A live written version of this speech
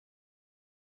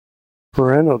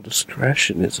Parental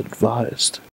discretion is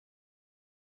advised.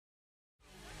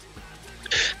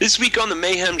 This week on the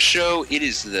Mayhem Show, it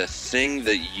is the thing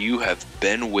that you have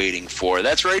been waiting for.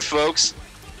 That's right, folks.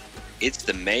 It's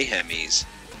the Mayhemmies.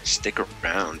 Stick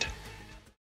around.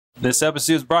 This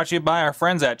episode is brought to you by our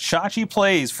friends at Chachi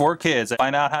Plays for Kids.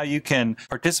 Find out how you can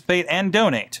participate and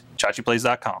donate.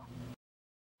 ChachiPlays.com.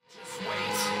 Just wait.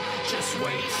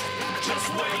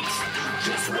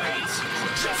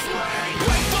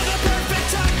 Wait for the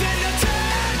perfect time, then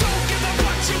attack. Don't give up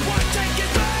what you want, take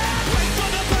it back. Wait for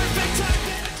the perfect time,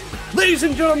 then attack. Ladies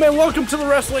and gentlemen, welcome to the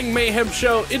Wrestling Mayhem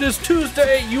Show. It is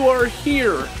Tuesday, you are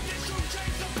here.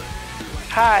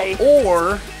 Hi.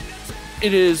 Or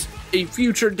it is a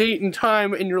future date and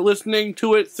time and you're listening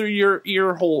to it through your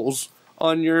ear holes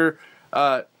on your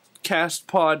cast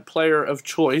pod player of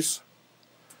choice,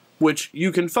 which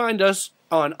you can find us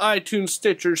on iTunes,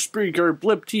 Stitcher, Spreaker,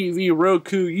 Blip TV,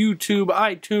 Roku, YouTube,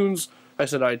 iTunes. I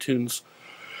said iTunes.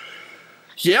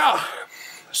 Yeah.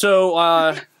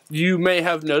 So, you may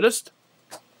have noticed,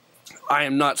 I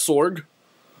am not Sorg.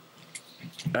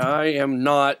 I am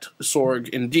not Sorg.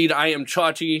 Indeed, I am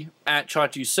Chachi, at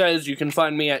Chachi Says. You can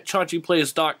find me at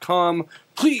ChachiPlays.com.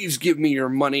 Please give me your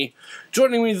money.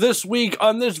 Joining me this week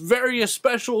on this very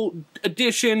special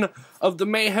edition of the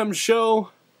Mayhem Show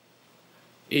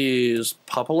is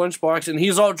Papa Lunchbox, and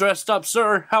he's all dressed up.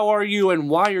 Sir, how are you, and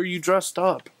why are you dressed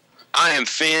up? I am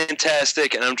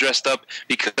fantastic, and I'm dressed up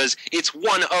because it's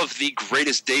one of the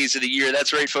greatest days of the year.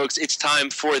 That's right, folks. It's time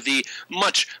for the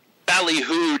much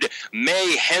ballyhooed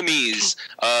Mayhemmies.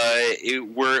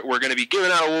 We're going to be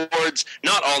giving out awards,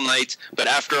 not all night, but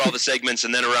after all the segments,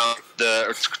 and then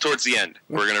towards the end,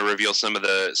 we're going to reveal some of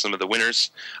the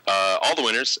winners, all the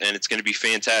winners, and it's going to be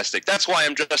fantastic. That's why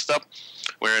I'm dressed up,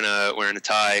 wearing a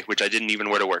tie, which I didn't even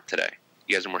wear to work today.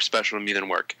 You guys are more special to me than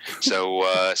work. So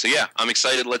yeah, I'm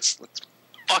excited. Let's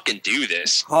fucking do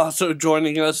this. Also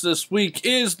joining us this week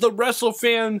is the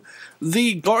Wrestlefan,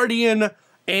 the guardian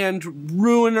and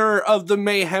ruiner of the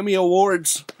Mayhemmy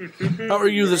Awards. How are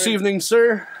you this evening,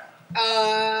 sir?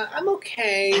 I'm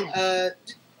okay.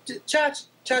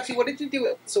 Chachi, what did you do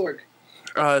with Sorg?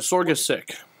 Sorg is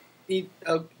sick. You're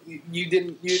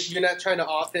not trying to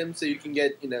off him so you can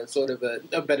get, sort of a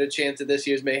better chance at this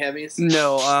year's Mayhemmies?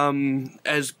 No,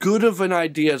 as good of an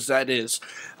idea as that is,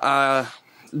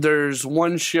 there's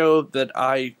one show that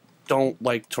I don't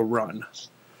like to run.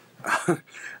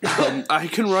 I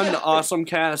can run the Awesome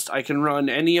Cast, I can run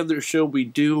any other show we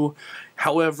do,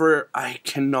 however, I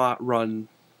cannot run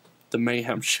the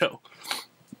Mayhem Show.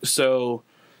 So,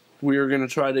 we're going to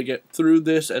try to get through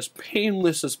this as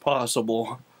painless as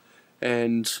possible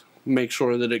and make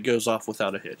sure that it goes off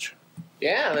without a hitch.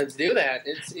 Yeah, let's do that.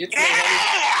 It's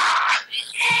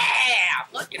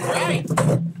fucking right.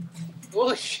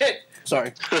 Holy shit.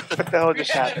 Sorry. What the hell just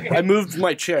happened? I moved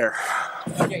my chair.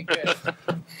 Okay, good.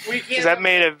 Because that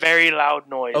made a very loud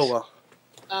noise. Oh, well.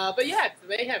 But yeah, it's the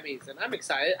Mayhemmies, and I'm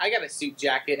excited. I got a suit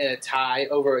jacket and a tie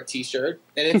over a t-shirt,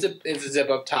 and it's a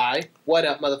zip-up tie. What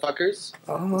up, motherfuckers?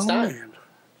 Oh, it's time. Man.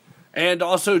 And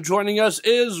also joining us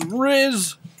is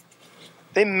Rizz.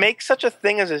 They make such a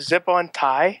thing as a zip-on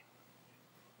tie?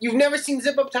 You've never seen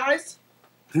zip-up ties?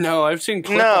 No, I've seen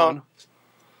clip-on.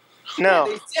 No.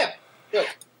 Yeah, they zip. Look,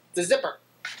 it's a zipper.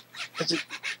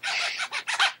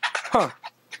 Huh.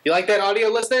 You like that, audio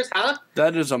listeners, huh?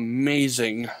 That is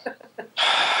amazing.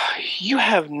 You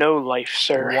have no life,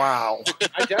 sir. Wow.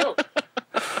 I don't.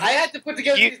 I had to put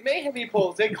together these Mayhemmy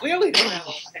polls. They clearly don't have a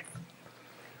life.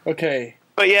 Okay.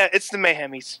 But yeah, it's the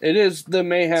Mayhemmies. It is the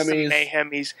Mayhemmies. It's the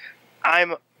Mayhemmies.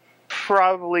 I'm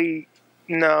probably...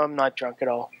 No, I'm not drunk at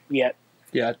all. Yet.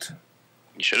 You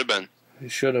should have been. You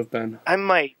should have been. I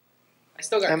might. I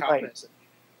still got confidence.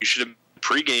 You should have been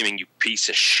pre-gaming, you piece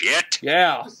of shit.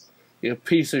 Yeah. You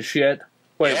piece of shit.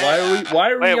 Wait, yeah. why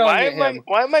are we yelling at him?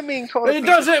 Why am I being called It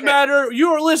doesn't matter. You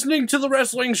are listening to the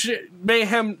Wrestling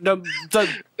Mayhem. The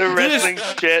wrestling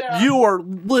shit. You are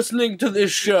listening to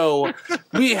this show.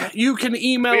 You can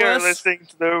email us. We are listening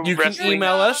to the You Wrestling can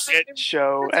email us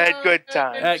show at Good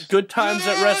Times. at goodtimes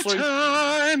at wrestling.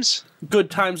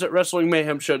 Goodtimes at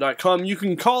WrestlingMayhemShow.com. You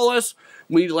can call us.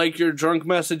 We like your drunk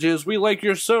messages. We like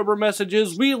your sober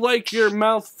messages. We like your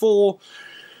mouthful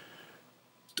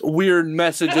weird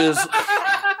messages.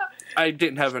 I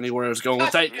didn't have anywhere I was going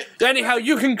with that. Anyhow,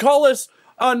 you can call us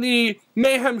on the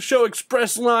Mayhem Show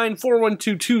Express line,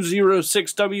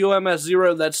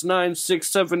 412-206-WMS0. That's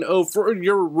 9670 for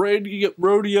your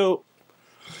rodeo.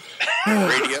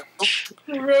 Our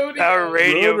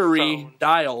radio rotary phone.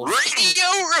 dials.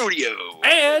 Rodeo.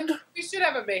 And We should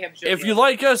have a Mayhem Show. if you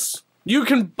like us, you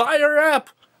can buy our app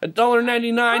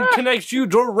 $1.99 connects you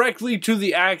directly to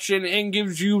the action and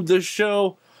gives you the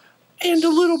show and a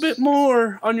little bit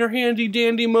more on your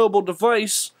handy-dandy mobile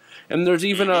device. And there's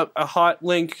even a hot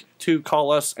link to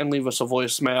call us and leave us a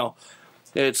voicemail.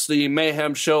 It's the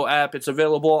Mayhem Show app. It's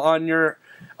available on your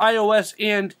iOS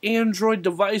and Android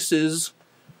devices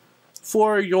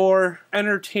for your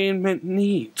entertainment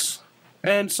needs.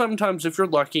 And sometimes, if you're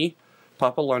lucky,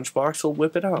 Papa Lunchbox will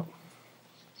whip it out.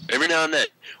 Every now and then.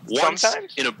 Once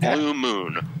Sometimes? in a blue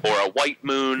moon, or a white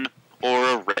moon, or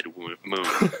a red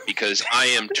moon. Because I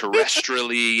am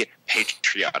terrestrially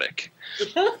patriotic.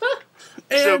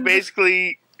 So And-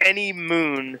 basically, any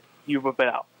moon, you whip it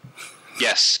out.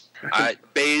 Yes.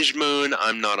 Beige moon,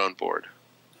 I'm not on board.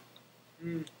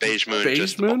 Beige moon, Beige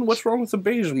just the moon? balls. What's wrong with the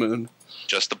beige moon?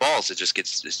 Just the balls. It's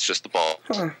just the ball.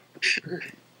 Huh.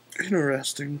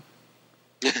 Interesting.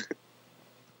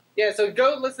 Yeah, so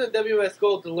go listen to WS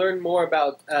Gold to learn more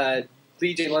about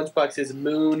DJ Lunchbox's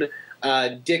moon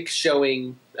dick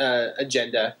showing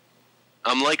agenda.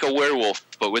 I'm like a werewolf,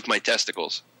 but with my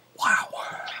testicles. Wow.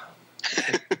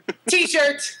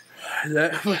 T-shirt!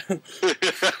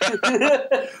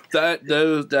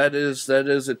 That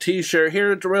is a t-shirt.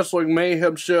 Here at the Wrestling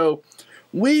Mayhem Show,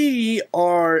 we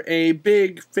are a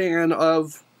big fan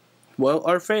of, well,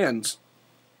 our fans.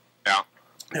 Yeah.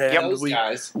 And Those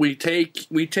guys. we take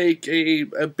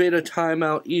a bit of time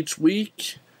out each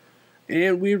week,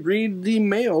 and we read the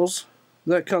mails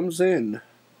that comes in.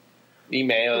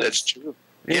 Emails. That's true.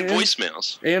 And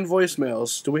voicemails. And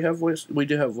voicemails. Do we have voice? We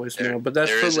do have voicemail, There- but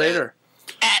that's there for is later.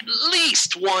 At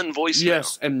least one voicemail.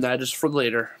 Yes, and that is for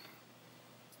later.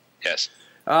 Yes.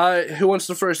 Who wants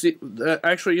the first?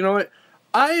 Actually, you know what?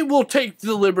 I will take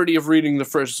the liberty of reading the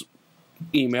first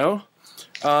email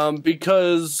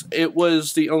because it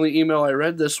was the only email I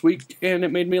read this week, and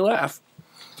it made me laugh.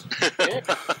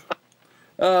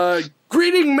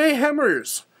 Greeting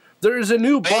Mayhemmers. There is a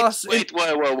new boss. Wait,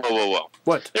 whoa.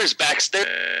 What? There's backstage.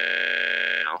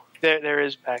 There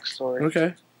is backstory.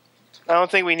 Okay. I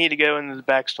don't think we need to go into the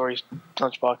backstory,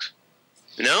 Lunchbox.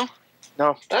 No?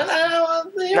 No. I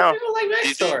don't know. No. People like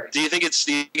backstory. Do you think it's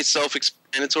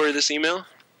self-explanatory, this email?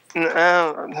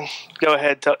 Go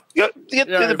ahead. Get to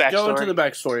the backstory. Go into the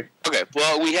backstory. Okay.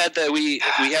 Well, we had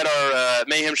had our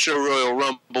Mayhem Show Royal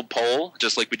Rumble poll,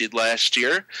 just like we did last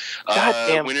year.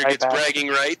 Goddamn Winner right gets back. bragging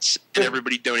rights, and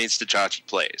everybody donates to Chachi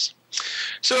Plays.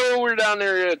 So we're down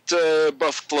there at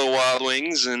Buffalo Wild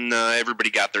Wings, and everybody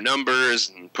got their numbers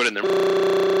and put in their.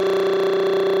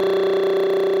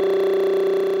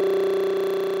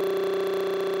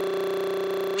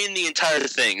 In the entire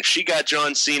thing, she got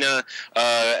John Cena,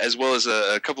 as well as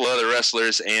a couple of other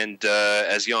wrestlers, and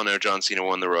as y'all know, John Cena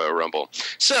won the Royal Rumble.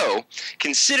 So,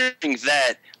 considering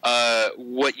that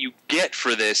what you get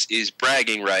for this is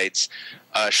bragging rights,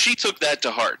 she took that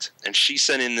to heart, and she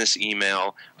sent in this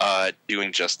email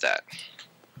doing just that.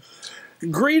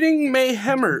 Greeting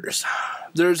Mayhemmers.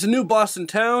 There's a new boss in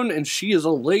town, and she is a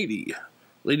lady.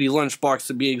 Lady Lunchbox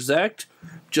to be exact.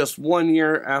 Just 1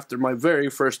 year after my very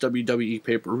first WWE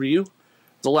pay-per-view,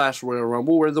 the last Royal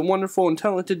Rumble, where the wonderful and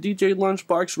talented DJ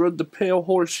Lunchbox rode the pale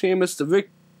horse Sheamus to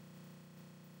victory.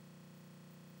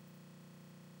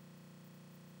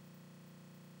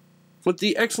 With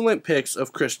the excellent picks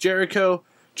of Chris Jericho,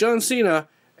 John Cena,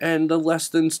 and the less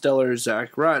than stellar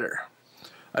Zack Ryder.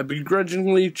 I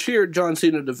begrudgingly cheered John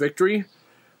Cena to victory.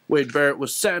 Wade Barrett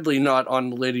was sadly not on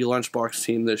the Lady Lunchbox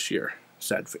team this year.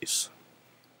 Sad face.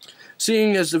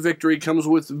 Seeing as the victory comes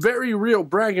with very real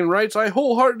bragging rights, I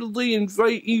wholeheartedly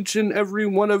invite each and every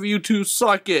one of you to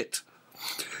suck it.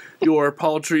 Your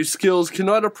paltry skills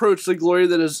cannot approach the glory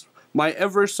that is my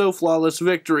ever so flawless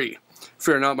victory.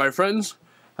 Fear not, my friends.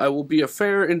 I will be a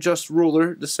fair and just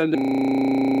ruler descending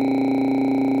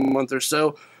month or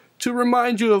so to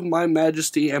remind you of my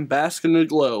majesty and bask in the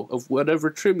glow of whatever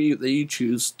tribute that you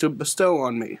choose to bestow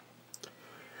on me.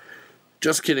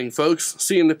 Just kidding, folks.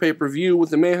 Seeing the pay-per-view with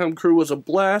the Mayhem crew was a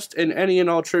blast, and any and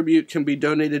all tribute can be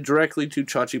donated directly to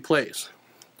Chachi Plays.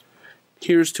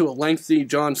 Here's to a lengthy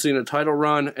John Cena title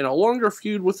run and a longer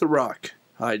feud with The Rock.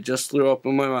 I just threw up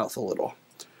in my mouth a little.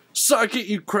 Suck it,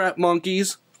 you crap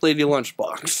monkeys. Lady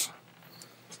Lunchbox.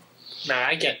 Nah,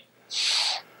 I get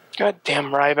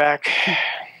Goddamn Ryback.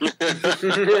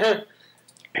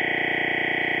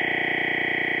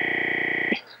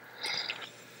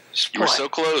 You were so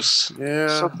close. Yeah.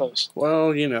 So close.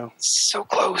 Well, you know. So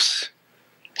close.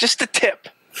 Just a tip.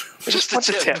 Just What's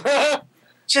the a tip. tip?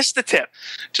 Just the tip.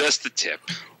 Just the tip.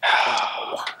 Who's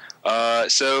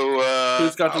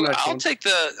got the next I'll one? take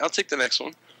the next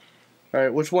one.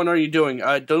 Alright, which one are you doing?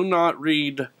 Do not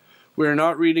read. We're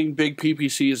not reading big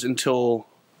PPCs until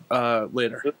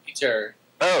later. Sure.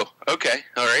 Oh, okay.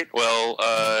 All right.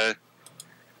 Well,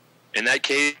 in that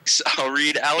case, I'll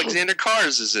read Alexander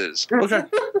Kars's. Okay.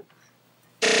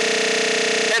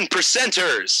 10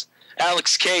 percenters.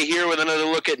 Alex K here with another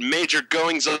look at major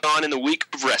goings-on in the week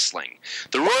of wrestling.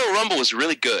 The Royal Rumble was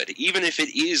really good, even if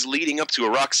it is leading up to a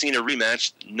Roxana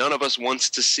rematch none of us wants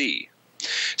to see.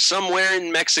 Somewhere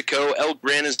in Mexico, El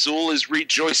Gran Azul is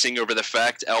rejoicing over the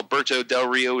fact Alberto Del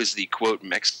Rio is the, quote,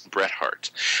 Mexican Bret Hart.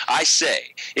 I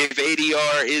say, if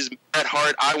ADR is Bret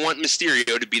Hart, I want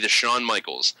Mysterio to be the Shawn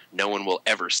Michaels. No one will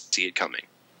ever see it coming.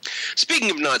 Speaking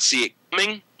of not seeing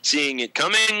it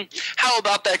coming, how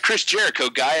about that Chris Jericho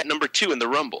guy at number 2 in the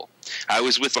Rumble? I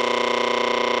was with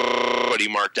what he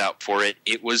marked out for it.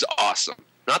 It was awesome.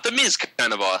 Not the Miz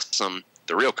kind of awesome,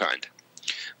 the real kind.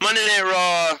 Monday Night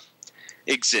Raw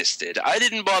existed. I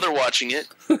didn't bother watching it,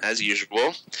 as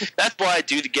usual. That's why I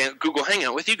do the Google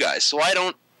Hangout with you guys, so I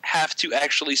don't have to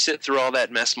actually sit through all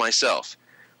that mess myself.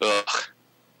 Ugh.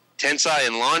 Tensai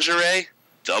and lingerie?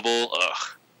 Double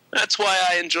ugh. That's why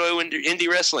I enjoy indie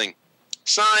wrestling.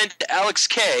 Signed, Alex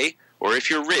K, or if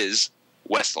you're Rizz,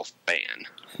 Wrestlefan.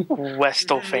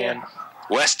 Wrestlefan.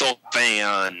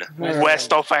 Wrestlefan.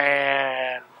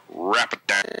 Wrestlefan. Wrap it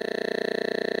down.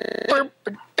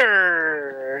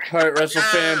 Alright,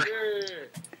 WrestleFan.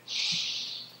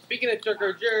 Speaking of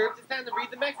jerker jerks, it's time to read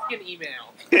the Mexican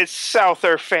email. It's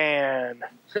Souther Fan.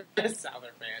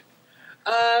 Souther fan.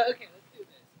 Okay, let's do this.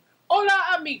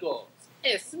 Hola amigos,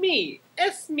 es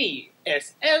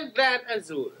el Gran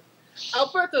Azul.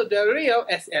 Alberto Del Rio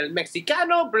es el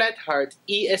mexicano Bret Hart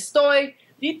y estoy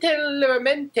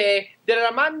literalmente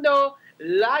derramando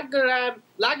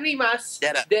lágrimas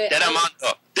de...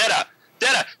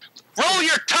 Deda, roll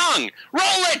your tongue!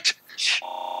 Roll it!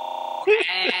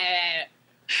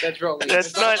 That's rolling.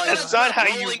 That's not how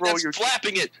you roll your...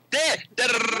 flapping it.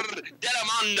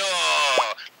 Dedamando.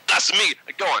 That's me.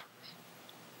 Go on.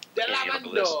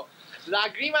 Derramando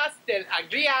lágrimas de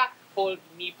alegría por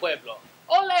mi pueblo.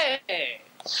 ¡Ole!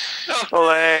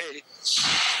 Ole.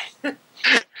 El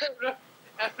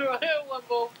Royal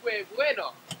Rumble fue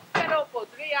bueno, pero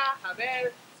podría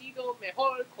haber sido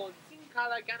mejor con sin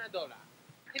cara ganadora.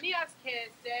 Tenías que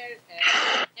ser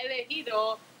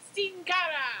elegido sin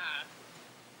cara.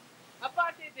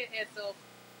 Aparte de eso,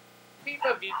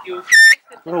 pay-per-view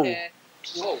excelente.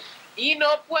 Wow. Y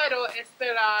no puedo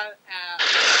esperar a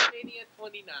WrestleMania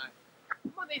 29.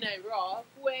 Monday Night Raw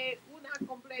fue una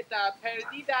completa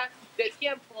pérdida de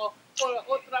tiempo por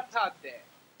otra parte.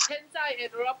 Tensai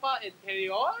en ropa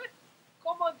interior?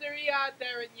 Como diría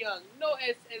Darren Young, no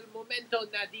es el momento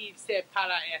nadie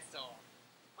para eso.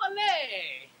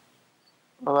 ¡Ole!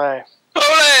 Ole.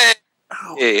 Ole!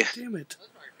 Oh, Hey. damn it.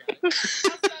 Hasta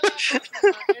la próxima.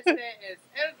 Este es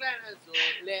el Gran Azul.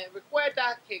 Le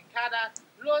recuerda que cada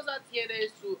rosa tiene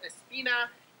su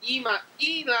espina y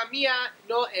la mía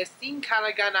no es sin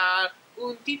cara ganar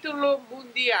un título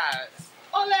mundial.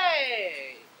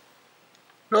 ¡Ole!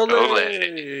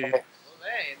 Ole. In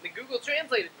the Google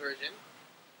translated version,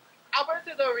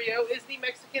 Alberto Del Rio is the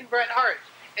Mexican Bret Hart,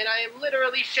 and I am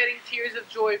literally shedding tears of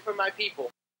joy for my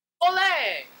people.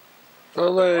 Ole! The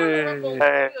Rumble was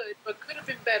good, but could have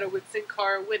been better with Sin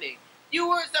Cara winning. You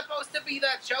were supposed to be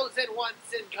the chosen one,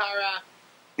 Sin Cara.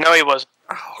 No, he wasn't.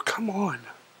 Oh, come on.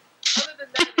 Other than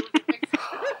that, it was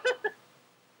excellent.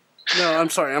 No, I'm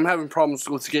sorry. I'm having problems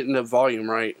with getting the volume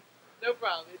right. No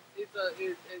problem. We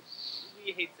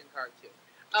hate Sin Cara too.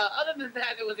 Other than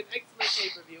that, it was an excellent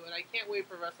pay-per-view, and I can't wait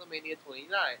for WrestleMania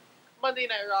 29. Monday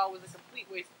Night Raw was a complete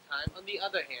waste of time. On the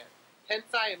other hand,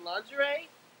 Tensai and lingerie,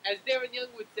 as Darren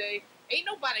Young would say, ain't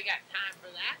nobody got time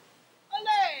for that.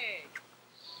 Ole!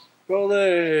 Ole.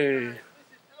 This is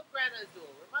El Gran Azul,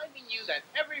 reminding you that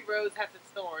every rose has its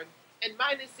thorn, and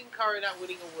minus Sin Cara not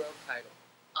winning a world title.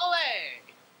 Ole!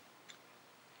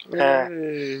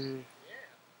 Ole.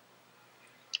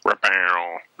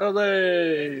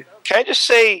 Ole. Can I just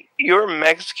say, your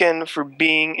Mexican for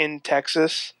being in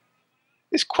Texas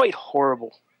is quite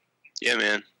horrible. Yeah,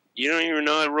 man. You don't even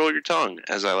know how to roll your tongue,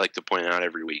 as I like to point out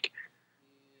every week.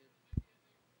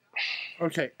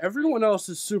 Okay, everyone else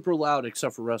is super loud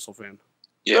except for WrestleFan.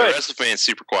 Yeah, Good. WrestleFan's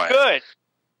super quiet. Good.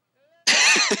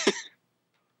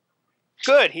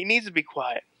 Good. He needs to be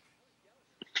quiet.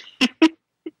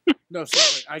 No,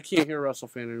 sorry, I can't hear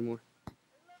WrestleFan anymore.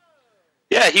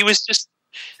 Yeah, he was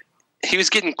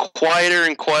getting quieter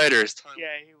and quieter as time.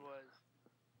 Yeah, he was.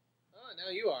 Oh, now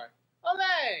you are.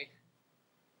 Ole!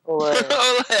 Ole.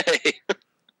 Ole!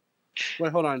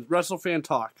 Wait, hold on. WrestleFan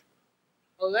talk.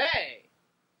 Ole!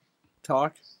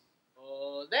 Talk.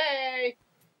 Ole!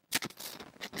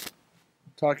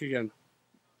 Talk again.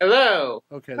 Hello!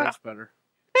 Okay, that's better.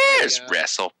 There's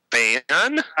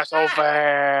Wrestlefan. That's over.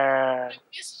 I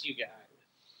missed you guys.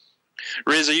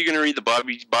 Rizz, are you going to read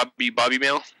the Bobby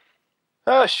mail?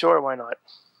 Oh, sure, why not?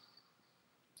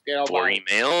 Get all 4 wild.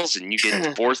 emails, and you get the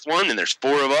 4th one, and there's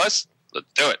 4 of us. Let's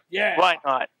do it. Yeah. Why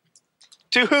not?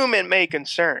 To whom it may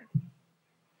concern.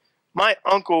 My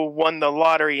uncle won the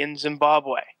lottery in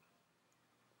Zimbabwe.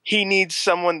 He needs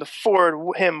someone to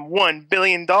forward him $1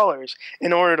 billion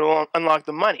in order to unlock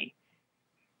the money.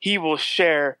 He will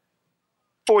share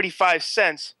 45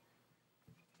 cents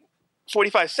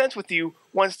with you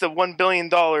once the $1 billion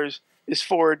is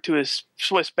forwarded to his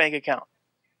Swiss bank account.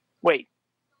 Wait,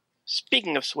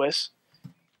 speaking of Swiss,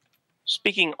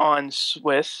 speaking on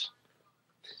Swiss,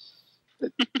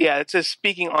 yeah, it says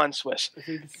speaking on Swiss. I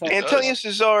think he's talking, Antonio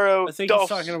Cesaro, I think Dolph, he's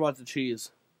talking about the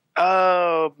cheese.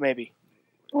 oh, maybe,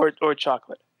 or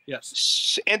chocolate.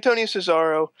 Yes. Antonio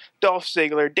Cesaro, Dolph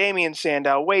Ziggler, Damian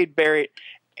Sandow, Wade Barrett,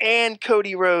 and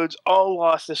Cody Rhodes all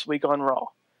lost this week on Raw.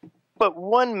 But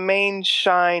one man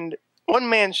shined in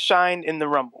the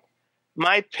Rumble.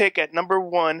 My pick at number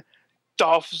 1,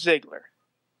 Dolph Ziggler.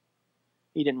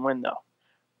 He didn't win, though.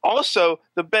 Also,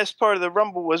 the best part of the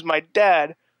Rumble was my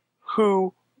dad,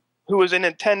 who was in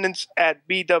attendance at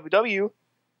BWW,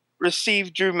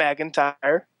 received Drew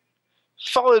McIntyre,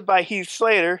 followed by Heath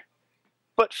Slater,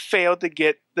 but failed to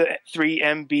get the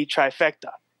 3MB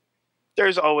trifecta.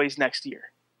 There's always next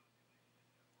year.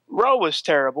 Raw was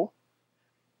terrible,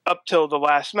 up till the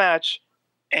last match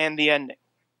and the ending.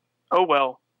 Oh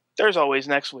well, there's always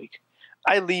next week.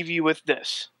 I leave you with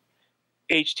this.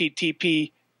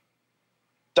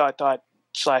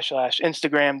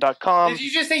 http://instagram.com. Did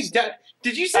you just say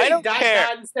did you say I don't dot care.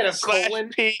 dot instead of colon?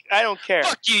 /P. I don't care.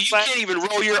 Fuck you. You can't even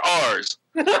roll your R's.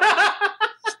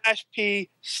 /P/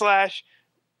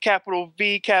 capital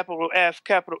V, capital F,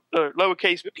 capital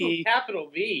lowercase p. Capital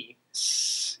V.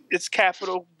 It's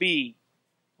capital V.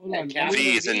 Hold on. Capital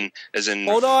V as in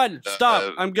Hold on.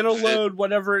 Stop. I'm going to vi- load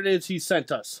whatever it is he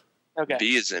sent us. Okay.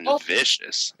 V as in Oh.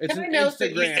 vicious. It's Can I an note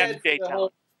that he Instagram. said J the Town.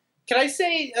 whole- Can I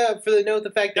say for the note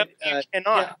the fact that You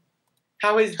cannot. yeah,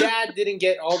 how his dad didn't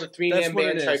get all the That's three-man what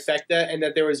band it is. trifecta and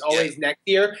that there was always next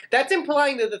year? That's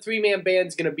implying that the three-man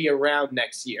band's going to be around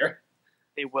next year.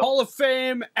 They will. Hall of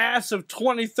Fame ass of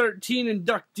 2013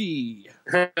 inductee.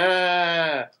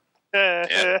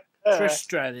 Trish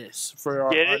Stratus for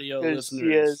our Get it? audio 'Cause listeners.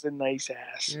 He is a nice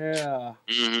ass. Yeah.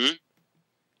 Mm-hmm.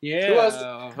 Yeah. Who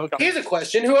else- Okay. Here's a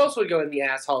question. Who else would go in the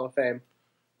ass Hall of Fame?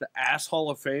 The Ass Hall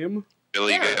of Fame.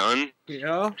 Billy Yeah. Gunn.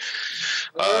 Yeah.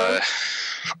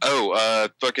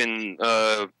 Fucking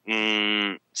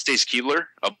Stace Keebler,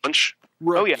 a bunch.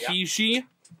 Oh, yeah. Rikishi.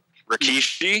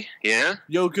 Rikishi, yeah.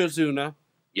 Yokozuna.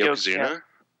 Yokozuna.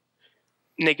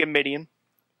 Naked Midian.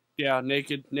 Yeah,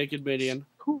 Naked Midian.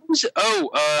 Who's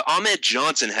Ahmed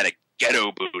Johnson had a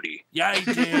ghetto booty. Yeah,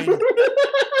 he did.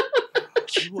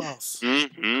 Who else?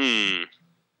 Mm-hmm.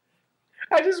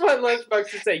 I just want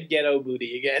Lunchbox to say ghetto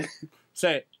booty again.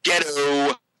 Say it.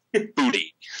 Ghetto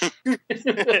booty.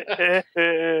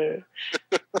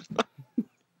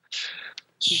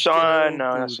 Sean,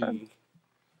 no, Ghetto that's not. booty.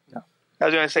 I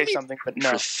was going to say something, but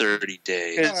no. For 30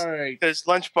 days. It's- All right. Because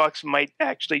Lunchbox might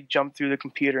actually jump through the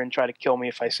computer and try to kill me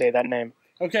if I say that name.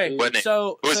 Okay. What name?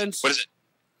 So What is since it?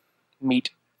 Meat.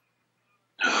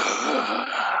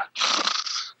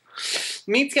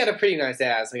 Meat's got a pretty nice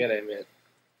ass, I gotta admit.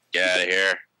 Get out of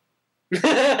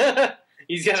here.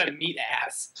 He's got a meat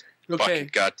ass. okay. Fucking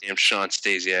goddamn Sean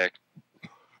Stasiak.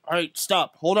 All right.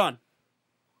 Stop. Hold on.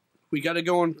 We got to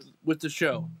go on with the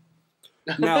show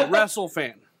now.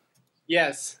 Wrestlefan.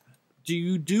 Yes. Do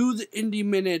you do the Indie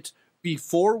Minute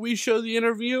before we show the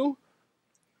interview?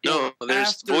 No, there's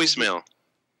After- voicemail.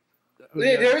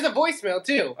 There is a voicemail,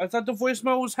 too. I thought the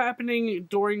voicemail was happening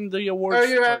during the awards. Oh,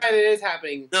 you're right. It is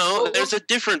happening. No, there's a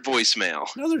different voicemail.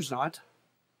 No, there's not.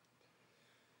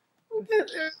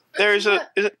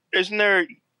 Isn't there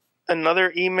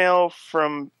another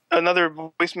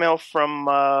voicemail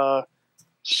from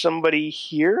somebody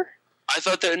here? I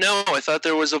thought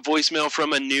there was a voicemail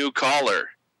from a new caller.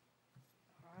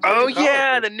 Oh New caller.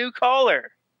 yeah, the new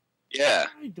caller. Yeah.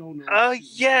 I don't know. Oh, what you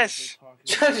yes. guys are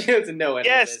talking Chachi doesn't know any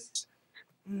of Yes. this.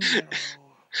 about.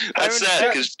 That's I sad would-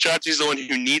 because Chachi's the one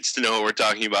who needs to know what we're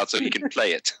talking about so he can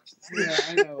play it. No. Yeah,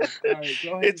 I know. All right,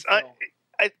 go ahead. It's and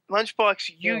tell.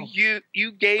 Lunchbox. No.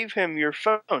 You gave him your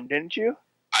phone, didn't you?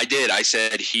 I did. I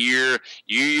said, here,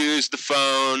 you use the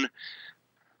phone.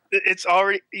 It's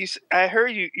already. I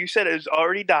heard you. You said it was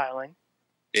already dialing.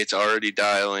 It's already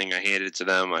dialing. I handed it to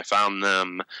them. I found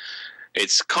them.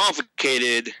 It's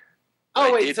complicated. Oh,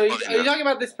 I wait. did So find are you them. talking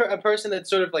about this a person that's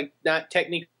sort of like not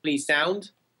technically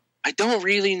sound? I don't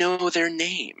really know their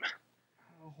name.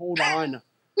 Hold on.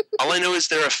 All I know is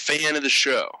they're a fan of the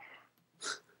show.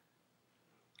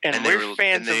 And we're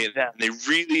fans of them. They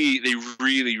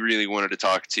really wanted to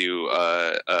talk to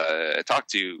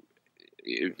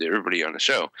everybody on the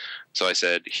show. So I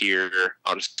said, here,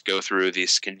 I'll just go through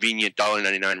this convenient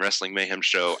 $1.99 Wrestling Mayhem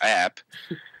Show app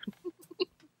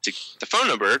to the phone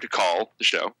number to call the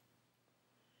show.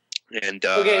 And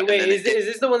okay, wait, is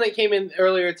this the one that came in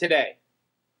earlier today?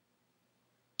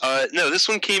 No, this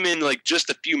one came in like just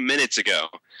a few minutes ago.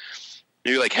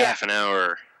 Maybe like half an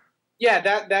hour. Yeah,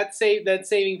 that's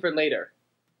saving for later.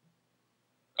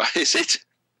 Is it?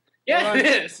 Yeah, it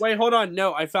is. Wait, hold on.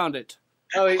 No, I found it.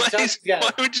 Oh, why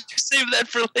would you save that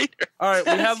for later? All right,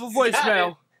 we have a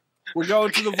voicemail. We're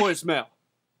going to the voicemail.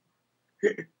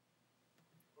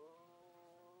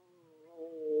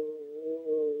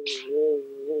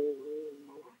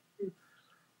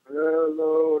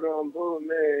 Hello, Rumble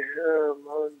Mayhem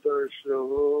on the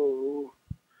show.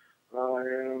 I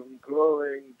am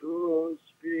going to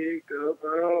speak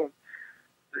about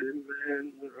the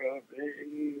men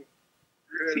rubbing.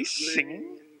 Is he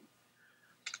singing?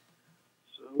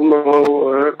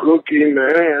 Samoa Cookie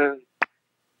Man.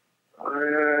 I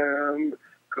am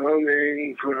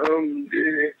coming from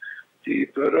the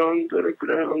deeper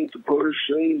underground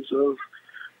portions of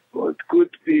what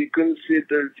could be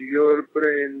considered your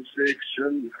brain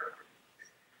section.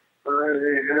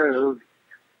 I have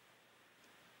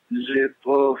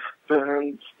zip-off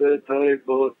pants that I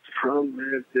bought from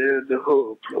a dead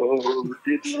hobo.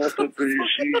 Did not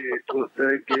appreciate what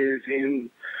I gave him.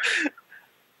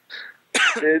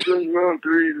 They do not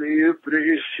really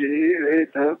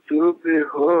appreciate how to be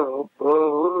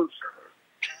hobos.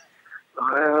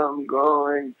 I am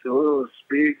going to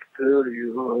speak to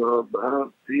you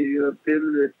about the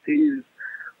abilities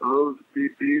of the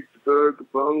Pittsburgh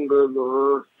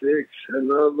Bungalow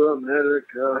section of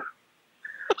America.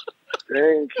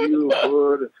 Thank you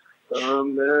for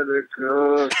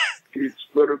America,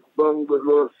 Pittsburgh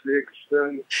Bungalow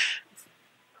section.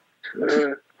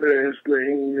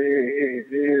 Wrestling me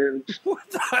in. What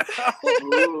the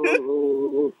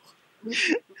hell?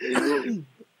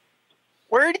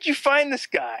 Where did you find this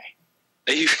guy?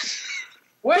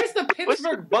 Where's the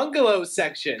Pittsburgh Bungalow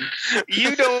section?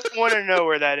 You don't want to know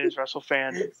where that is,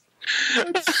 Wrestlefan.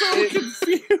 I'm so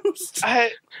confused.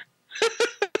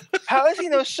 How does he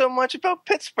know so much about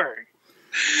Pittsburgh?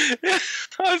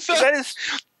 That is.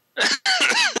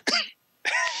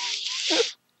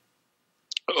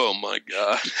 Oh my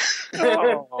god.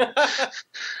 Oh.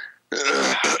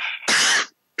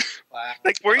 Wow.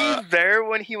 Like, were you there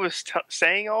when he was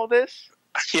saying all this?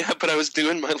 Yeah, but I was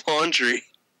doing my laundry.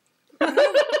 I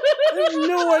have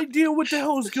no idea what the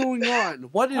hell is going on.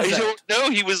 What is I that? don't know.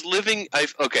 He was living.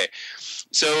 Okay,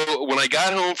 so when I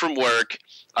got home from work,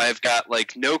 I've got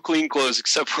like no clean clothes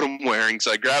except what I'm wearing.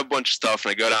 So I grab a bunch of stuff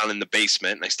and I go down in the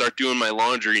basement and I start doing my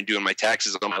laundry and doing my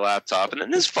taxes on my laptop. And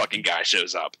then this fucking guy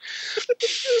shows up,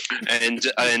 and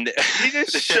He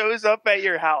just shows up at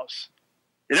your house.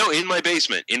 No, in my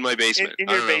basement. In my basement. In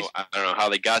your basement. I don't know how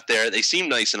they got there. They seem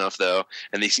nice enough though,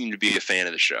 and they seem to be a fan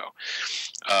of the show.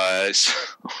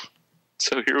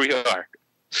 So here we are.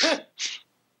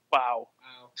 Wow.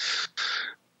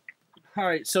 All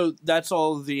right, so that's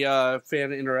all the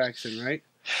fan interaction, right?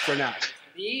 For now.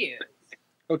 Yeah.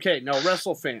 Okay, now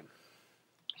Wrestlefan.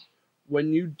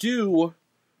 When you do,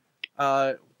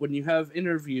 when you have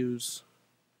interviews,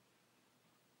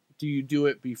 do you do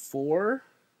it before?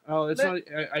 Oh, it's not.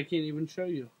 I can't even show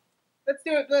you. Let's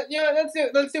do it.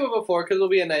 Let's do it before, because it'll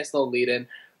be a nice little lead-in.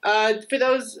 For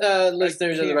those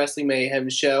listeners of the Wrestling Mayhem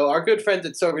show, our good friends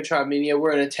at Sorgatron Media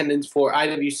were in attendance for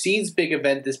IWC's big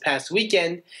event this past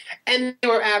weekend, and they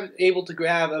were able to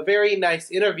grab a very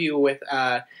nice interview with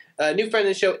a new friend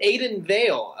of the show, Aiden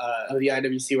Veil, of the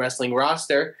IWC Wrestling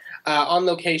roster, on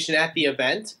location at the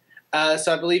event.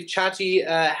 So I believe Chachi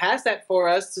has that for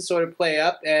us to sort of play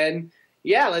up, and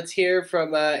yeah, let's hear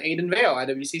from Aiden Veil,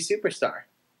 IWC superstar.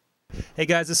 Hey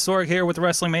guys, it's Sorg here with the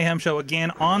Wrestling Mayhem Show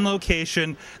again on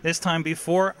location. This time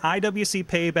before IWC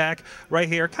Payback, right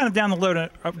here, kind of down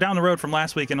the road from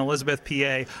last week in Elizabeth,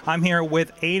 PA. I'm here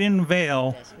with Aiden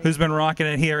Veil, who's been rocking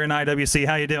it here in IWC.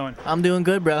 How you doing? I'm doing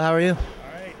good, bro. How are you?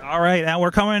 All right. Now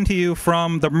we're coming to you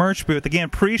from the merch booth again,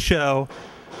 pre-show.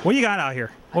 What you got out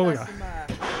here? What we got?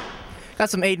 Got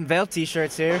some Aiden Veil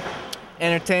t-shirts here.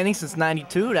 Entertaining since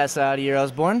 '92. That's the year I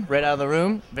was born. Right out of the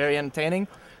room. Very entertaining.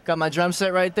 Got my drum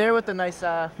set right there with the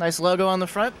nice logo on the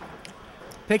front.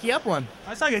 pick you up one.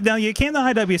 I saw you. Now you came to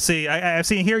IWC. I've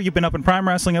seen here. You've been up in Prime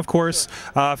Wrestling, of course,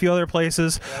 a few other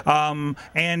places, and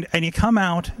you come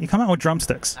out with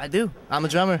drumsticks. I do. I'm a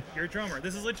drummer. You're a drummer.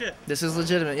 This is legit. This is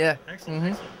legitimate, yeah. Excellent.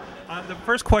 Excellent. The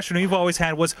first question we've always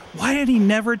had was, why did he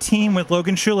never team with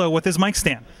Logan Shulo with his mic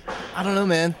stand? I don't know,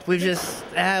 man. We've just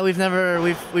we've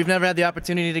never had the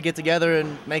opportunity to get together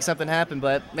and make something happen,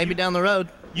 but maybe down the road.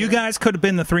 You guys could have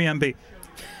been the 3MB.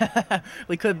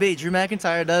 We could be. Drew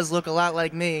McIntyre does look a lot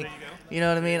like me. You know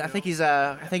what I mean? I think he's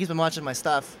been watching my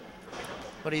stuff.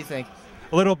 What do you think?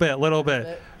 A little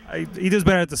bit. He does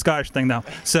better at the Scottish thing, though.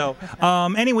 So,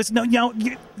 anyways, no,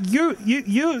 you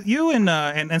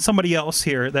and somebody else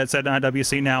here that's at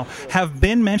IWC now have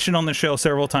been mentioned on the show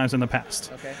several times in the past.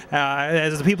 Okay.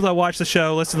 As the people that watch the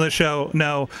show, listen to the show,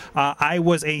 know I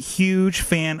was a huge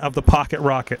fan of the Pocket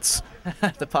Rockets.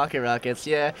 The Pocket Rockets,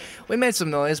 yeah. We made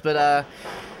some noise, but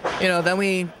then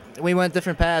we went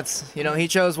different paths. You know, he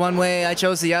chose one way, I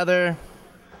chose the other.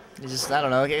 I don't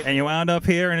know. And you wound up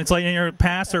here, and it's like your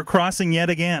paths are crossing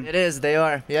yet again. It is. They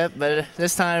are. Yep. But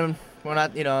this time we're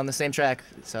not, on the same track.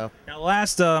 So. Now,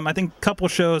 last, I think, couple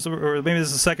shows, or maybe this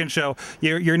is the second show.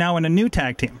 You're now in a new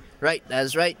tag team. Right.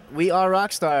 That's right. We are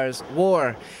Rockstars.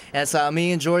 War. That's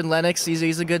me and Jordan Lennox.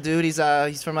 He's a good dude.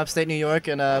 He's from upstate New York,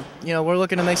 and we're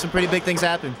looking to make some pretty big things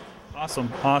happen.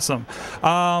 Awesome.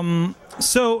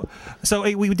 So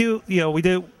we do.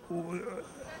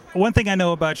 One thing I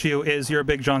know about you is you're a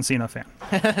big John Cena fan.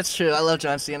 That's true. I love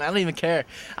John Cena. I don't even care.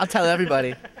 I'll tell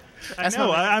everybody. I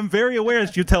know. I'm very aware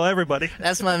that you tell everybody.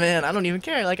 That's my man. I don't even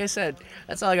care. Like I said,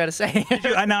 that's all I got to say.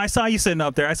 I saw you sitting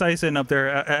up there.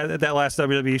 At that last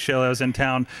WWE show that was in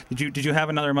town. Did you have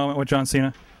another moment with John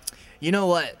Cena? You know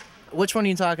what? Which one are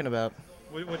you talking about?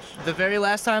 The very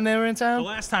last time they were in town? The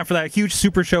last time for that huge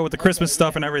super show with the Christmas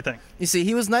stuff and everything. You see,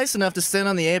 he was nice enough to stand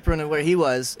on the apron of where he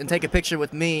was and take a picture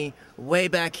with me way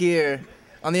back here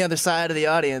on the other side of the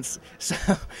audience. So,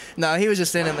 no, he was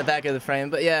just standing in the back of the frame.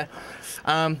 But yeah,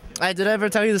 did I ever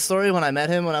tell you the story when I met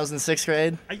him when I was in 6th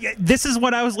grade? This is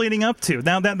what I was leading up to.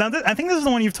 Now I think this is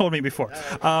the one you've told me before.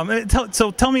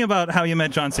 So tell me about how you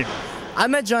met John Cena. I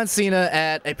met John Cena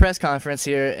at a press conference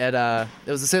here at,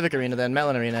 it was the Civic Arena then,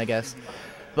 Mellon Arena, I guess.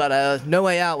 But No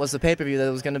Way Out was the pay-per-view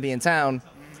that was going to be in town,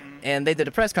 and they did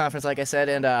a press conference, like I said,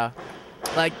 and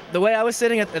like the way I was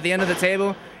sitting at the end of the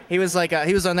table, he was like,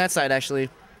 he was on that side actually,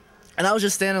 and I was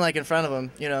just standing like in front of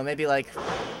him, maybe like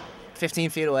 15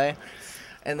 feet away,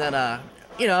 and then I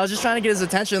was just trying to get his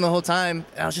attention the whole time,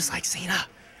 and I was just like, Cena,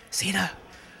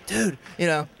 dude,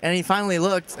 and he finally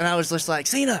looked, and I was just like,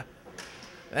 Cena,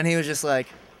 and he was just like.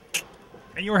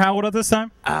 And you were how old at this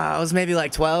time? I was maybe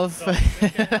like 12.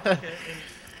 Okay.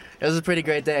 It was a pretty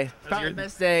great day. Probably the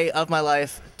best day of my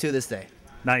life to this day.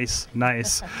 Nice.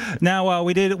 Now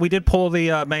we did pull the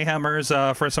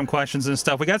Mayhemmers for some questions and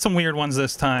stuff. We got some weird ones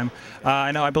this time.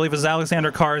 I believe it was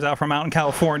Alexander Cars out from out in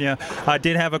California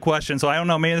did have a question. So I don't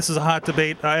know. Maybe this is a hot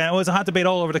debate. It was a hot debate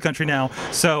all over the country now.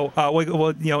 So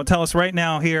we'll tell us right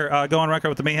now here. Go on record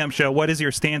with the Mayhem Show. What is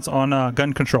your stance on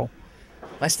gun control?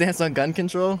 My stance on gun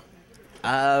control?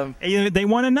 They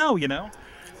want to know.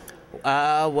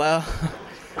 Well,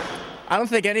 I don't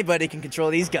think anybody can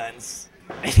control these guns.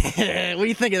 What do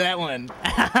you think of that one?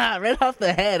 Right off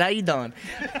the head. How you doing?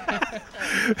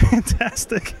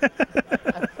 Fantastic.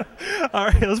 All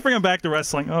right, let's bring it back to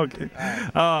wrestling. Okay.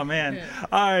 Oh man.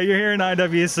 All right, you're here in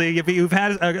IWC. You've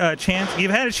had a chance.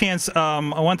 You've had a chance.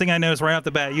 One thing I noticed right off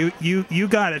the bat, you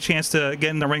got a chance to get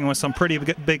in the ring with some pretty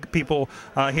big people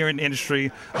here in the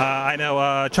industry. I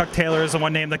know Chuck Taylor is the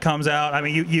one name that comes out. I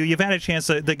mean, you've had a chance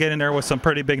to get in there with some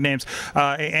pretty big names,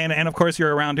 and of course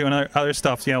you're around doing other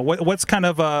stuff. What's kind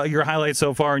of your highlight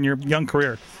so far in your young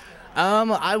career?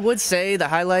 I would say the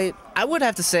highlight, I would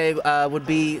have to say, would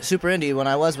be Super Indy when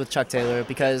I was with Chuck Taylor,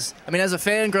 because, I mean, as a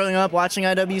fan growing up watching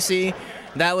IWC,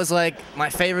 that was like my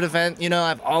favorite event.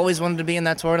 I've always wanted to be in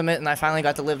that tournament, and I finally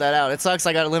got to live that out. It sucks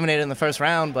I got eliminated in the first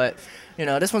round, but,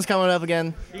 this one's coming up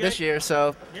again this year,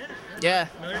 so, yeah.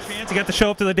 Another chance. You got to show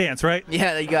up to the dance, right?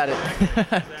 Yeah, you got it.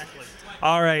 Exactly.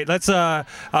 All right, let's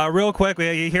real quick.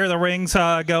 You hear the rings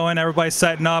going. Everybody's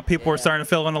setting up. People are starting to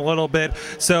fill in a little bit.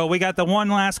 So we got the one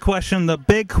last question, the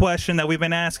big question that we've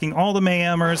been asking all the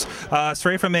Mayhemmers,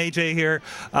 straight from AJ here,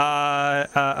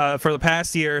 for the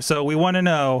past year. So we want to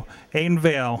know, Aiden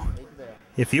Veil,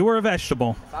 if you were a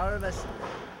vegetable,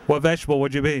 what vegetable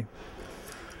would you be?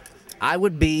 I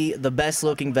would be the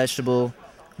best-looking vegetable,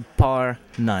 bar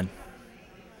none.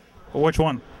 Which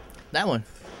one? That one.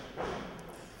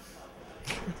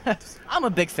 I'm a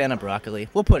big fan of broccoli.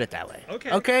 We'll put it that way.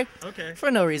 Okay.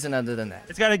 For no reason other than that.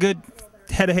 It's got a good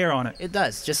head of hair on it. It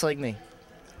does, just like me.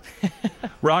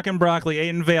 Rockin' Broccoli,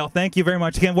 Aiden Veil, thank you very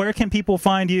much. Again, where can people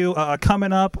find you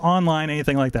coming up, online,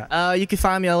 anything like that? You can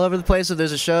find me all over the place. If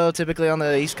there's a show, typically on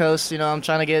the East Coast, you know, I'm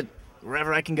trying to get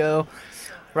wherever I can go,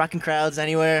 rocking crowds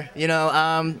anywhere. You know,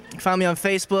 you can find me on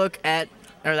Facebook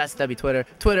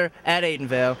Twitter at Aiden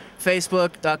Veil,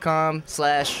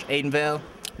 Facebook.com/Aiden Veil.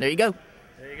 There you go.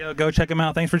 There you go. Go check him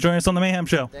out. Thanks for joining us on the Mayhem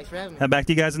Show. Thanks for having me. Head back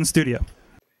to you guys in the studio.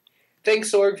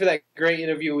 Thanks, Sorg, for that great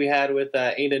interview we had with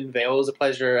Aiden Veil. It was a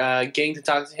pleasure getting to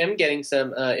talk to him, getting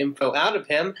some info out of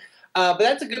him. But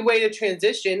that's a good way to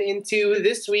transition into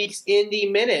this week's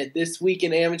Indie Minute, this week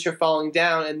in amateur falling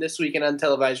down, and this week in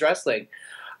untelevised wrestling.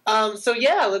 So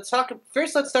yeah, let's talk.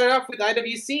 First, let's start off with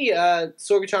IWC.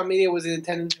 Sorgatron Media was in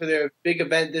attendance for their big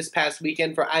event this past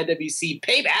weekend for IWC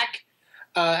Payback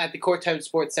at the Courttime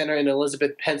Sports Center in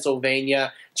Elizabeth,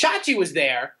 Pennsylvania. Chachi was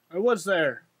there. I was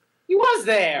there. He was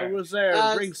there. I was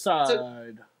there, ringside.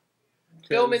 So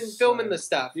filming the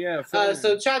stuff. Yeah.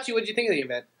 So Chachi, what did you think of the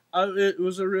event? It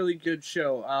was a really good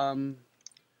show.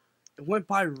 It went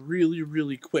by really,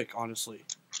 really quick, honestly.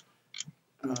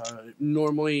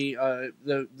 Normally,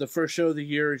 the first show of the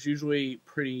year is usually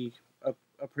a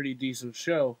pretty decent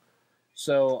show,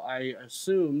 so I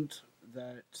assumed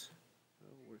that.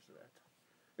 Oh, where's it at?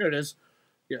 Here it is.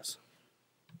 Yes,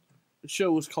 the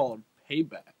show was called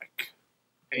Payback.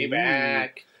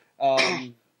 Payback.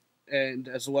 And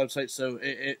as a website, so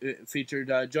it featured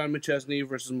John McChesney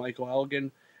versus Michael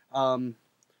Elgin. That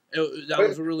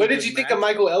was a really. What did you think of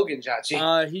Michael Elgin,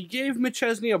 Chachi? He gave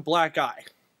McChesney a black eye.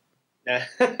 Yeah,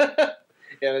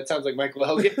 that sounds like Michael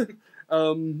Elgin.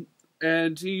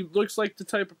 And he looks like the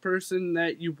type of person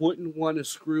that you wouldn't want to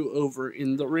screw over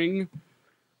in the ring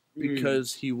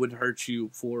because he would hurt you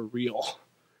for real.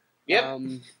 Yep.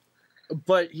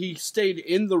 But he stayed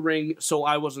in the ring, so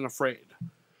I wasn't afraid.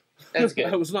 That's good.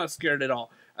 I was not scared at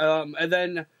all. And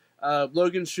then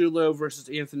Logan Shulo versus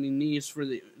Anthony Nese for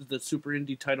the Super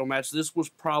Indie title match. This was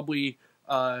probably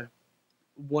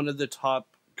one of the top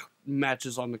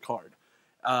matches on the card.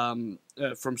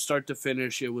 From start to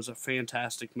finish, it was a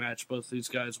fantastic match. Both these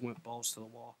guys went balls to the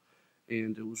wall,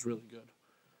 and it was really good.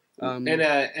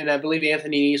 And I believe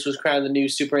Anthony Nese was crowned the new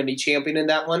Super Indie champion in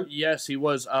that one. Yes, he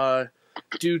was.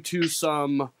 Due to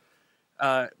some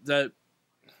that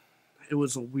it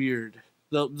was weird.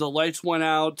 The lights went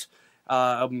out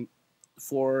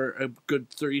for a good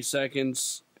 30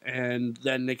 seconds, and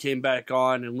then they came back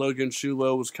on, and Logan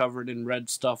Shulo was covered in red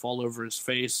stuff all over his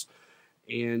face,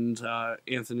 and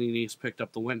Anthony Nese picked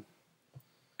up the win.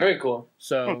 Very cool.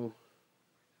 So,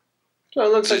 So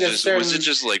it looks So like a certain... was it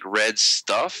just like red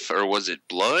stuff, or was it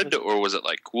blood, or was it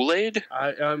like Kool-Aid?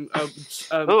 I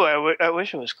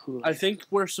wish it was cool. I think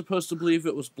we're supposed to believe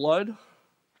it was blood.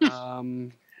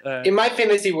 in my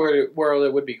fantasy world,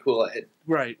 it would be Kool-Aid.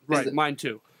 Right, mine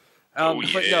too. Oh,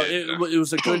 But no, yeah. it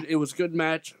was a good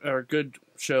match, or a good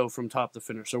show from top to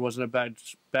finish. There wasn't a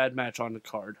bad match on the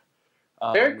card.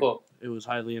 Very cool. It was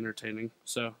highly entertaining.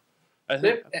 So I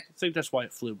think that's why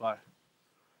it flew by.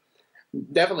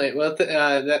 Definitely. Well,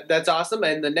 that's awesome.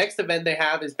 And the next event they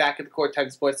have is back at the Courttime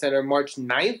Sports Center March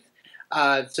 9th.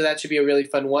 So that should be a really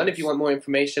fun one. If you want more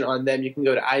information on them, you can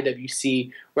go to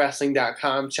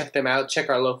IWCWrestling.com. Check them out. Check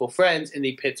our local friends in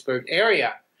the Pittsburgh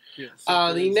area. Yes,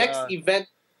 The next event...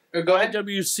 Go ahead.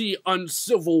 IWC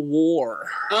Uncivil War.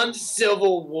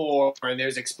 Uncivil War. And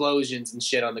there's explosions and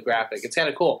shit on the graphic. It's kind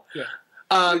of cool. Yeah.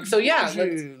 So yeah.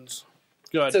 Explosions.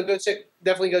 Good. So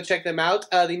definitely go check them out.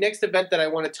 The next event that I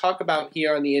want to talk about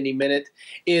here on the Indie Minute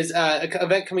is an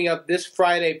event coming up this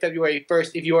Friday, February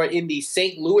 1st. If you are in the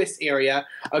St. Louis area,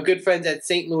 our good friends at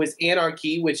St. Louis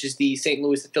Anarchy, which is the St.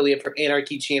 Louis affiliate for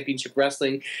Anarchy Championship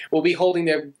Wrestling, will be holding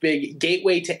their big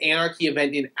Gateway to Anarchy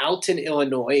event in Alton,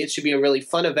 Illinois. It should be a really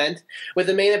fun event, with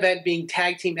the main event being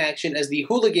tag team action as the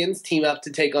Hooligans team up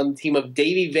to take on the team of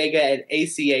Davey Vega and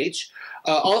ACH.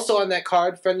 Also on that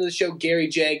card, friend of the show Gary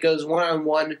J goes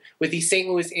one-on-one with the St.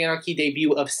 Louis Anarchy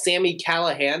debut of Sammy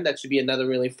Callahan. That should be another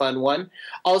really fun one.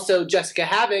 Also, Jessica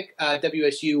Havoc,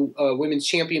 WSU Women's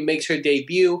Champion, makes her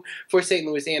debut for St.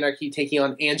 Louis Anarchy, taking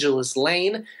on Angelus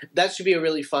Lane. That should be a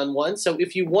really fun one. So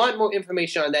if you want more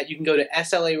information on that, you can go to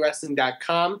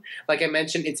SLAWrestling.com. Like I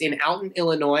mentioned, it's in Alton,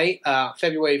 Illinois,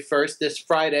 February 1st, this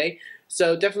Friday.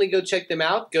 So definitely go check them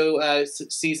out. Go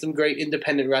see some great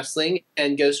independent wrestling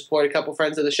and go support a couple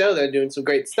friends of the show that are doing some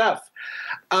great stuff.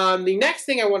 The next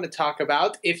thing I want to talk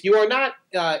about, if you are not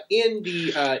in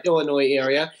the Illinois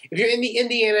area, if you're in the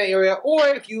Indiana area, or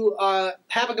if you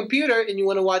have a computer and you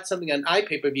want to watch something on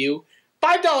iPay-per-view,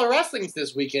 $5 Wrestling's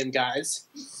this weekend, guys.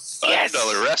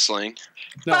 $5 wrestling.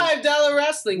 No, $5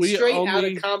 Wrestling straight out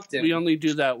of Compton. We only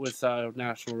do that with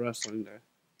National Wrestling Day.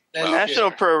 That's National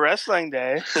true. Pro Wrestling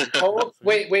Day. Oh,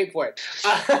 wait for it.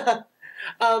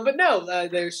 But no,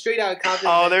 they're straight out of Compton.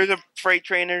 Oh, there's a freight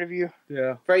train interview.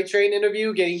 Yeah. Freight Train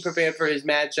interview, getting prepared for his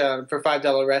match for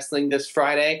 $5 Wrestling this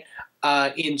Friday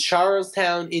in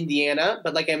Charlestown, Indiana.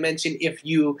 But like I mentioned, if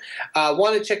you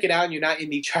want to check it out and you're not in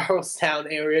the Charlestown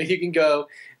area, you can go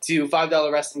to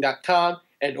 $5wrestling.com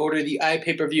and order the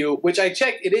iPay-per-view, which I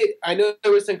checked. I know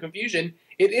there was some confusion.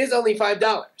 It is only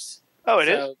 $5. Oh, it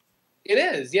is? It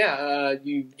is, yeah.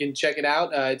 You can check it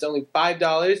out. It's only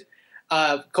 $5.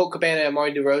 Colt Cabana and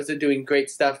Marty DeRosa doing great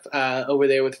stuff over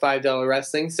there with $5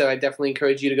 Wrestling, so I definitely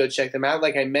encourage you to go check them out.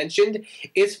 Like I mentioned,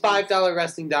 it's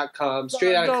 $5wrestling.com,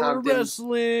 straight out of Compton.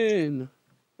 Wrestling.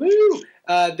 Woo!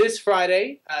 This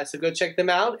Friday, so go check them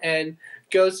out and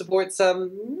go support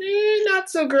some not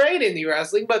so great indie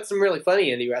wrestling, but some really funny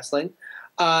indie wrestling,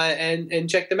 and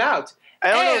check them out.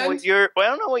 I don't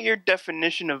know what your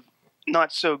definition of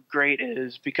not so great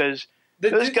is, because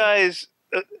those guys.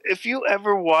 If you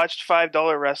ever watched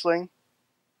 $5 Wrestling,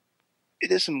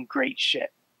 it is some great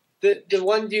shit. The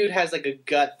one dude has like a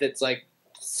gut that's like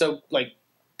so like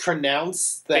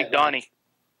pronounced that Big Donnie.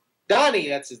 Donnie,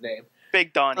 that's his name.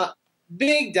 Big Donnie.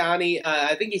 Big Donnie.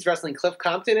 I think he's wrestling Cliff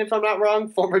Compton, if I'm not wrong,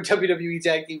 former WWE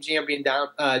Tag Team Champion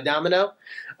Domino.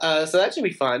 So that should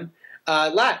be fun.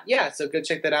 So go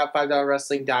check that out,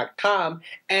 $5wrestling.com.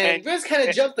 And Rizz kind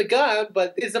of jumped the gun,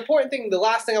 but it's an important thing, the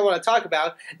last thing I want to talk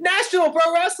about, National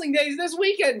Pro Wrestling Day is this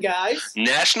weekend, guys.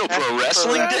 National Pro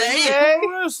Wrestling Day?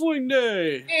 Pro Wrestling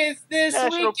Day. It's this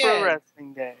National weekend. Pro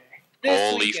Wrestling Day.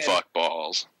 Holy fuck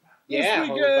balls. Yeah, This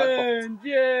weekend.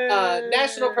 Yeah.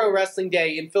 National Pro Wrestling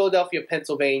Day in Philadelphia,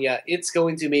 Pennsylvania. It's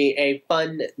going to be a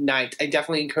fun night. I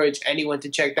definitely encourage anyone to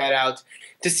check that out,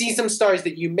 to see some stars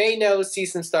that you may know, see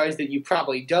some stars that you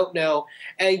probably don't know,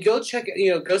 and go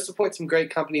go support some great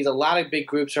companies. A lot of big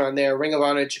groups are on there: Ring of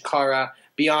Honor, Chikara,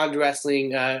 Beyond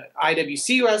Wrestling,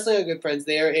 IWC Wrestling, our good friends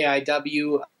there,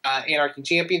 AIW, Anarchy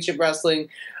Championship Wrestling.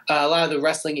 A lot of the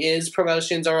Wrestling Is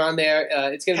promotions are on there.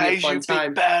 It's going to be a fun time.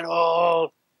 Big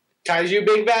Battle. Kaiju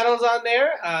Big Battles on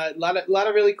there. A lot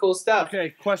of really cool stuff.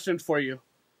 Okay, question for you.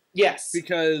 Yes.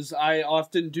 Because I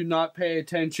often do not pay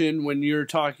attention when you're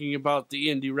talking about the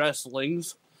indie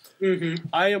wrestlings. Mm-hmm.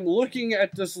 I am looking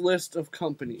at this list of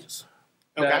companies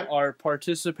that are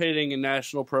participating in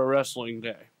National Pro Wrestling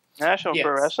Day. National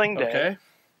Pro Wrestling Day. Okay.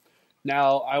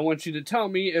 Now, I want you to tell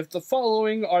me if the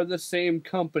following are the same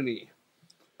company.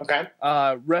 Okay.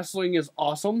 Wrestling is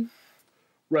awesome.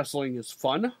 Wrestling is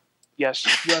fun. Yes.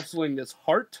 Wrestling is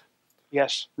heart.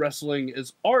 Yes. Wrestling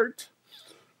is art.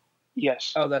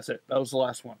 Yes. Oh, that's it. That was the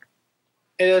last one.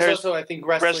 And there's also, I think,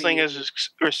 wrestling is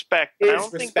respect. Is I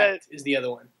don't think respect that is the other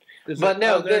one. But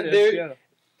no,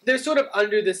 they're sort of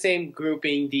under the same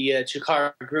grouping, the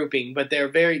Chikara grouping, but they're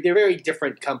very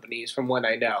different companies from what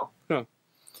I know. Huh.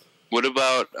 What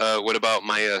about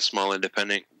my small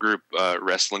independent group?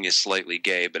 Wrestling is slightly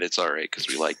gay, but it's all right because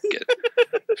we like it.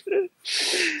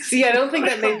 See, I don't think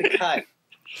that made the cut.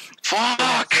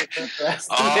 Fuck!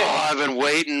 Oh, I've been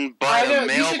waiting by a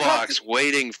mailbox,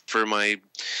 waiting for my.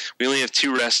 We only have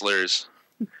 2 wrestlers.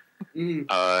 Do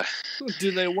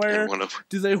they wear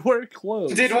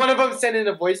clothes? Did one of them send in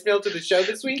a voicemail to the show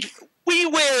this week? We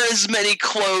wear as many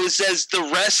clothes as the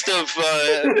rest of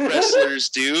wrestlers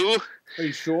do. Are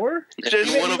you sure?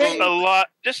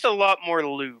 Just a lot more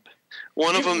lube.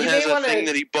 One of them has a thing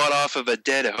that he bought off of a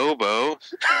dead hobo.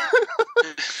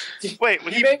 Wait,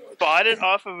 he bought it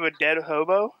off of a dead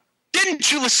hobo? Didn't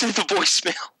you listen to the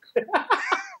voicemail?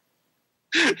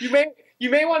 You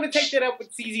may want to take that up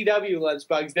with CZW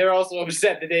Lunchbox. They're also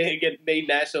upset that they didn't get made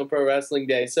National Pro Wrestling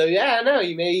Day. So yeah, I know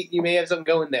you may have something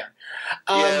going there.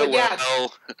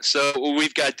 So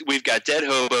we've got dead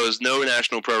hobos, no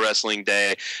National Pro Wrestling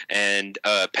Day, and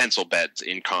pencil beds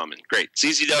in common. Great,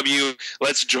 CZW,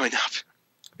 let's join up.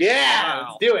 Yeah,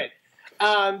 let's do it.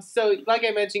 So like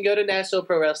I mentioned, go to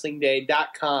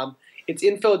nationalprowrestlingday.com. It's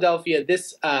in Philadelphia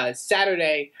this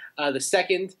Saturday, the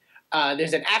 2nd.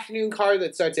 There's an afternoon card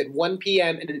that starts at 1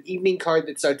 p.m. and an evening card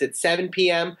that starts at 7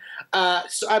 p.m.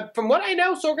 From what I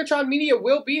know, Sorgatron Media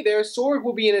will be there. Sorg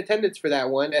will be in attendance for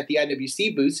that one at the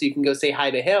IWC booth, so you can go say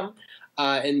hi to him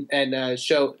and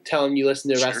tell him you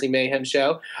listen to the Wrestling Mayhem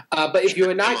show. But if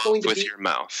you're not going to with your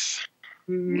mouth,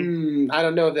 I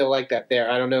don't know if they'll like that there.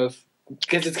 I don't know if,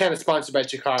 because it's kind of sponsored by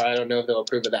Chikara, I don't know if they'll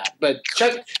approve of that. But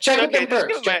check with them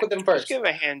first. Check with them first. Just give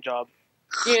a hand job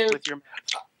with your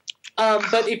mouth.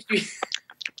 But if you...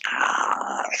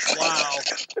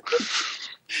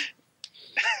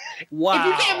 Wow. If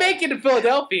you can't make it to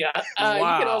Philadelphia, you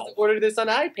can also order this on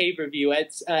iPay-per-view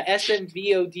at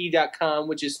smvod.com,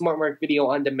 which is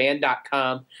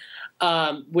smartmarkvideoondemand.com.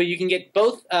 where you can get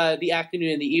both the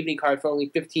afternoon and the evening card for only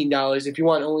 $15. If you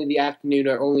want only the afternoon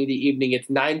or only the evening, it's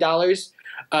 $9.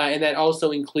 And that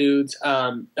also includes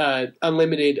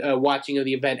unlimited watching of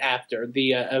the event after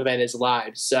the event is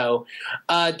live. So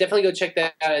definitely go check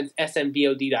that out at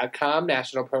snbod.com,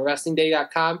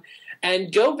 nationalprowrestlingday.com.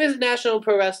 And go visit National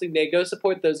Pro Wrestling Day. Go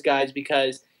support those guys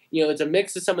because, it's a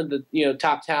mix of some of the,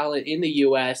 top talent in the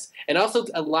U.S. and also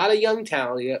a lot of young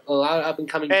talent, a lot of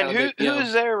up-and-coming talent. And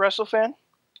who's there, Wrestlefan?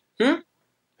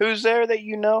 Who's there that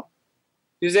you know?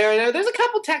 Who's there? There's a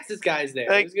couple Texas guys there.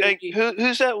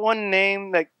 Who's that one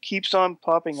name that keeps on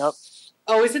popping up?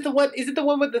 Oh, is it the one? Is it the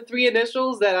one with the 3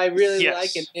 initials that I really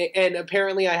Yes. like and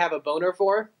apparently I have a boner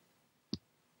for?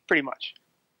 Pretty much.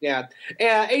 Yeah,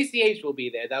 ACH will be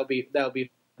there. That'll be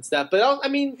fun stuff. But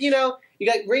you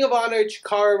got Ring of Honor,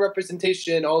 Chikara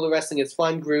representation, all the Wrestling is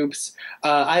Fun groups,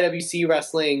 IWC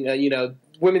Wrestling,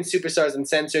 Women's Superstars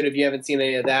Uncensored. If you haven't seen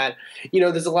any of that,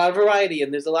 there's a lot of variety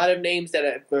and there's a lot of names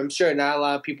that I'm sure not a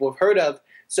lot of people have heard of.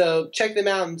 So check them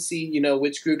out and see,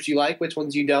 which groups you like, which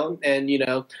ones you don't, and,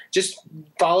 just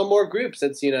follow more groups.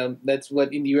 That's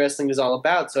what indie wrestling is all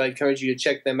about. So I encourage you to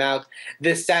check them out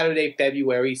this Saturday,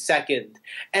 February 2nd.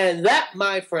 And that,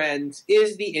 my friends,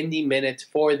 is the Indie Minute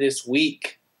for this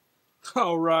week.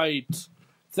 All right.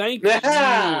 Thank you.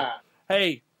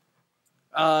 Hey,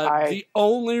 the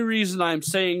only reason I'm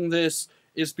saying this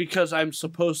is because I'm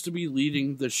supposed to be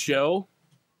leading the show.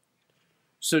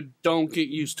 So don't get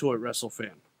used to it,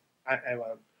 WrestleFan. I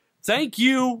won't. Thank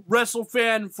you,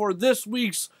 WrestleFan, for this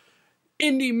week's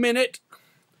Indie Minute.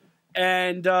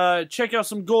 And check out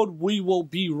some gold. We will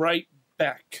be right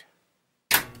back.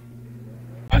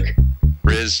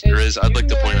 Rizz, I'd like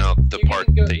to point out the part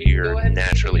that you're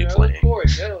naturally playing.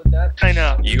 I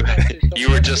know. You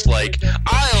were just like,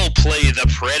 I'll play the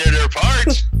Predator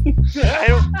part.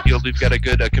 We've got a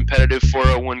good competitive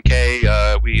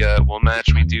 401k. We'll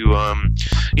match. We do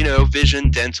vision,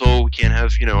 dental. We can't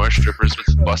have our strippers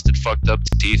with busted, fucked up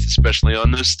teeth, especially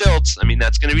on those stilts. I mean,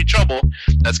 that's gonna be trouble.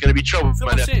 That's gonna be trouble. Fill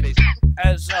us in.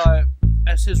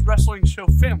 As his wrestling show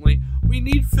family, we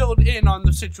need filled in on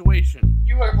the situation.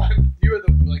 You are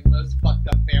the most fucked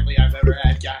up family I've ever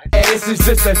had, guys. This is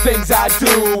just the things I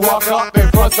do. Walk up in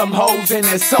front some hoes in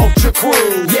this ultra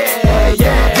crew.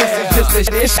 Yeah. This is just the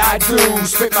shit I do.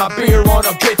 Spit my beer on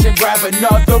a bitch and grab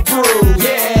another brew.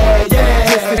 Yeah.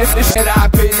 This is the shit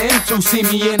I've been into. See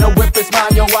me in a whip, it's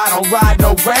mine, yo, I don't ride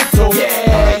no rental.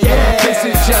 Yeah. This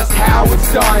is just how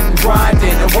it's done.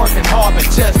 Grinding and working hard, but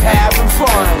just having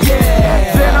fun.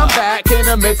 Yeah. Then I'm back in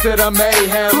the midst of the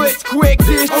mayhem. Blitz quick,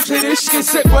 this shit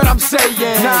sick what I'm saying.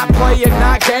 Not playing,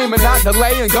 not gaming, not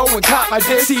delaying. Go and cop my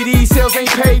disc. CD sales ain't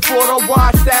paid for the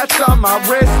watch, that's on my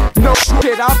wrist. No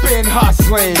shit, I've been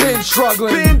hustling, been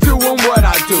struggling, been doing what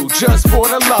I do just for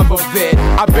the love of it.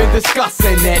 I've been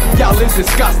discussing it, y'all is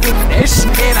disgusting this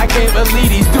shit, and I can't believe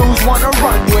these dudes wanna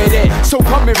run with it. So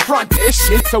come in front this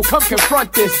shit, so come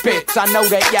confront this bitch. I know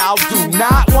that y'all do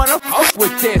not wanna fuck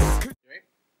with this.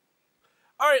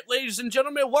 Alright, ladies and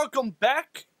gentlemen, welcome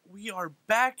back. We are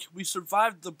back. We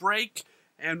survived the break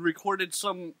and recorded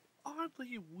some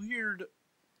oddly weird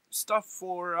stuff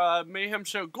for Mayhem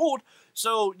Show Gold.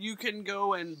 So you can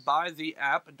go and buy the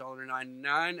app,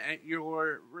 $1.99, at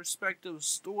your respective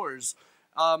stores.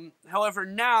 However,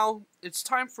 now it's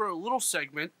time for a little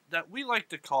segment that we like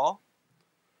to call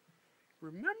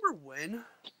Remember When?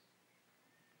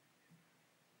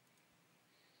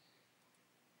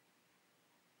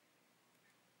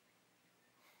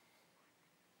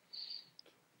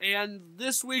 And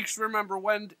this week's Remember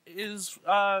When is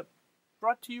brought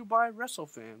to you by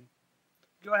WrestleFan.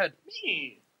 Go ahead.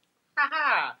 Me.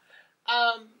 Haha.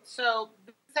 So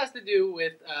this has to do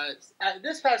with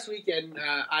this past weekend.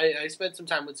 I spent some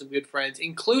time with some good friends,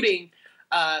 including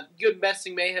good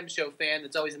Wrestling Mayhem Show fan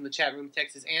that's always in the chat room,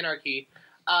 Texas Anarchy.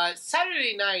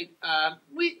 Saturday night,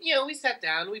 we sat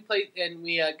down, we played, and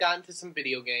we got into some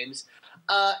video games.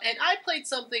 And I played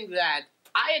something that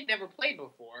I had never played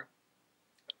before.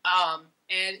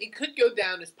 And it could go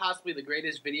down as possibly the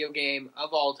greatest video game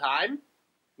of all time,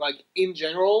 like in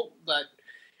general. But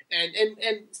and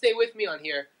stay with me on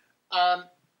here.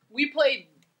 We played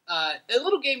a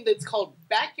little game that's called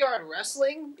Backyard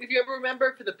Wrestling. If you ever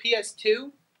remember, for the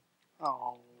PS2.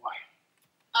 Oh.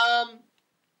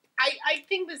 I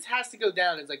think this has to go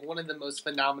down as like one of the most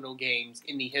phenomenal games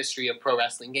in the history of pro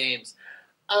wrestling games.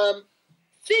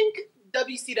 Think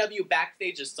WCW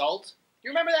Backstage Assault.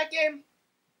 You remember that game?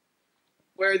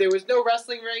 Where there was no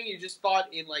wrestling ring, you just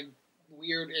fought in like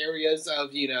weird areas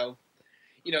of, you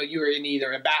were in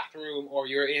either a bathroom or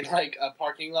you're in like a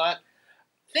parking lot.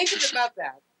 Think about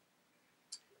that.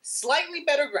 Slightly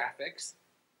better graphics,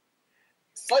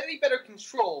 slightly better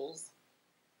controls,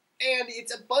 and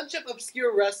it's a bunch of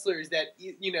obscure wrestlers that,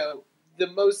 the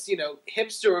most,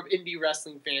 hipster of indie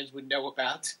wrestling fans would know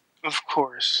about. Of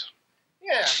course.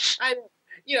 Yeah,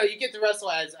 you get to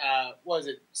wrestle as,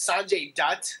 Sanjay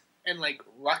Dutt and, like,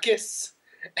 Ruckus.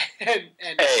 and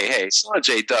Hey,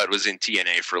 Sanjay Dutt was in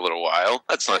TNA for a little while.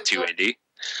 That's not too indie.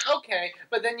 Okay,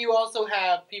 but then you also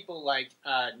have people like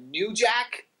New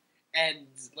Jack and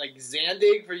like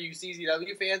Zandig for you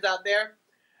CZW fans out there.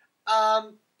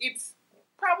 It's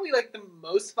probably like the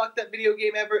most fucked up video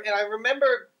game ever, and I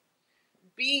remember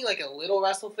being like a little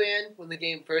Wrestle fan when the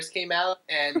game first came out,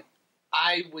 and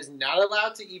I was not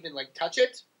allowed to even like touch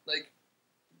it. Like,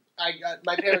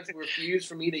 my parents refused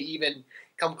for me to even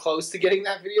come close to getting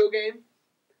that video game.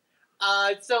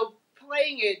 So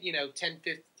playing it, 10,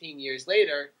 15 years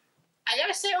later, I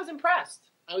gotta say I was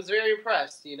impressed. I was very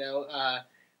impressed,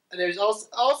 There's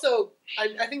also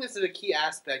I think this is a key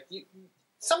aspect.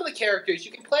 Some of the characters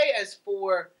you can play as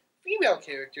 4 female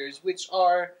characters, which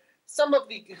are some of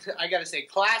the, I gotta say,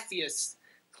 classiest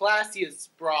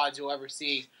broads you'll ever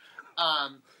see.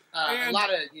 A lot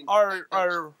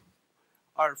of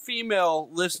our female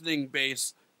listening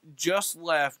base just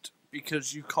left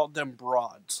because you called them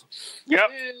broads. Yep.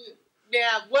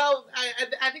 Yeah, well,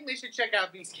 I think they should check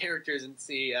out these characters and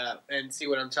see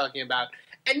what I'm talking about.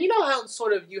 And you know how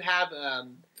sort of you have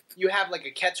like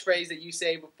a catchphrase that you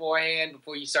say beforehand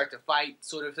before you start to fight,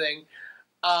 sort of thing.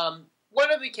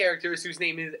 One of the characters, whose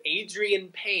name is Adrian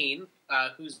Payne,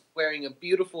 who's wearing a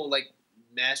beautiful like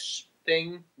mesh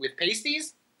thing with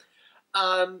pasties.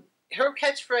 Her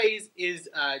catchphrase is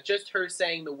just her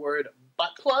saying the word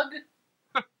butt plug.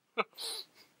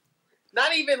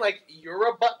 Not even like, you're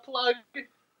a butt plug,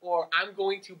 or I'm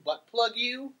going to butt plug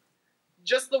you.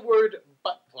 Just the word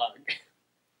butt plug.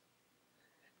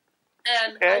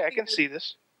 And Yeah, I can see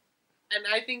this. And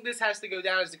I think this has to go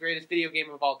down as the greatest video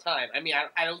game of all time. I mean,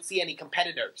 I don't see any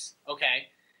competitors, okay?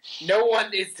 No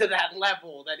one is to that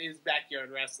level that is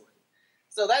Backyard Wrestling.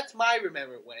 So that's my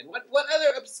Remember When. What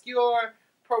other obscure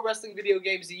pro wrestling video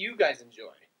games do you guys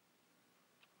enjoy?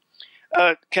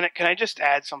 Can I just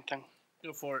add something?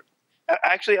 Go for it.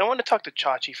 Actually, I want to talk to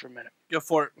Chachi for a minute. Go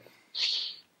for it.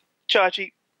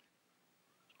 Chachi,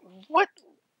 what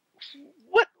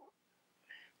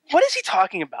is he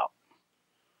talking about?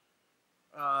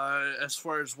 As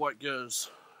far as what goes,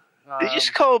 Did you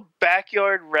just call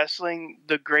Backyard Wrestling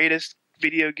the greatest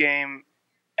video game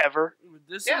ever?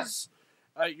 This is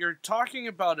you're talking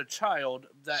about a child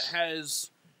that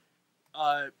has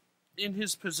in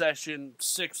his possession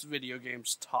 6 video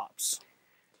games tops.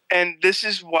 And this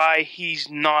is why he's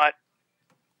not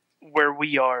where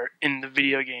we are in the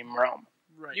video game realm.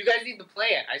 Right. You guys need to play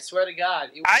it. I swear to God.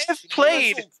 I have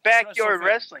played Backyard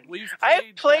Wrestling. I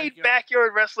have played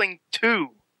Backyard Wrestling 2.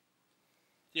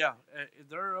 Yeah,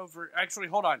 they're over. Actually,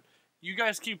 hold on. You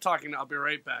guys keep talking. I'll be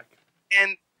right back.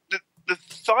 And the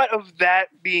thought of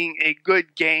that being a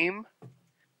good game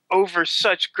over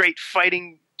such great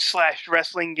fighting /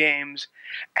 wrestling games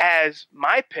as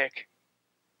my pick,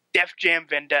 Def Jam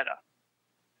Vendetta.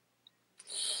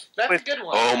 That's a good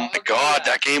one. Oh my God,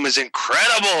 that game is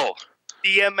incredible.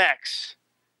 DMX,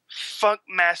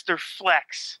 Funkmaster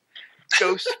Flex,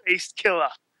 Ghostface Killer,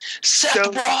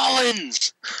 Seth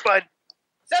Rollins. But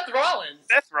Seth Rollins.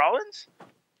 Seth Rollins?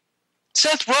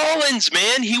 Seth Rollins,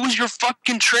 man, he was your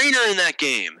fucking trainer in that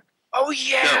game. Oh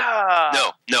yeah.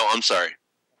 No, I'm sorry.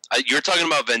 You're talking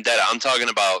about Vendetta. I'm talking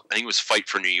about, I think it was Fight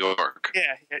for New York.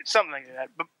 Yeah, something like that.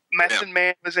 But Medicine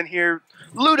Man was in here.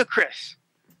 Ludacris.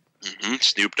 Mm-hmm.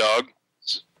 Snoop Dogg.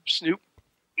 Snoop.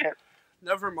 Yeah.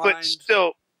 Never mind.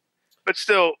 But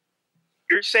still,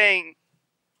 you're saying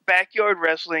Backyard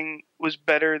Wrestling was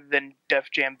better than Def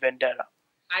Jam Vendetta.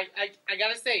 I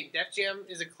gotta say, Def Jam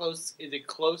is a close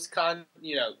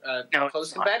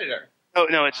competitor.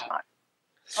 No, it's not.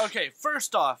 Okay,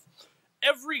 first off,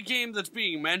 every game that's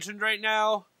being mentioned right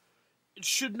now, it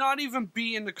should not even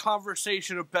be in the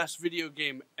conversation of best video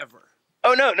game ever.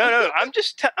 Oh no! I'm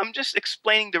just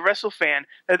explaining to Wrestlefan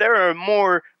that there are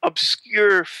more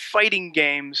obscure fighting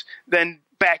games than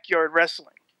Backyard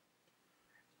Wrestling.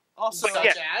 Also,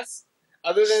 as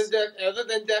other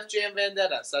than Def Jam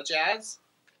Vendetta, such as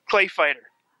Clay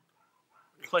Fighter,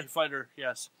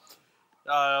 yes.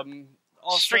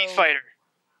 Also, Street Fighter.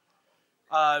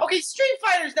 Okay, Street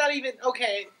Fighter's not even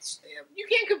okay. You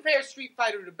can't compare Street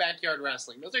Fighter to Backyard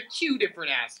Wrestling. Those are 2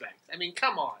 different aspects. I mean,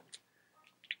 come on.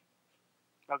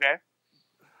 Okay.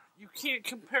 You can't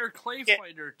compare Clay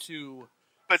Fighter to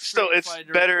but still, Street it's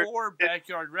Fighter better. Or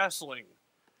Backyard Wrestling.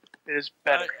 It is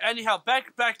better. Anyhow,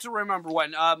 back to Remember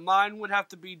When. Mine would have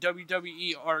to be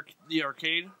WWE the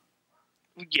arcade.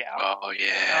 Yeah. Oh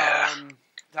yeah.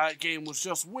 That game was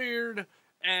just weird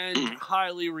and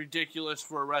highly ridiculous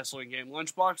for a wrestling game.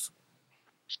 Lunchbox?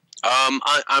 I'm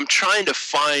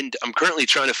currently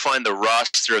trying to find the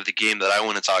roster of the game that I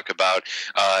want to talk about.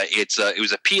 It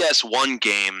was a PS1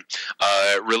 game,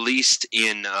 released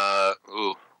in,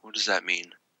 what does that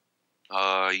mean?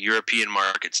 European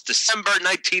markets. December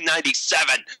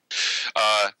 1997.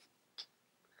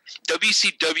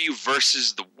 WCW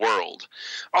versus the World.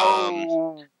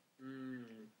 I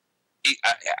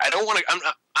don't want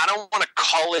to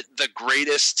call it the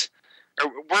greatest. Or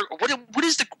what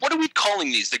are we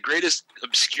calling these? The greatest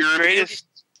obscure,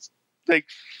 like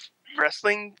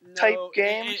wrestling type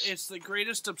games. It's the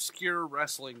greatest obscure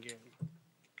wrestling game.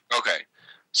 Okay,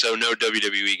 so no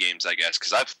WWE games, I guess,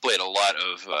 because I've played a lot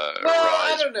of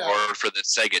I don't know. or for the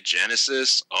Sega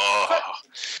Genesis. Oh,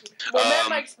 Well,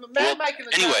 Mad Mike in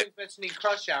the anyway. was mentioning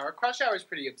Crush Hour. Crush Hour is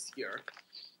pretty obscure.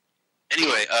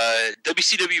 Anyway,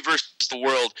 WCW versus the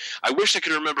World. I wish I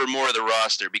could remember more of the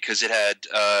roster because it had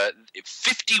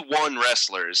 51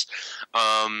 wrestlers.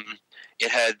 It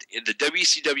had the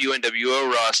WCW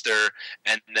NWO roster,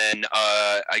 and then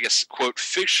I guess quote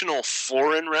fictional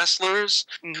foreign wrestlers,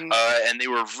 and they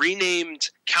were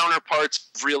renamed counterparts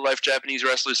of real life Japanese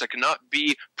wrestlers that could not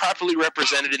be properly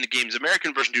represented in the game's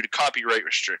American version due to copyright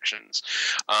restrictions.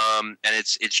 And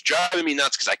it's driving me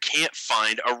nuts because I can't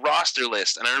find a roster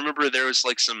list. And I remember there was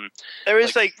like there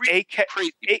was like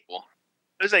crazy people.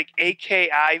 It was like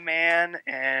AKI Man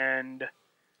and.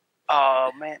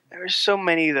 Oh man, there were so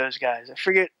many of those guys. I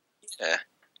forget. Yeah.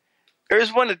 There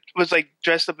was one that was like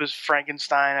dressed up as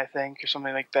Frankenstein, I think, or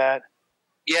something like that.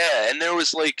 Yeah, and there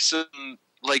was like some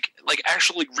like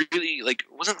actually really like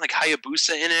wasn't like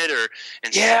Hayabusa in it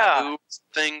and Sabu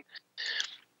thing.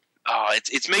 Oh,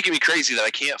 it's making me crazy that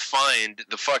I can't find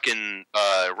the fucking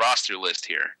roster list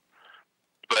here.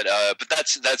 But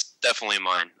that's definitely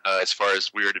mine as far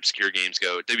as weird obscure games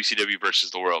go. WCW versus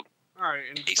the World. All right,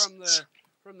 and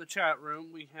from the chat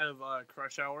room, we have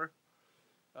Crush Hour,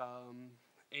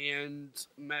 and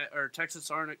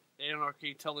Texas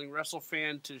Anarchy telling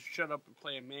Wrestlefan to shut up and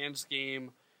play a man's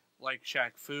game like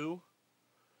Shaq Fu.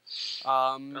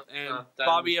 And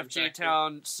Bobby FJ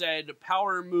Town said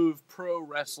Power Move Pro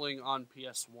Wrestling on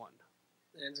PS1.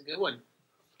 That's a good one.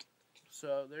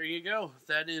 So there you go.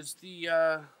 That is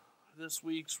the this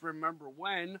week's Remember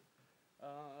When.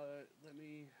 Let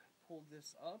me pull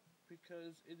this up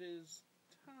because it is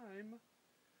time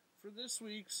for this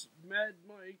week's Mad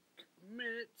Mike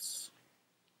Minutes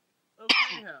of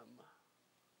Mayhem.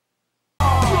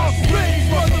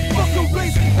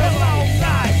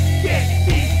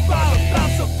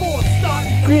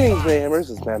 Greetings, Mayhemmers.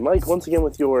 It's Mad Mike once again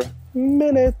with your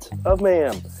Minute of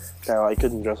Mayhem. Now, I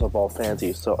couldn't dress up all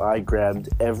fancy, so I grabbed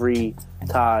every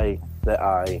tie that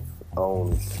I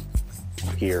own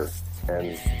here,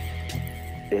 and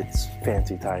it's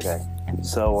fancy tie-dye.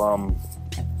 So,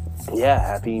 yeah,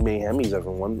 happy Mayhemmies,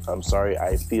 everyone. I'm sorry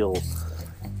I feel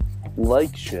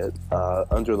like shit,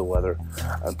 under the weather.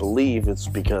 I believe it's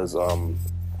because,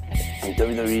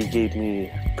 WWE gave me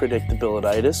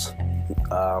predictabilititis.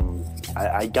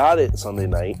 I got it Sunday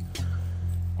night.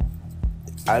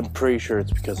 I'm pretty sure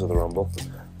it's because of the Rumble.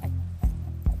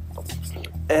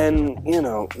 And, you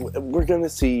know, we're gonna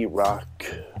see Rock,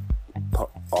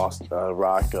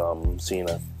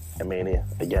 Cena, and Mania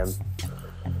again.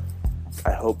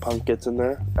 I hope Punk gets in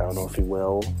there. I don't know if he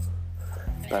will,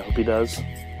 but I hope he does.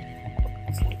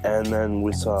 And then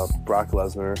we saw Brock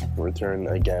Lesnar return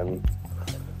again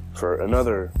for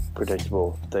another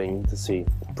predictable thing to see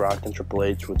Brock and Triple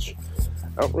H, which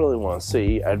I don't really want to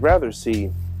see. I'd rather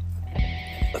see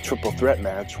a triple threat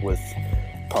match with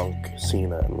Punk,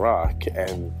 Cena, and Rock,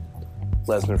 and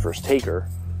Lesnar versus Taker.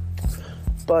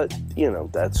 But, you know,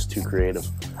 that's too creative.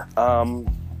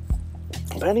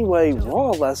 But anyway,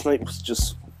 Raw last night was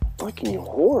just fucking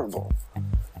horrible.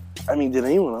 I mean, did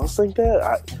anyone else think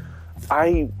that?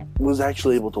 I was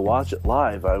actually able to watch it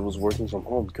live. I was working from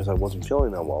home because I wasn't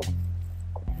feeling that well.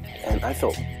 And I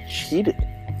felt cheated.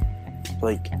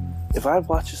 Like, if I had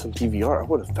watched this on DVR, I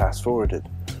would have fast-forwarded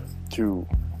through,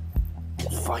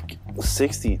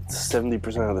 60 to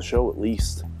 70% of the show at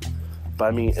least. But,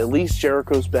 I mean, at least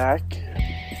Jericho's back.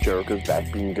 Jericho's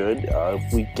back being good.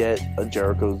 If we get a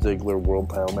Jericho-Ziggler World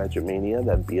Title match at Mania,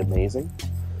 that'd be amazing.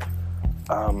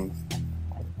 TNA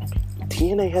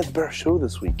had the better show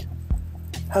this week.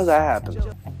 How's that happen?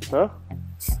 Huh?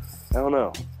 I don't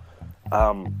know.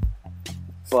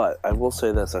 But I will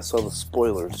say this. I saw the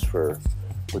spoilers for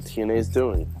what TNA is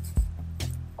doing.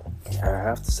 I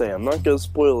have to say, I'm not going to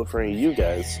spoil it for any of you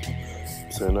guys.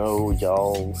 So I know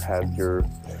y'all have your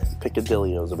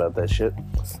picadillos about that shit.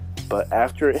 But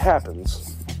after it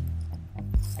happens,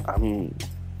 I'm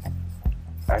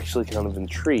actually kind of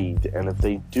intrigued. And if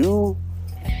they do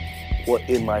what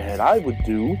in my head I would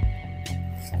do,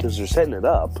 because they're setting it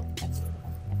up,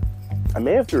 I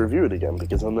may have to review it again,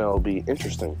 because then that'll be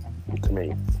interesting to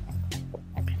me.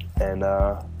 And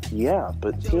yeah,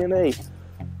 but TNA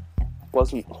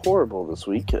wasn't horrible this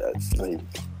week.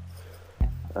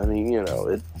 I mean, you know,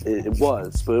 it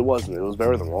was, but it wasn't. It was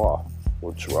better than Raw,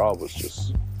 which Raw was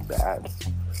just bad.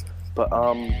 But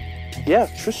yeah,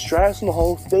 Trish Stratus in the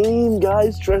Hall of Fame,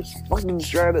 guys. Trish fucking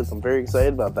Stratus. I'm very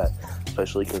excited about that,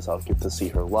 especially because I'll get to see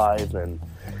her live and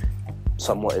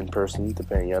somewhat in person,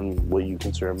 depending on what you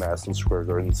consider Madison Square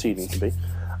Garden seating to be.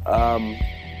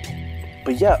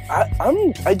 But yeah,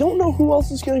 I don't know who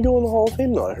else is going to go in the Hall of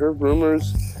Fame, though. I heard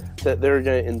rumors that they're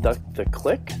going to induct the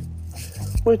Click,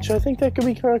 which I think that could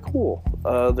be kind of cool.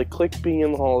 The Click being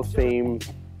in the Hall of Fame,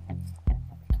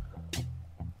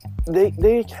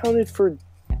 they accounted for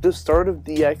the start of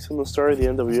DX and the start of the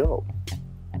NWO.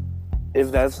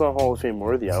 If that's not Hall of Fame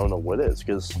worthy, I don't know what is,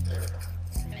 because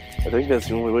I think that's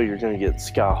the only way you're going to get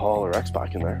Scott Hall or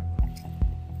X-Pac in there.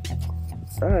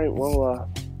 Alright,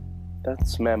 well,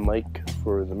 that's Mad Mike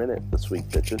for the minute this week,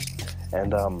 bitches.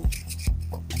 And,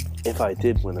 if I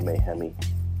did win a Mayhemmy,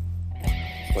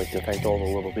 I'd like to thank all the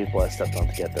little people I stepped on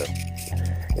to get there.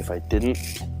 If I didn't,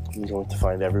 I'm going to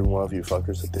find every one of you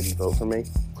fuckers that didn't vote for me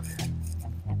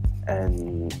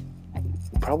and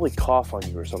probably cough on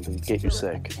you or something to get you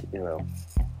sick, you know.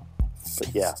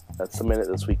 But yeah, that's the minute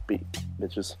this week,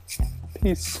 bitches.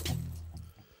 Peace.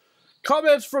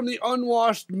 Comments from the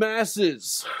unwashed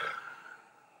masses.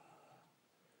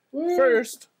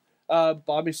 First,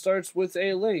 Bobby starts with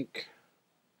a link.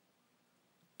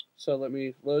 So let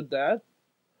me load that.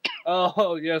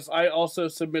 Oh, yes, I also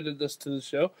submitted this to the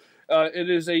show. It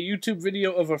is a YouTube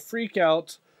video of a freak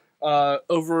out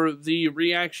over the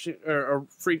reaction, or a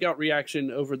freak out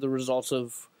reaction over the results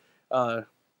of the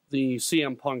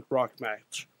CM Punk Rock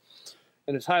match.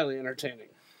 And it's highly entertaining.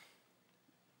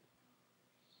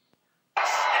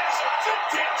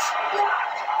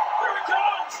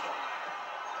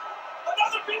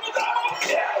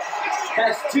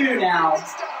 That's two now.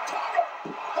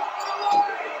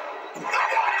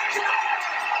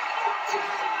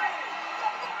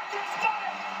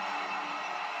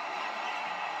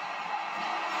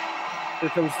 Here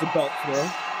comes the belt throw.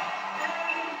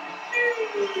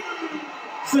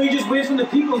 So he just waits from the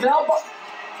people's elbow.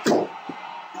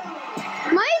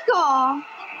 Michael!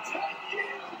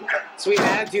 Sweet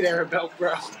attitude there, belt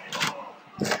bro.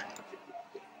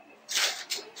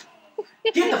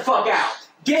 Get the fuck out.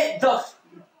 Get out.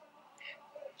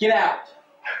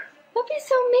 Don't be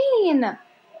so mean.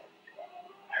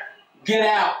 Get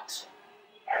out.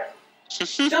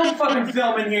 Don't fucking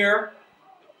film in here.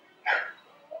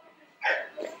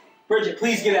 Bridget,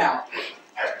 please get out.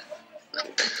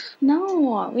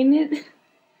 No, we need...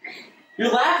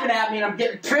 You're laughing at me and I'm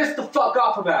getting pissed the fuck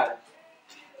off about it.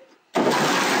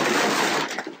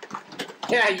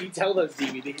 Yeah, you tell those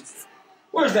DVDs.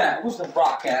 Where's that? Where's the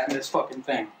rock at in this fucking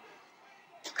thing?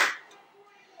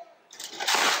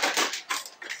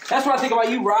 That's what I think about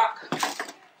you, Rock.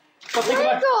 That's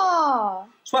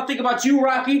what I think about you,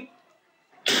 Rocky.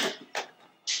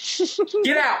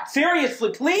 Get out.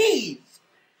 Seriously, please.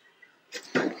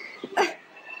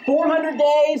 400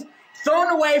 days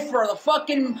thrown away for the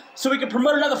fucking... so we can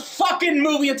promote another fucking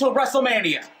movie until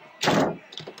WrestleMania.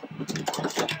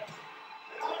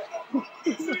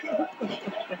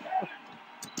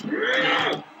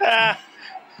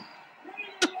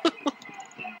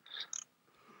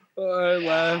 I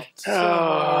laughed so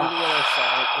hard when I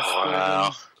saw it this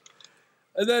morning.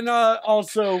 And then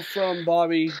also from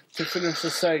Bobby to finish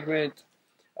the segment.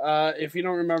 If you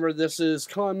don't remember, this is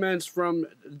comments from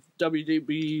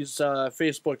WDB's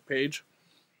Facebook page.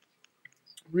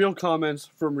 Real comments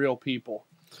from real people.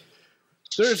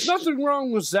 There's nothing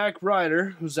wrong with Zack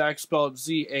Ryder, Zack spelled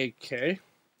Z-A-K.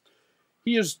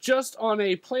 He is just on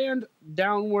a planned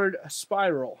downward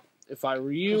spiral. If I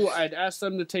were you, I'd ask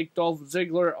them to take Dolph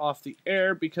Ziggler off the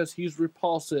air because he's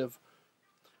repulsive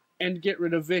and get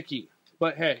rid of Vicky.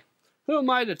 But hey, who am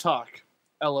I to talk?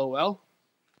 LOL.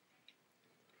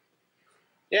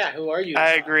 Yeah, who are you?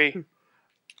 I agree.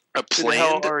 A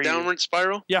planned are you? downward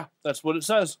spiral? Yeah, that's what it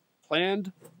says.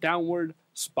 Planned downward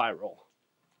spiral.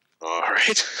 All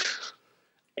right.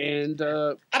 And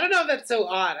I don't know if that's so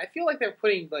odd. I feel like they're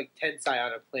putting like Tensai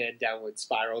on a planned downward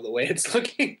spiral the way it's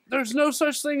looking. there's no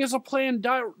such thing as a planned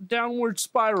downward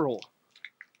spiral.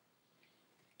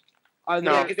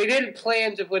 No, because they didn't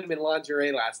plan to put him in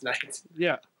lingerie last night.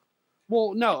 Yeah.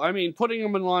 Well, no, I mean putting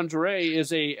him in lingerie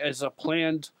is a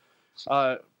planned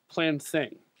planned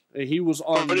thing. He was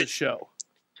on the show.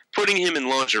 Putting him in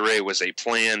lingerie was a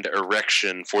planned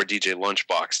erection for DJ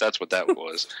Lunchbox. That's what that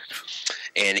was.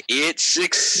 And it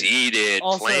succeeded.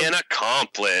 Also, Plan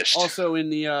accomplished. Also in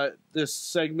the this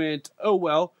segment, oh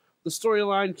well, the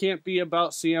storyline can't be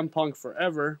about CM Punk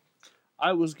forever.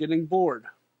 I was getting bored.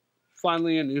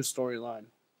 Finally a new storyline.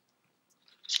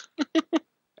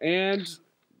 And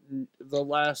the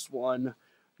last one,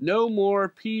 no more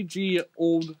PG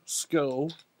old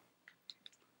SCO.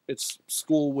 It's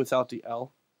school without the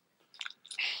L.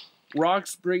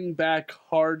 Rocks bring back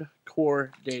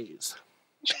hardcore days.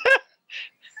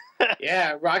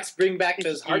 Yeah, Rocks bring back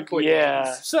those hardcore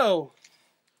days. So,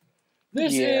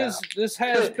 this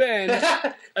has been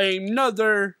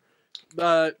another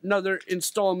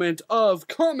installment of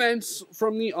comments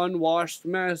from the unwashed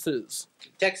masses.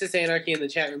 Texas Anarchy in the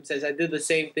chat room says, I did the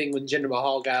same thing when Jinder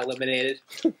Mahal got eliminated.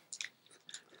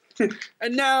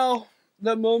 And now,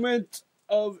 the moment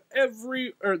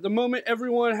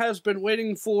everyone has been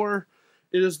waiting for.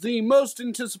 It is the most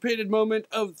anticipated moment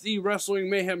of the Wrestling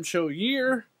Mayhem Show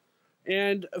year.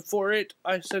 And for it,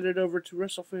 I send it over to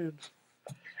Wrestlefan.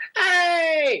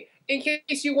 Hey! In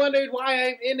case you wondered why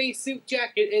I'm in a suit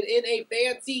jacket and in a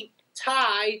fancy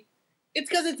tie, it's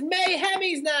because it's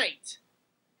Mayhemmies night!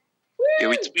 Yeah,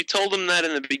 we told them that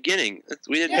in the beginning.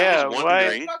 We didn't Yeah,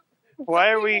 wondering. Why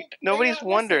are we... Nobody's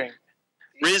wondering.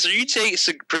 Rizz, are you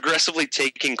progressively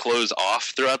taking clothes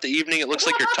off throughout the evening? It looks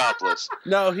like you're topless.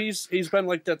 No, he's been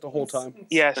like that the whole time.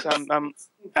 Yes,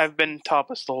 I've been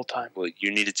topless the whole time. Well,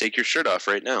 you need to take your shirt off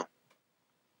right now.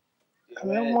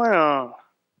 Well.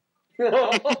 So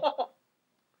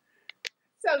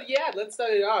yeah, let's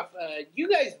start it off. You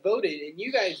guys voted, and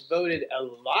you guys voted a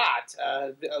lot.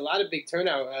 A lot of big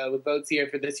turnout with votes here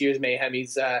for this year's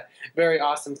Mayhemmies. Very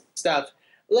awesome stuff.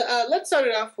 Let's start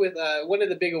it off with one of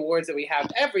the big awards that we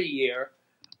have every year.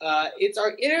 It's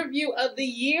our Interview of the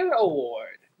Year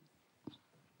award.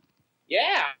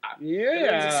 Yeah.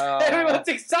 Everyone's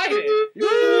excited. Yeah.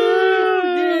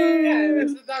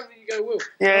 That's the time that you go woo.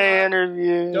 Yeah,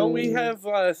 interview. Don't we have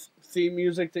theme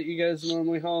music that you guys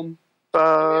normally hum?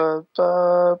 Ba,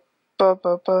 ba, ba,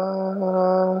 ba,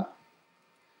 ba.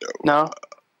 No.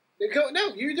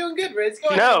 No, you're doing good, Rizz. Go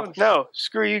ahead. No.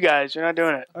 Screw you guys. You're not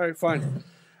doing it. All right, fine.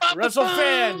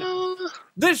 Wrestlefan,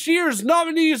 this year's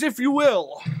nominees, if you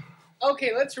will.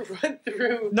 Okay, let's run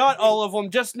through. Not all of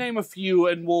them. Just name a few,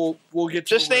 and we'll get.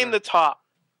 Just name the top.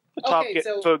 The top Okay,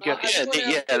 so, vote getters.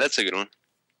 Yeah, that's a good one.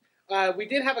 We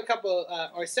did have a couple.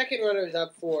 Our second runners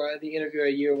up for the Interview of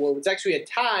the Year award was actually a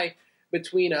tie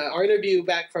between our interview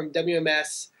back from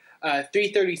WMS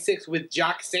 336 with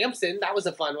Jock Sampson. That was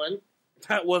a fun one.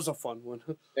 That was a fun one.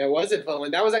 That was a fun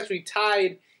one. That was actually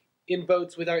tied in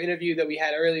votes with our interview that we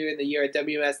had earlier in the year at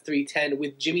WMS 310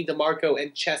 with Jimmy DeMarco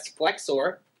and Chest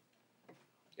Flexor.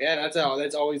 Yeah,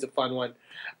 that's always a fun one.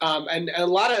 And a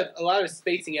lot of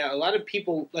spacing out. A lot of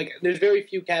people, like, there's very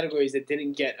few categories that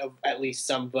didn't get at least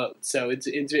some votes. So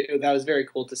that was very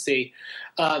cool to see.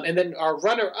 And then our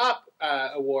runner-up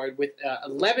award with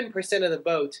 11% of the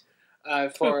vote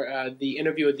for the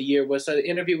Interview of the Year was the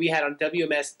interview we had on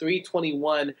WMS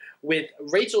 321 with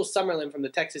Rachel Summerlin from the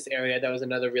Texas area. That was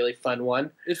another really fun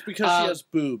one. It's because she has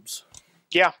boobs.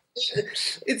 Yeah.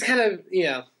 It's kind of,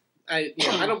 I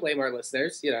don't blame our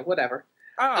listeners. Whatever.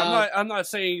 I'm not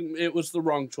saying it was the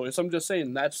wrong choice. I'm just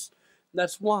saying that's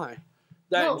why.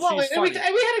 We had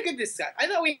a good discussion. I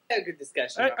thought we had a good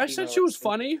discussion. I said she was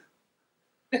funny.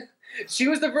 She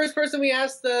was the first person we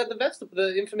asked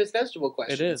the infamous vegetable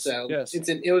question. It is. So yes.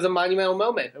 It was a monumental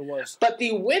moment. It was. But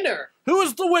the winner. Who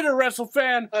is the winner,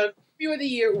 WrestleFan? Interview of the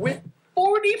Year with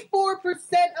 44%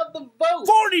 of the vote.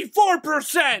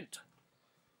 44%.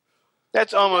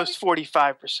 That's almost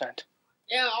 45%.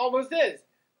 Yeah, almost is.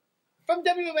 From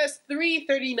WMS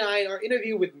 339, our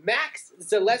interview with Max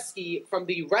Zaleski from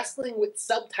the Wrestling with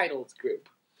Subtitles group.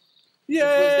 Yay!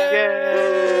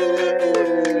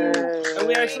 And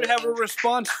we actually have a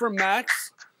response from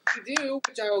Max. We do,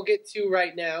 which I will get to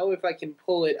right now if I can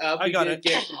pull it up. I got it.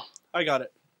 You got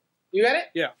it?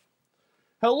 Yeah.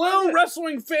 Hello,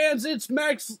 wrestling fans. It's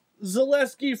Max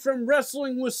Zaleski from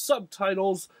Wrestling with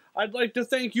Subtitles. I'd like to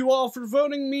thank you all for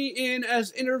voting me in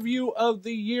as Interview of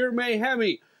the Year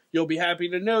Mayhemmy. You'll be happy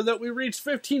to know that we reached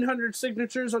 1,500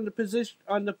 signatures on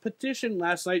the petition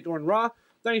last night during Raw.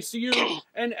 Thanks to you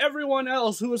and everyone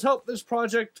else who has helped this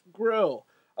project grow.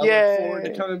 I look forward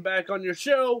to coming back on your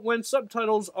show when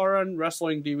subtitles are on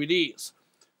wrestling DVDs.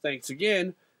 Thanks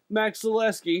again, Max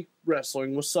Zaleski,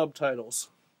 Wrestling with Subtitles.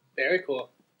 Very cool.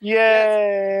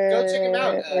 Yay! Go check him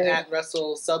out at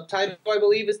Wrestle Subtitle, I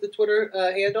believe is the Twitter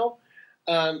handle.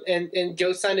 and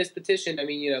go sign his petition. I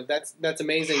mean, you know, that's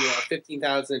amazing.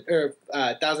 15,000 or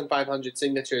 1,500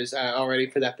 signatures already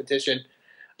for that petition.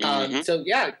 So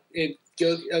yeah,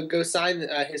 go sign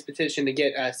his petition to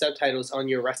get subtitles on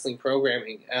your wrestling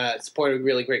programming. Support a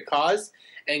really great cause,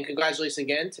 and congratulations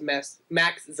again to Max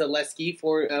Zaleski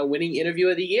for winning Interview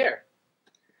of the Year.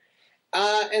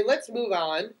 And let's move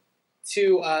on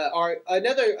to our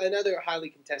another highly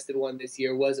contested one this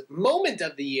year was Moment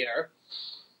of the Year.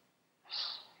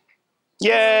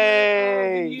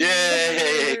 Yay!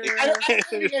 Yay! I don't know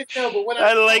if you guys know, but when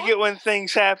I like it when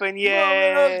things happen.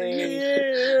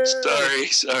 Yay!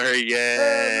 Sorry,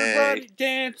 yay! Everybody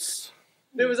dance.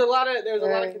 There was a lot of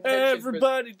contention.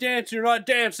 Everybody dance. You're not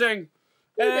dancing.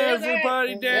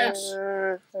 Everybody dance.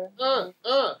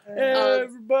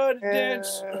 Everybody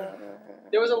dance.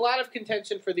 There was a lot of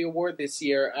contention for the award this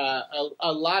year.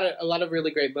 A lot of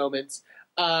really great moments.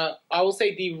 I will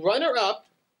say the runner-up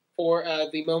for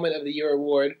the Moment of the Year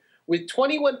award, with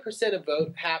 21% of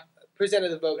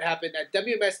the vote happened at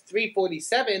WMS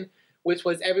 347, which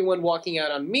was everyone walking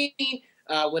out on me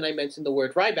when I mentioned the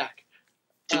word Ryback,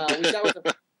 which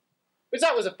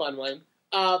that was a fun one.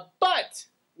 But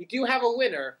we do have a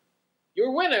winner.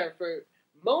 Your winner for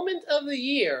Moment of the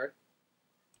Year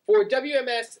for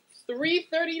WMS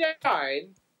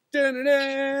 339.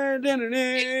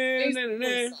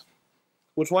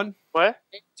 Which one? What?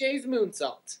 AJ's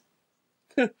Moonsault.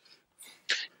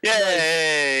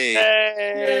 Yay!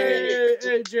 Hey!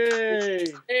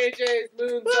 AJ! AJ's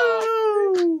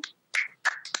Moonsault.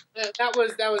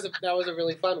 That was a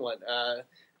really fun one.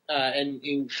 And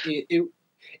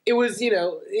it was, you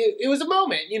know, it was a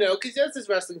moment, you know, because us as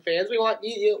wrestling fans, we want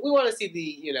to see the,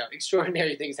 you know,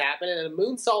 extraordinary things happen, and a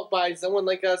moonsault by someone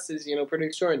like us is, you know, pretty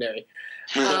extraordinary.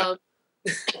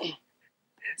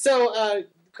 So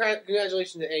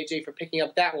congratulations to AJ for picking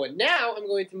up that one. Now I'm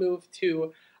going to move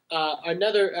to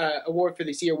another award for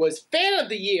this year was Fan of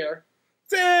the Year.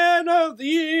 Fan of the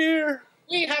Year.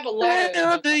 We have a lot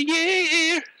of the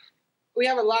year. We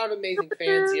have a lot of amazing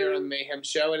fans here on the Mayhem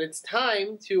Show, and it's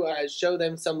time to show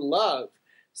them some love.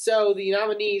 So the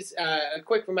nominees, a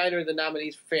quick reminder of the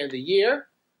nominees for Fan of the Year.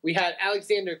 We had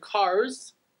Alexander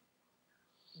Cars,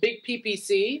 Big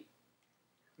PPC,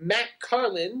 Matt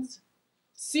Carlins,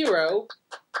 Ciro,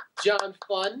 John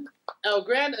Fun, El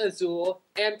Gran Azul,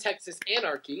 and Texas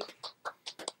Anarchy.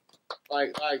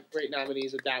 Like great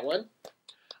nominees with that one.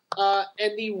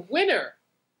 And the winner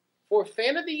for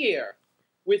Fan of the Year,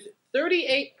 with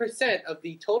 38% of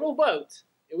the total vote,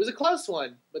 it was a close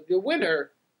one, but the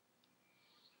winner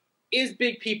is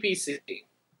Big PPC.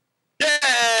 Yay!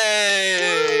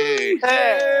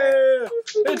 Hey!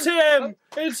 It's him!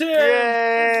 It's him!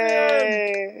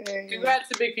 Yay! It's him! Congrats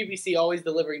to Big PPC, always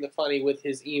delivering the funny with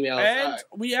his emails. And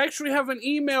we actually have an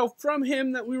email from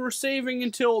him that we were saving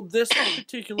until this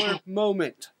particular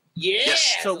moment. Yeah!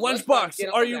 So, Lunchbox,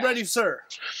 are you ready, sir?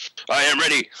 I am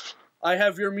ready. I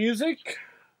have your music.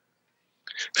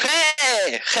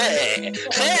 Hey, hey,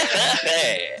 hey,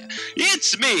 hey,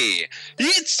 it's me,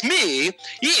 it's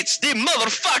the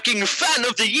motherfucking Fan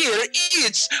of the Year,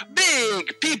 it's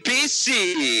Big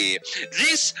PPC.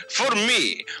 This, for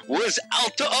me, was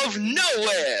out of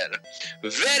nowhere.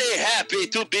 Very happy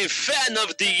to be Fan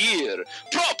of the Year.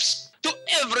 Props to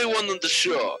everyone on the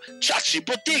show. Chachi,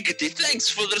 Botigity, thanks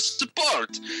for the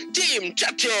support. Team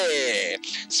Chachi.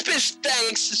 Special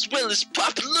thanks as well as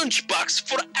Pop Lunchbox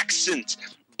for accent.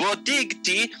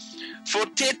 Botigity for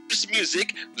Tetris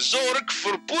music. Zorg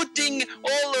for putting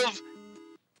all of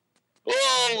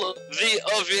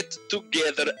it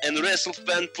together, and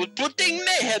Wrestlefan for putting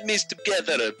Mayhemmies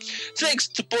together. Thanks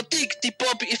to Botigity,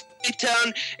 Pop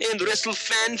Town, and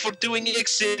Wrestlefan for doing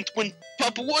accent when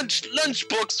Papa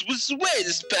Lunchbox was away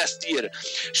this past year.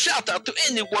 Shout out to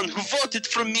anyone who voted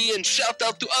for me, and shout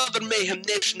out to other Mayhem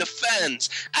Nation of fans.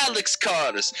 Alex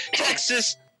Cars,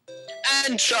 Texas,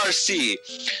 and Charcy,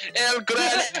 El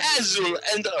Gran Azul,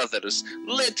 and others.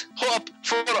 Let's hope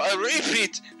for a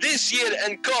repeat this year,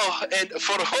 and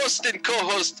for host and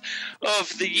co-host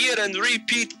of the year, and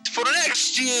repeat for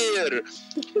next year.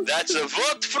 That's a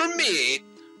vote for me,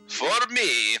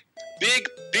 Big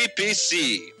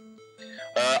PPC.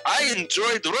 I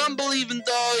enjoyed Rumble, even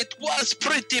though it was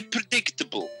pretty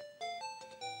predictable.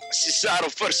 Cesaro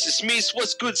versus Miz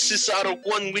was good. Cesaro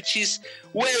won, which is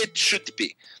where it should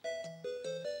be.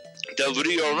 Del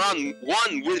Rio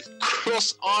won with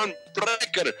cross-arm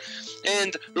breaker,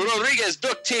 and Rodriguez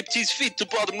duct-taped his feet to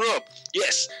bottom rope.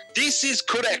 Yes, this is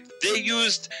correct. They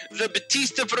used the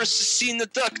Batista versus Cena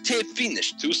duct tape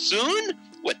finish. Too soon?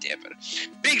 Whatever.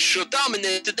 Big Show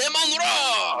dominated them on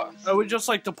Raw! I would just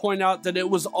like to point out that it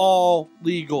was all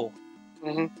legal.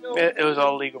 It was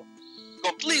all legal.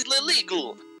 Completely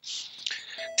legal.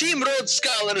 Team Rhodes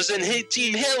Scholars and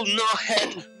Team Hell No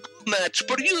had match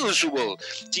per usual.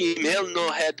 Team Hell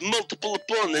No had multiple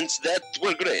opponents that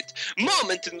were great.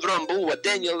 Moment in Rumble where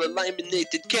Daniel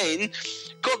eliminated Kane.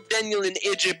 Called Daniel in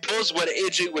AJ pose where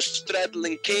AJ was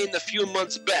straddling Kane a few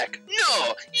months back.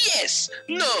 No! Yes!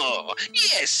 No!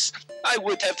 Yes! I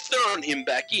would have thrown him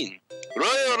back in.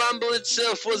 Royal Rumble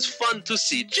itself was fun to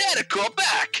see. Jericho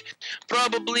back!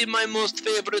 Probably my most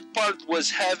favorite part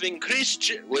was having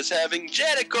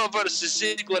Jericho versus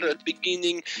Ziggler at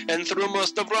beginning and through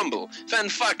most of Rumble.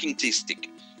 Fan-fucking-tastic.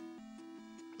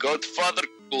 Godfather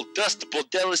Dust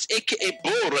Bodellis, aka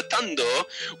Bo Rotundo,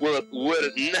 were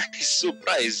nice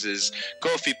surprises.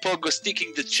 Kofi Pogo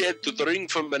sticking the chair to the ring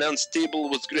from announce table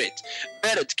was great.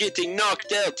 Barrett getting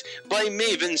knocked out by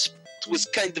Maven was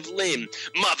kind of lame.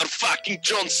 Motherfucking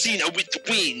John Cena with the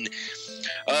win.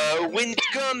 When it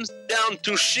comes down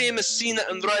to Sheamus, Cena,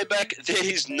 and Ryback, there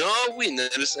is no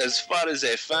winners as far as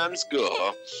the fans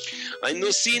go. I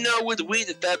know Cena would win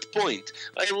at that point.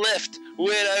 I left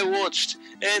where I watched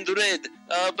and read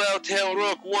about how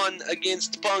Rock won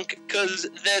against Punk, cause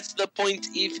that's the point.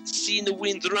 If Cena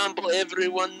wins Rumble,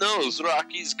 everyone knows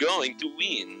Rock is going to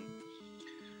win.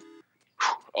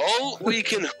 All we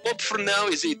can hope for now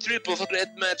is a triple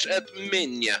threat match at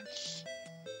Mania.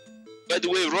 By the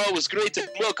way, Raw was great and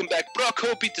welcome back. Brock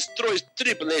hope he destroys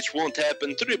Triple H won't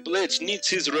happen. Triple H needs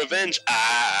his revenge.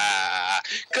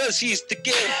 Cause he's the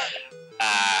game.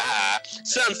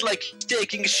 Sounds like he's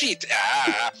taking a shit.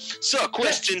 So,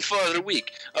 question for the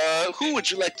week. Who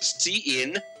would you like to see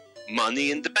in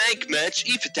Money in the Bank match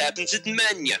if it happens at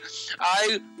Mania?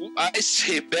 I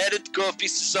say Barrett, Kofi,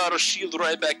 Cesaro, Shield,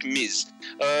 Ryback, Miz.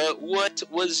 What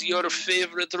was your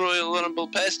favorite Royal Rumble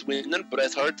past winner?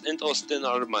 Bret Hart and Austin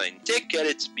are mine. Take care,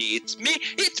 it's me,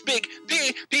 it's Big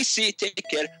P, PC, take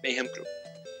care, Mayhem Crew.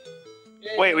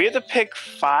 Wait, we have to pick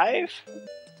 5?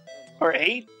 Or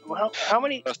 8? Well, how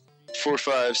many? 4,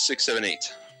 5, 6, 7,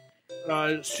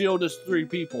 8. Shield is 3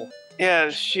 people. Yeah,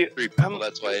 shit. 3 people,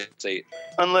 that's why it's 8.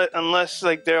 Unless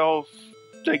like they all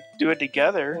like do it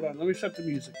together. Hold on, let me shut the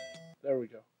music. There we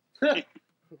go.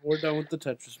 We're done with the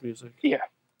Tetris music. Yeah.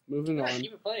 Moving on.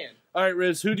 Keep it playing. All right,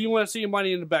 Rizz, who do you want to see in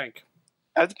Money in the Bank?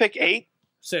 I have to pick 8.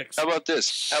 6. How about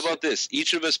this?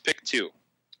 Each of us pick 2.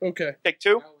 Okay. Pick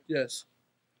 2. Yes.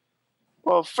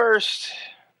 Well, first,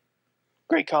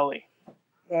 Great Khali.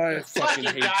 I fucking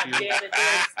hate you. Goddamn it,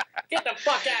 Rizz. Get the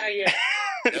fuck out of here.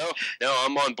 No,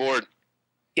 I'm on board.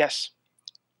 Yes.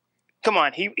 Come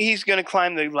on, he's gonna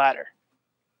climb the ladder.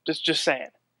 Just saying.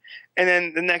 And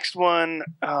then the next one,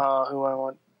 who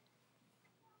I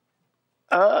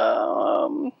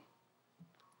want?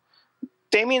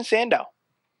 Damien Sandow.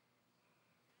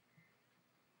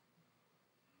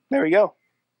 There we go.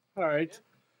 All right.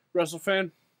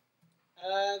 Wrestlefan?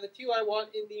 The 2 I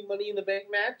want in the Money in the Bank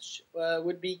match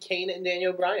would be Kane and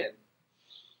Daniel Bryan.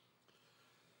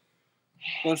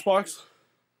 Lunchbox?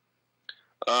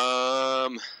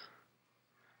 I'm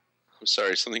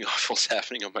sorry, something awful's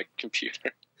happening on my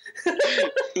computer.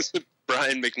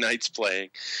 Brian McKnight's playing.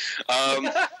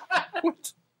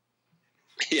 What?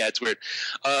 Yeah, it's weird.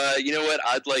 You know what?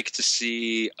 I'd like to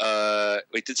see.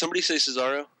 Wait, did somebody say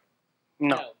Cesaro?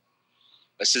 No.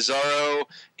 Cesaro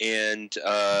and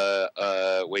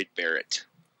Wade Barrett.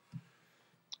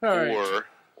 All right.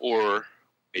 Or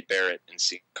Wade Barrett and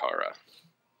Sin Cara.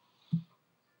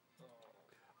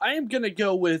 I am going to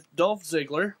go with Dolph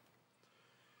Ziggler.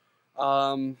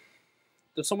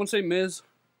 Did someone say Miz?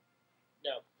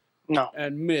 No.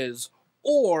 And Miz.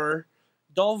 Or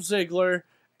Dolph Ziggler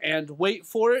and, wait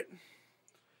for it,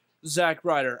 Zack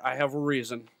Ryder. I have a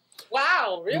reason.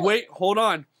 Wow, really? Wait, hold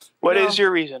on. What is your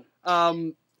reason?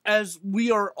 As we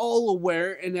are all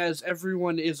aware, and as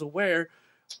everyone is aware,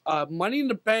 Money in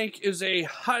the Bank is a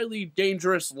highly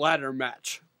dangerous ladder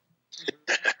match.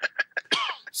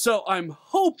 So I'm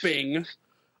hoping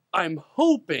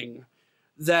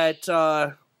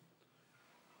that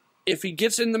if he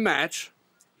gets in the match,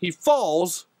 he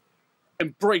falls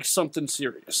and breaks something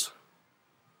serious.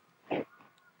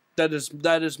 That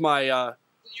is my.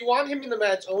 You want him in the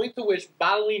match only to wish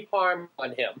bodily harm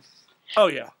on him. Oh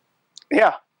yeah.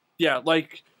 Yeah. Yeah,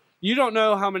 like, you don't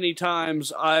know how many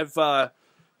times I've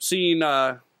seen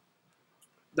that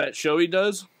show he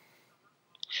does.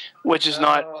 Which is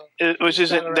which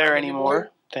isn't there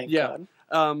anymore. Thank God.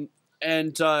 And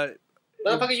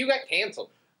Motherfucker, you got canceled.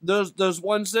 those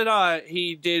ones that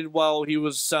he did while he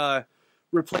was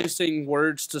replacing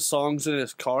words to songs in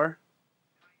his car.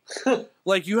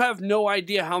 Like, you have no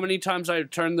idea how many times I've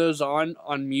turned those on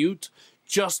mute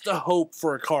just a hope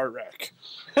for a car wreck.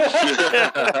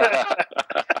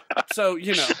 So,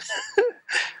 you know.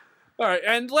 All right,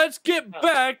 and let's get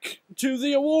back to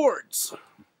the awards.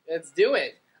 Let's do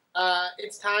it.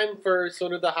 It's time for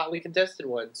sort of the hotly contested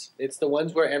ones. It's the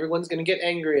ones where everyone's going to get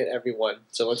angry at everyone.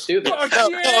 So let's do this.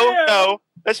 No.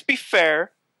 Let's be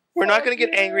fair. We're not going to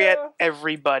get angry at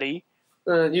everybody.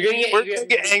 You're going to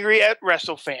get angry at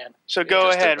Wrestlefan. So go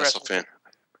ahead, Wrestlefan.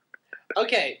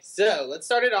 Okay, so let's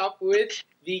start it off with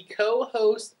the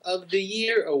Co-Host of the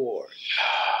Year award.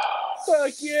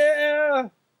 Fuck yeah!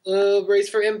 Brace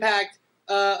for impact.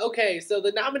 Okay, so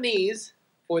the nominees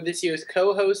for this year's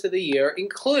Co-Host of the Year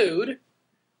include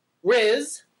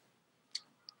Rizz.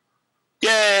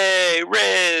 Yay,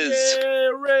 Rizz! Yay,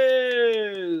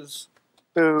 Rizz!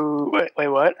 Boo. Wait,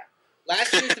 what?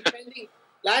 Last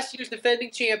year's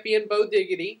defending champion, Bo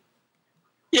Diggity.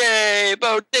 Yay,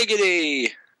 Bo Diggity!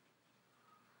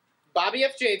 Bobby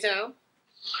F. J-Town.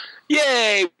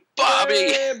 Yay, Bobby!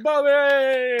 Hey,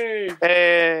 Bobby!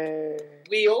 Hey.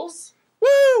 Wheels.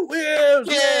 Woo! Wheels!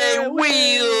 Yay,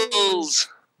 Wheels!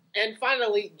 And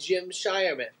finally, Jim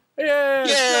Shireman. Yay,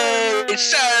 Yay,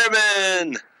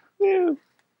 Shireman!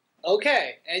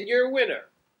 Okay, and your winner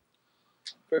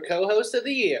for Co-Host of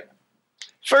the Year.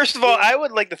 First of all, I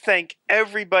would like to thank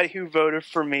everybody who voted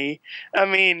for me. I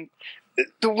mean,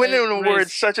 the winning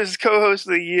awards such as Co-Host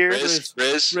of the Year.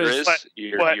 Rizz,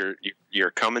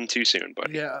 you're coming too soon,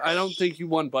 buddy. Yeah, I don't think you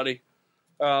won, buddy.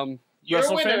 Your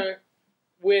winner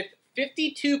with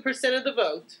 52% of the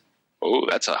vote. Oh,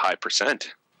 that's a high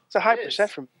percent. It's a high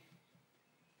percent from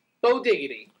Bo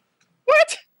Diggity.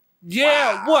 What?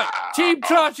 Yeah, what? Team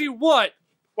Chachi, what?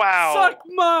 Wow. Suck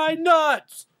my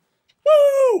nuts!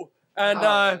 Woo! And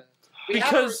we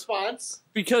have a response.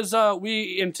 Because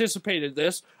we anticipated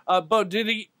this, Bo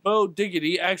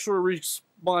Diggity actually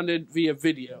responded via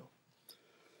video.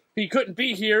 He couldn't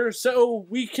be here, so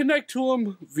we connect to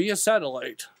him via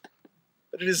satellite.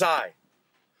 But it is I,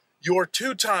 your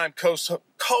two-time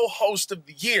co-host of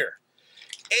the year,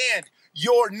 and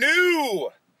your new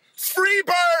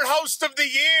Freebird host of the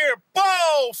year,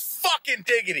 Bo fucking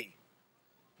Diggity.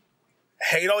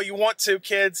 Hate all you want to,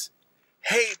 kids.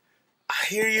 Hate. I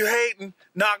hear you hating.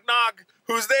 Knock, knock.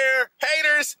 Who's there?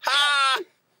 Haters. Hi.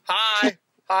 Hi.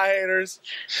 Hi, haters.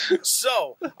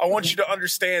 So, I want you to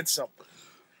understand something.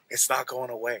 It's not going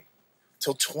away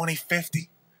till 2050.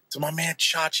 To my man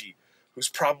Chachi, who's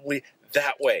probably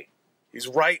that way. He's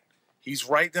right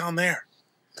down there.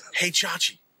 Hey,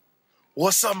 Chachi.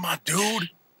 What's up, my dude?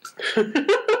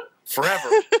 Forever.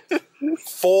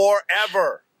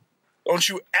 Forever. Don't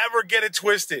you ever get it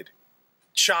twisted.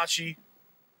 Chachi,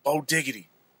 Bo Diggity,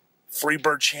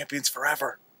 Freebird champions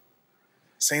forever.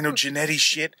 Say no Janetti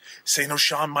shit. Say no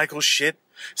Shawn Michaels shit.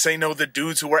 Say no the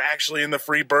dudes who were actually in the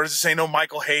Freebirds. Say no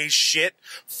Michael Hayes shit.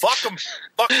 Fuck them.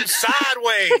 Fuck them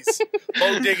sideways.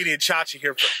 Bo Diggity and Chachi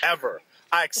here forever.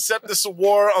 I accept this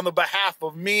award on the behalf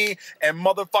of me and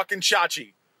motherfucking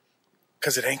Chachi.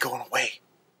 Because it ain't going away.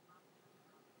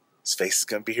 His face is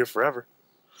going to be here forever.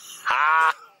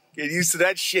 Ha! Get used to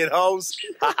that shit, hoes.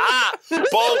 Ha ha!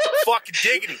 Bo fucking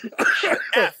Diggity.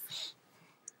 F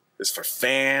is for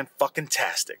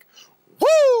fan-fucking-tastic.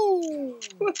 Woo!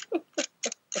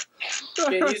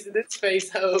 Get used to this face,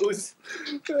 hoes.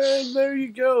 And there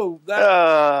you go.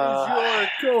 That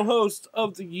is your co-host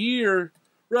of the year,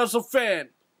 Wrestlefan.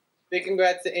 Big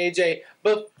congrats to AJ.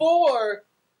 Before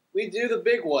we do the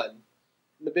big one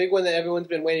that everyone's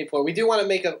been waiting for, we do want to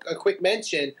make a quick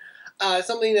mention.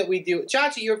 Something that we do.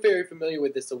 Chachi, you're very familiar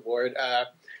with this award.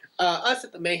 Us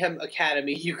at the Mayhem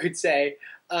Academy, you could say,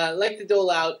 like to dole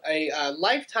out a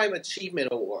Lifetime Achievement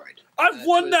Award. I've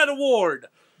won that award.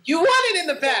 You won it in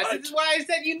the past. This is why I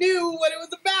said you knew what it was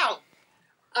about.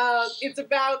 It's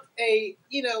about the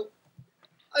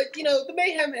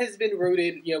Mayhem has been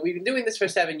rooted. We've been doing this for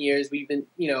 7 years. We've been,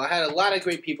 I had a lot of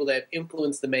great people that have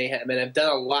influenced the Mayhem, and have done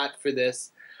a lot for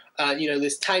this.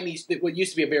 This tiny, what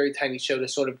used to be a very tiny show to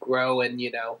sort of grow, and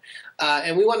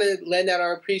and we want to lend out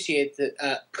our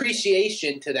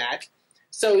appreciation to that.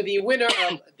 So the winner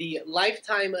of the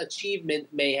Lifetime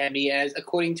Achievement Mayhemmy, as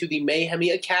according to the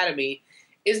Mayhemmy Academy,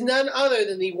 is none other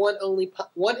than the one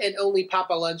and only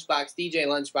Papa Lunchbox, DJ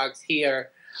Lunchbox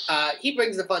here. He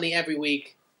brings the funny every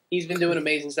week. He's been doing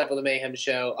amazing stuff on the Mayhem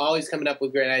show, always coming up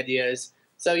with great ideas.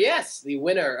 So yes, the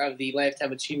winner of the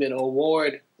Lifetime Achievement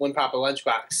Award, one Papa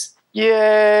Lunchbox. Yay!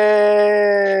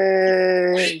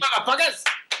 Hey, motherfuckers!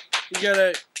 You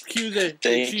gotta cue the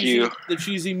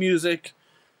cheesy music.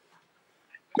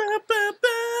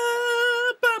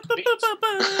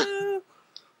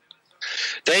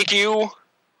 Thank you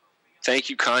Thank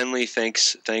you kindly. Thank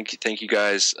you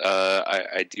guys.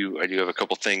 I do have a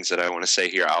couple things that I want to say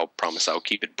here. I'll promise I'll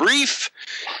keep it brief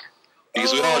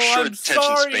because we all have short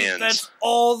attention spans. That's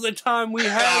all the time we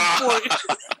have for you.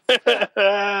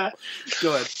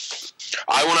 Go ahead.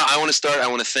 I want to start. I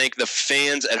want to thank the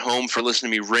fans at home for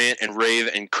listening to me rant and rave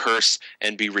and curse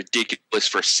and be ridiculous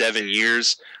for 7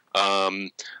 years. I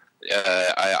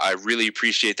really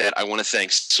appreciate that. I want to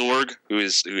thank Sorg, who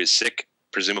is sick,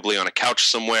 presumably on a couch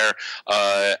somewhere.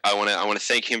 I want to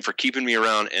thank him for keeping me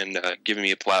around and giving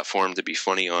me a platform to be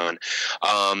funny on.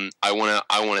 I want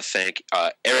to thank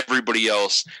everybody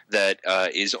else that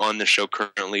is on the show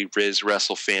currently. Rizz,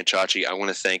 Wrestlefan, Chachi. I want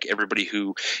to thank everybody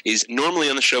who is normally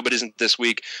on the show but isn't this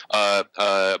week.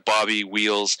 Bobby,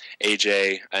 Wheels,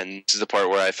 AJ, and this is the part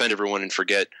where I offend everyone and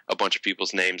forget a bunch of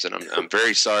people's names, and I'm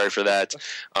very sorry for that.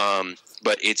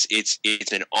 But it's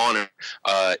an honor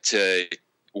to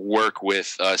work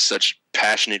with such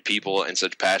passionate people and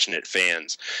such passionate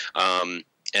fans. And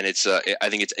it's I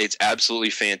think it's absolutely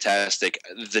fantastic.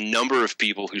 The number of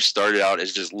people who started out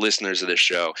as just listeners of this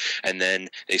show, and then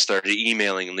they started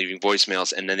emailing and leaving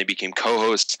voicemails, and then they became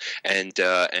co-hosts and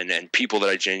people that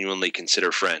I genuinely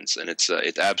consider friends, and it's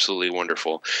absolutely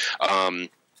wonderful.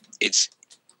 This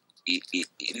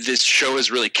show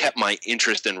has really kept my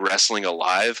interest in wrestling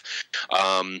alive.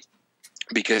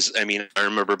 Because, I mean, I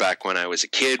remember back when I was a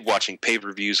kid watching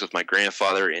pay-per-views with my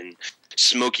grandfather in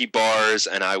smoky bars,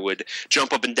 and I would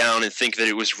jump up and down and think that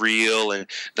it was real, and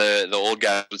the old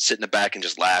guy would sit in the back and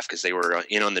just laugh because they were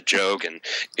in on the joke, and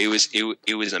it was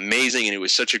amazing, and it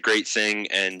was such a great thing,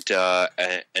 and to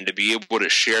be able to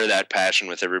share that passion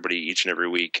with everybody each and every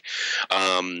week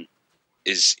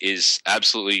is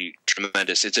absolutely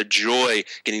tremendous. It's a joy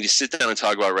getting to sit down and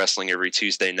talk about wrestling every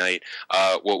Tuesday night.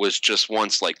 What was just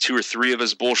once like 2 or 3 of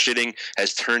us bullshitting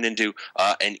has turned into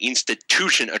an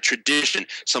institution, a tradition,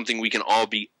 something we can all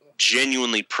be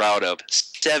genuinely proud of.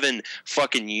 7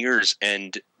 fucking years,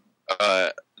 and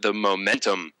the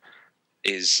momentum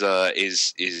is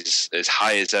as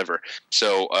high as ever.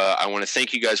 So I want to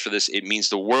thank you guys for this. It means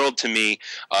the world to me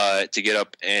to get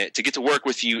up and to get to work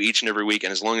with you each and every week.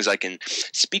 And as long as I can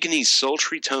speak in these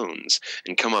sultry tones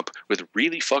and come up with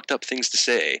really fucked up things to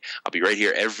say, I'll be right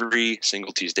here every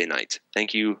single Tuesday night.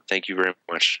 Thank you very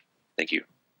much. Thank you.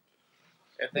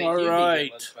 All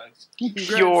right.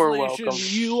 You're welcome.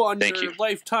 You on your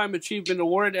Lifetime Achievement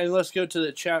Award, and let's go to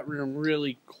the chat room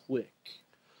really quick.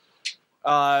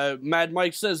 Mad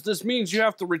Mike says, this means you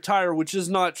have to retire, which is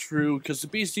not true, because the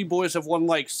Beastie Boys have won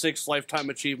like 6 Lifetime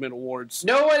Achievement Awards.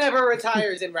 No one ever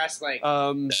retires in wrestling.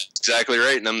 Exactly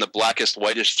right, and I'm the blackest,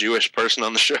 whitest Jewish person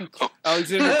on the show.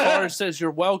 Alexander Carr says, you're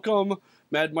welcome.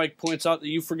 Mad Mike points out that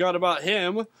you forgot about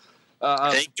him.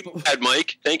 Thank you, Mad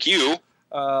Mike. Thank you.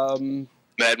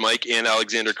 Mad Mike and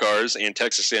Alexander Cars and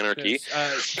Texas Anarchy.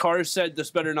 Yes. Carr said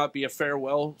this better not be a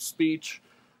farewell speech.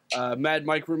 Mad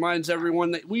Mike reminds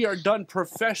everyone that we are done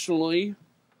professionally.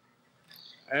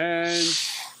 And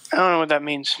I don't know what that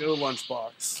means. Go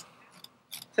Lunchbox.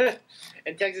 And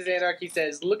Texas Anarchy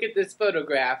says, look at this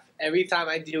photograph. Every time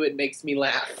I do it makes me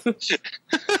laugh. Look at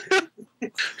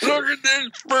this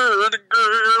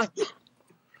photograph.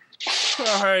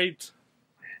 All right.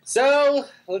 So,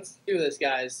 let's do this,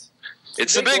 guys.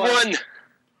 It's the big one.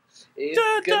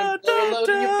 It's gonna blow a load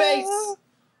in your face.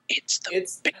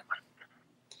 It's big one.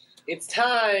 It's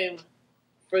time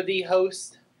for the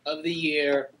Host of the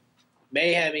Year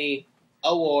Mayhemmy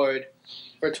Award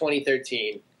for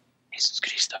 2013. Jesus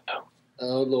Cristo.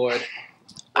 Oh, Lord.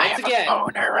 I have a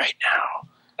boner right now.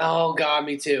 Oh, God,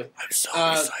 me too. I'm so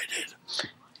excited.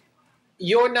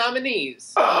 Your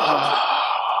nominees.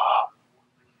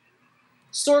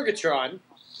 Sorgatron.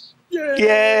 Yay!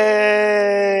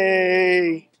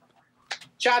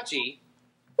 Chachi.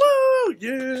 Woo!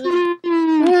 Yeah!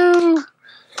 Woo!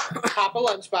 Papa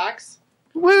Lunchbox.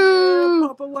 Woo!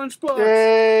 Papa Lunchbox.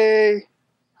 Yay!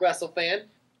 Wrestlefan.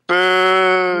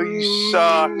 Boo! You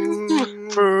suck.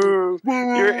 Boo!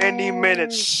 Your Indy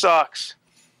minute sucks.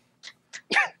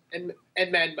 And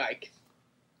Mad Mike.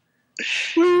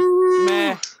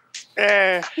 Meh.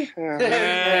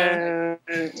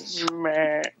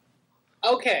 Meh.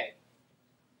 Okay.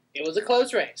 It was a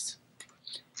close race.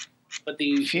 But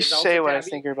the If you say what I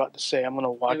think you're about to say, I'm going to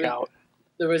walk out.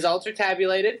 The results are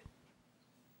tabulated.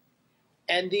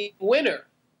 And the winner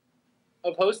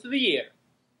of Host of the Year,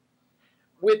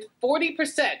 with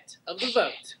 40% of the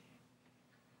vote,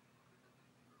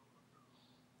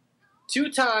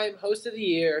 2-time Host of the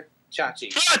Year,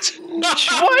 Chachi.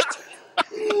 What?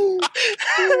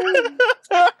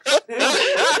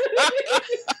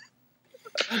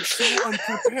 I'm so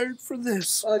unprepared for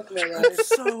this. Fuck my I'm life.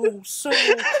 so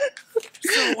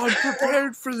so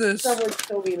unprepared for this. Someone's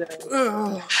told me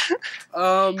that.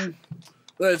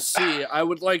 Let's see. I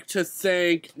would like to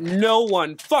thank no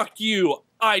one. Fuck you.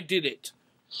 I did it.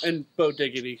 And Bo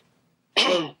Diggity.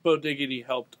 Bo Diggity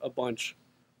helped a bunch.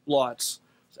 Lots.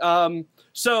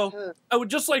 So, I would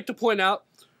just like to point out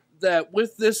that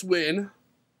with this win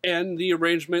and the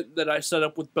arrangement that I set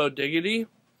up with Bo Diggity,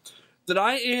 that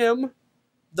I am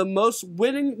the most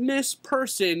winningest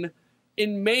person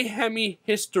in Mayhemmy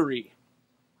history.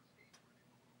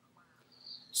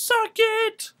 Suck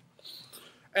it!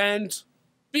 And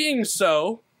being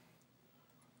so,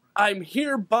 I'm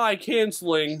hereby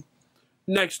canceling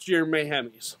next year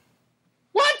Mayhemmies.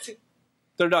 What?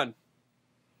 They're done.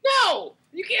 No!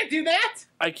 You can't do that!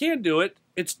 I can't do it.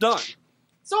 It's done.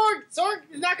 Sorg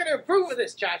is not going to approve of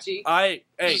this, Chachi. Hey.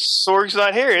 Sorg's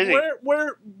not here, is he?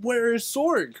 Where is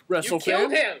Sorg? You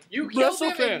killed him. You killed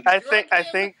him. Wrestlefan. I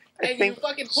think. You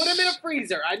fucking put him in a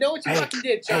freezer. I know what you fucking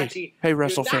did, Chachi. Hey,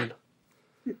 Wrestlefan.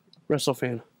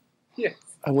 Wrestlefan. Yes.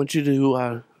 I want you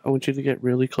to get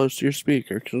really close to your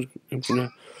speaker because I'm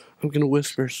gonna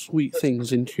whisper sweet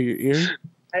things into your ear.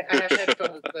 I have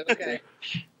headphones, but okay.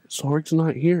 Sorg's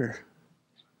not here.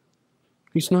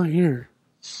 He's not here.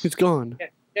 He's gone.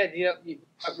 Yeah,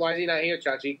 why is he not here,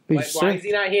 Chachi? He's Why sick. is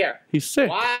he not here? He's sick.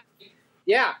 Why?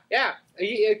 Yeah. He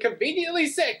is conveniently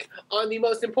sick on the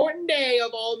most important day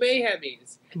of all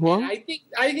Mayhemmies. What? And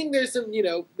I think there's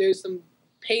some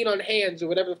pain on hands or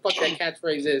whatever the fuck that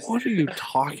catchphrase is. What are you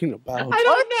talking about? I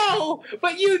don't know,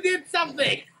 but you did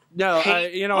something. No,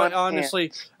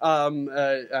 honestly,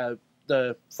 the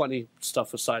funny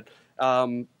stuff aside,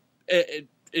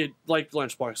 it like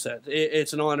Lunchbox said,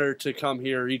 it's an honor to come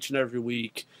here each and every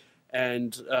week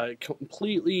and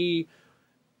completely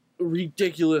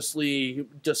ridiculously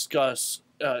discuss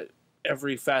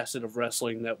every facet of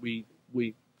wrestling that we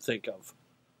think of.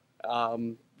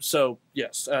 So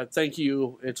yes, thank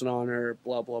you. It's an honor.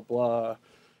 Blah blah blah.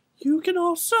 You can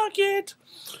all suck it.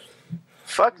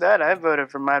 Fuck that. I voted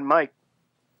for Mad Mike.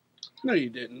 No, you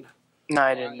didn't. No,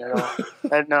 I didn't at all.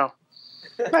 No.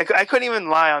 I couldn't even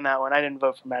lie on that one. I didn't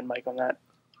vote for Mad Mike on that.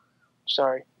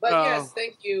 Sorry. But yes,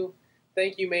 thank you,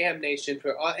 Mayhem Nation,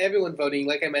 for everyone voting.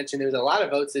 Like I mentioned, there was a lot of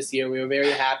votes this year. We were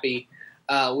very happy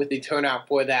with the turnout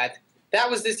for that. That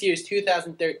was this year's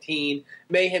 2013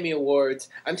 Mayhemmy Awards.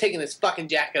 I'm taking this fucking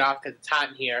jacket off because it's hot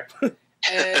in here.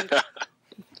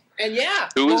 And yeah.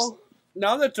 Well,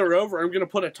 now that they're over, I'm going to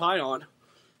put a tie on.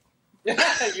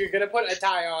 You're going to put a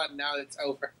tie on now that it's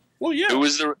over. Well, yeah. Who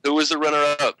was the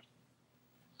runner-up?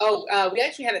 Oh, we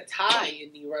actually had a tie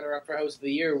in the runner-up for Host of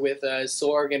the Year with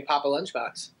Sorg and Papa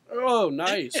Lunchbox. Oh,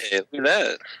 nice. Hey, look at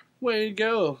that. Way to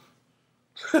go.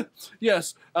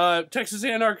 Yes, Texas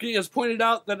Anarchy has pointed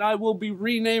out that I will be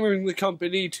renaming the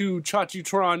company to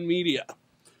Chachitron Media.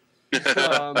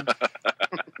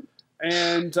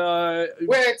 And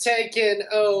we're taking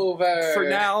over. For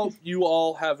now, you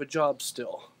all have a job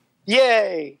still.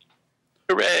 Yay!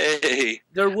 Hooray!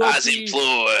 There will Ozzy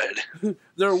Floyd.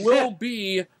 There will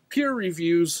be peer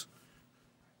reviews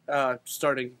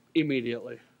starting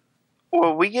immediately.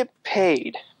 Will we get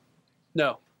paid?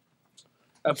 No,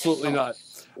 absolutely not.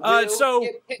 Will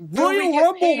Royal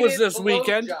Rumble was this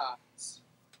weekend. Jobs?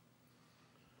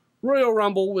 Royal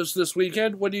Rumble was this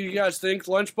weekend. What do you guys think?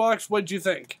 Lunchbox, what did you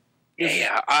think?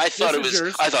 Yeah, I thought it was.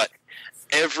 Yours. I thought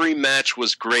every match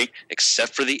was great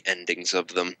except for the endings of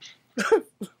them.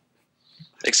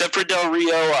 Except for Del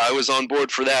Rio, I was on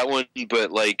board for that one,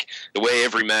 but like the way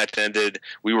every match ended,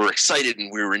 we were excited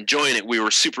and we were enjoying it. We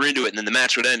were super into it, and then the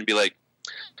match would end and be like,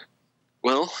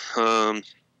 "Well, you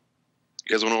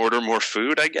guys want to order more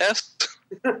food, I guess?"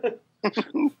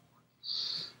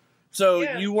 So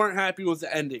you weren't happy with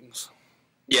the endings?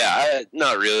 Yeah,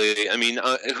 not really. I mean,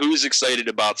 who's excited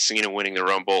about Cena winning the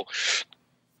Rumble?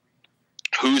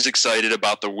 Who's excited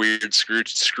about the weird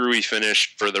screwy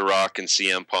finish for The Rock and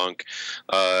CM Punk?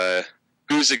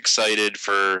 Who's excited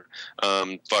for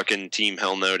fucking Team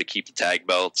Hell No to keep the tag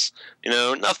belts? You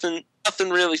know, nothing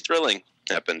really thrilling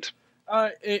happened.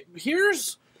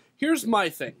 Here's my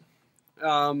thing.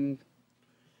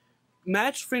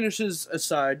 Match finishes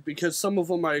aside, because some of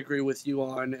them I agree with you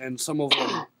on, and some of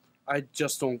them I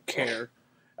just don't care.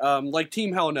 Like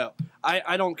Team Hell No.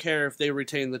 I don't care if they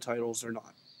retain the titles or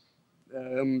not.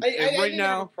 Right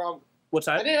now, what's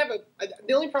that?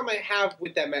 The only problem I have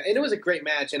with that match, and it was a great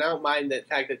match, and I don't mind the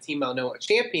fact that Team Hell No are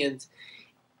champions,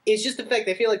 is just the fact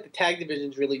I feel like the tag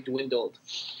division's really dwindled.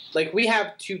 Like, we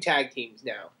have 2 tag teams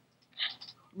now.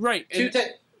 Right.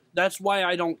 That's why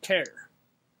I don't care.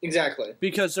 Exactly.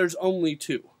 Because there's only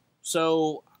 2.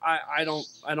 So I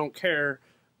don't care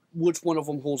which one of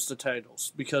them holds the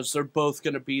titles, because they're both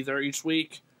going to be there each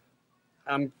week.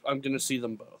 I'm gonna see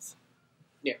them both.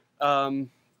 Yeah.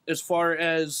 As far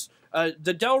as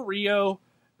the Del Rio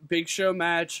Big Show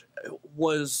match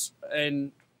was,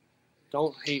 and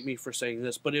don't hate me for saying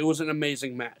this, but it was an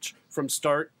amazing match from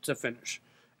start to finish,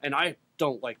 and I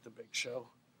don't like the Big Show.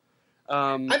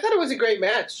 I thought it was a great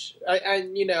match.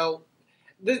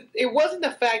 It wasn't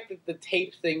the fact that the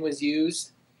tape thing was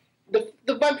used.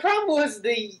 My problem was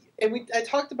I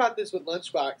talked about this with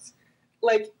Lunchbox.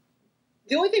 Like,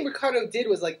 the only thing Ricardo did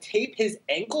was like tape his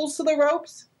ankles to the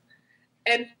ropes,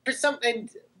 and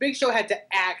Big Show had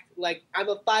to act like I'm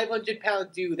a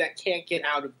 500-pound dude that can't get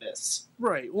out of this.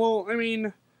 Right. Well, I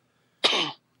mean,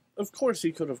 of course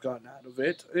he could have gotten out of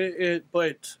it,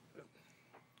 but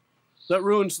that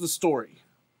ruins the story.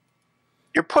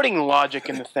 You're putting logic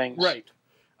into things. Right.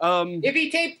 If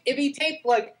he taped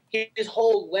like his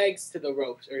whole legs to the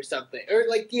ropes or something, or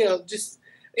like just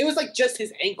it was like just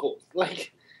his ankles,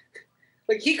 like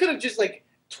he could have just like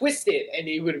twisted and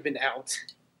he would have been out.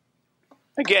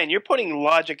 Again, you're putting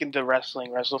logic into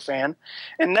wrestling, Wrestlefan,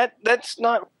 and that's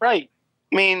not right.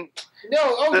 I mean,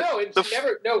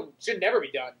 it should never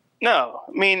be done. No,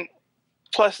 I mean,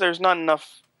 plus there's not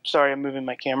enough. Sorry, I'm moving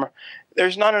my camera.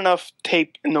 There's not enough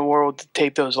tape in the world to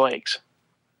tape those legs.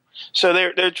 So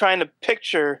they're trying to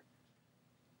picture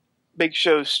Big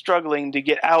Show struggling to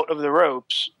get out of the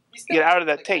ropes, get out of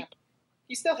that tape.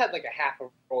 He still had like a half a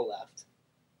roll left.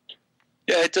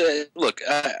 Yeah, look.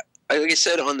 Like I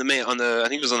said on the I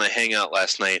think it was on the Hangout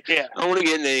last night. Yeah. I don't want to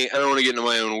get into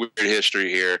my own weird history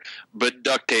here, but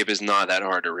duct tape is not that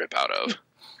hard to rip out of.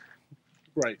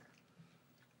 Right.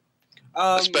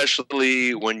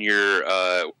 Especially when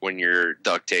you're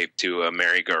duct taped to a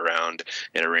merry-go-round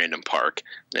in a random park,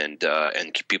 and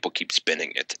people keep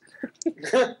spinning it.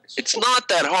 It's not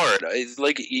that hard. It's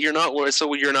like you're not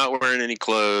wearing any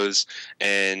clothes,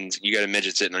 and you got a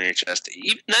midget sitting on your chest.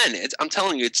 Even then, I'm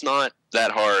telling you, it's not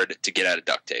that hard to get out of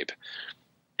duct tape.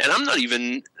 And I'm not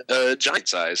even giant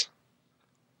size.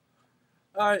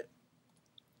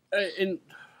 In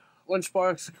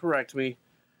Lunchbox, correct me.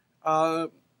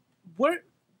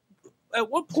 At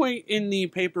what point in the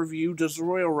pay-per-view does the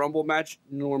Royal Rumble match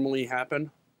normally happen?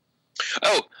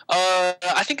 Oh,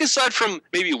 I think aside from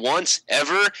maybe once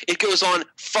ever, it goes on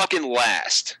fucking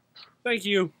last. Thank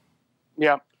you.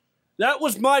 Yeah. That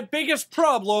was my biggest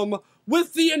problem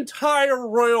with the entire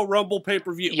Royal Rumble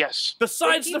pay-per-view. Yes.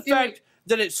 Besides the fact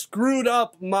that it screwed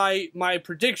up my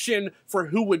prediction for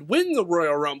who would win the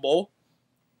Royal Rumble.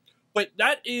 But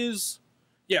that is...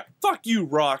 Yeah, fuck you,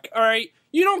 Rock, alright?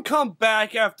 You don't come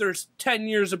back after 10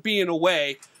 years of being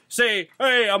away, say,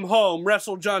 hey, I'm home,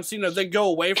 wrestle John Cena, then go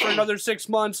away for another 6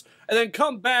 months, and then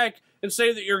come back and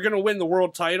say that you're going to win the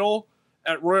world title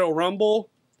at Royal Rumble,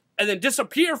 and then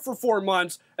disappear for 4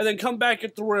 months, and then come back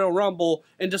at the Royal Rumble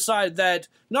and decide that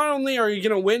not only are you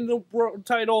going to win the world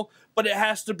title, but it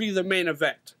has to be the main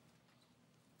event.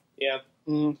 Yeah.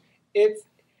 It's...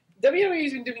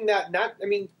 WWE's been doing that,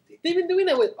 they've been doing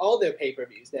that with all their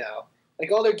pay-per-views now.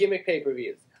 Like all their gimmick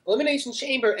pay-per-views. Elimination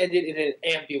Chamber ended in an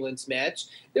ambulance match.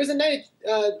 There was a night,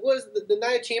 the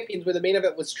Night of Champions where the main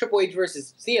event was Triple H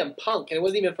versus CM Punk, and it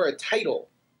wasn't even for a title.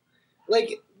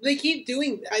 Like, they keep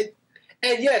doing...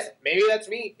 And yes, maybe that's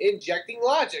me injecting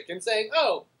logic and saying,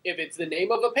 oh, if it's the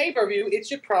name of a pay-per-view, it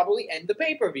should probably end the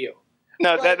pay-per-view.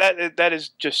 No, that is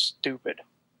just stupid.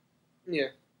 Yeah.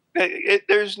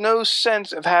 There's no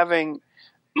sense of having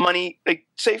money, like,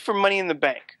 say for Money in the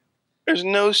Bank. There's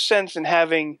no sense in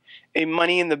having a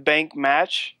Money in the Bank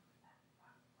match,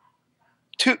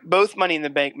 both Money in the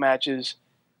Bank matches,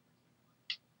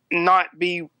 not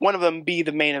be, one of them be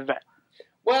the main event.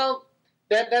 Well,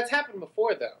 that's happened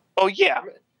before, though. Oh, yeah.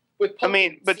 With I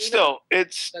mean, but still,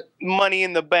 it's Money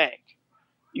in the Bank.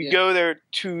 You go there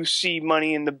to see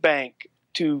Money in the Bank,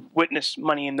 to witness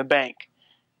Money in the Bank,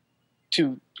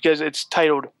 because it's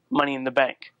titled Money in the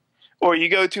Bank. Or you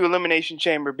go to Elimination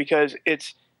Chamber because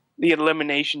it's the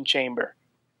Elimination Chamber.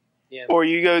 Yeah. Or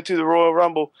you go to the Royal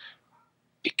Rumble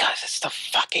because it's the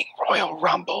fucking Royal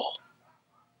Rumble.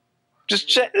 Just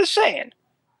saying.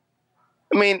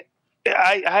 I mean,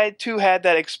 I too had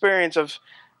that experience of,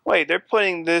 wait, they're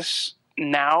putting this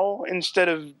now instead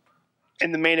of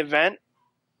in the main event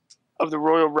of the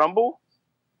Royal Rumble?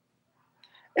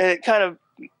 And it kind of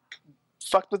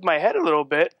fucked with my head a little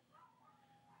bit.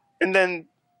 And then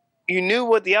you knew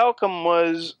what the outcome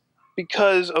was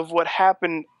because of what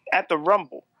happened at the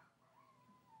Rumble.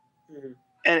 Mm-hmm.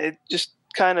 And it just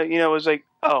kind of, was like,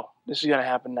 oh, this is going to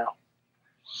happen now.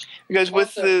 Because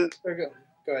with Go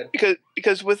ahead.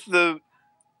 Because with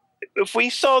if we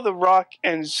saw The Rock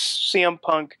and CM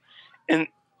Punk in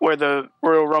where the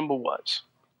Royal Rumble was,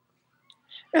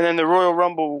 and then the Royal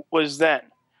Rumble was then.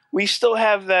 We still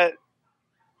have that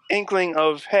inkling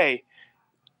of, hey,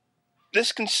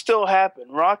 this can still happen.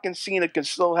 Rock and Cena can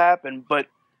still happen, but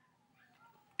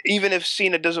even if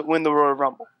Cena doesn't win the Royal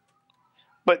Rumble.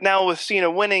 But now with Cena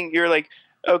winning, you're like,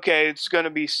 okay, it's going to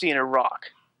be Cena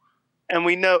Rock. And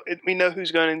we know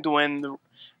who's going to win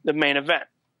the main event.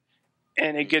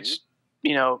 And it gets,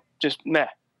 just meh.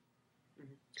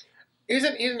 Here's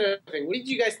another thing. What did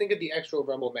you guys think of the extra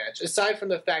Rumble match, aside from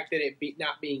the fact that it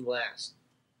not being last?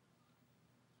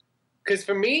 Because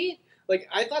for me, like,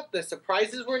 I thought the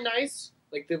surprises were nice,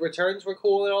 like the returns were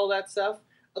cool and all that stuff.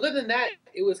 Other than that,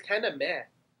 it was kind of meh.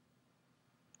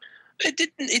 It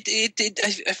didn't.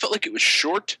 I felt like it was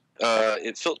short.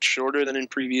 It felt shorter than in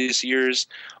previous years.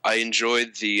 I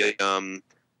enjoyed the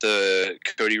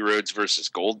Cody Rhodes versus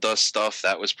Goldust stuff.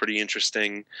 That was pretty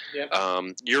interesting. Yep.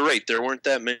 You're right. There weren't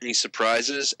that many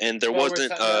surprises, and there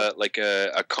wasn't like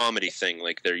a comedy thing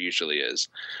like there usually is.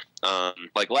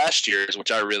 Like last year's,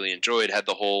 which I really enjoyed, had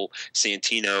the whole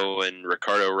Santino and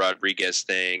Ricardo Rodriguez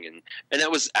thing, and that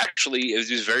was actually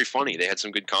it was very funny. They had some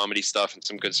good comedy stuff and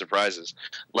some good surprises.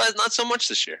 Not so much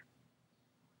this year.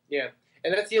 Yeah,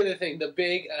 and that's the other thing. The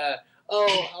big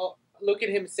look at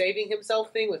him saving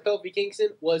himself thing with Kofi Kingston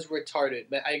was retarded.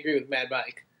 I agree with Mad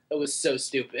Mike. That was so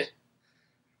stupid.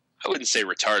 I wouldn't say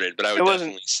retarded, but I would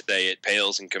definitely say it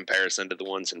pales in comparison to the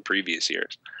ones in previous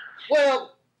years.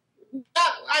 Well,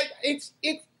 it's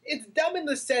dumb in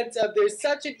the sense of there's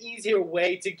such an easier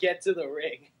way to get to the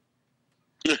ring.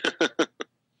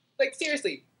 Like,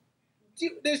 seriously,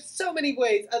 there's so many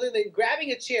ways other than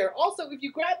grabbing a chair. Also, if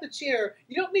you grab the chair,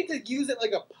 you don't need to use it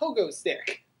like a pogo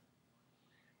stick.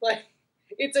 Like,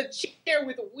 it's a chair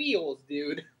with wheels,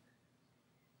 dude.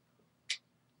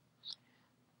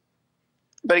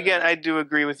 But again, I do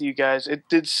agree with you guys. It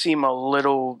did seem a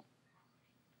little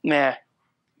meh.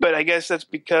 But I guess that's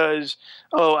because,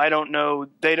 I don't know,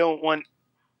 they don't want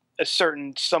a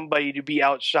certain somebody to be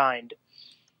outshined.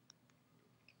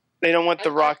 They don't want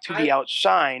The Rock to be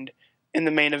outshined in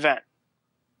the main event.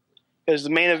 Because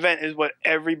the main event is what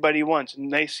everybody wants.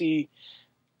 And they see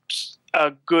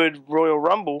a good Royal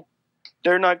Rumble,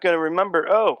 they're not going to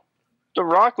remember, The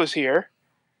Rock was here.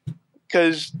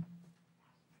 Because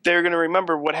they're going to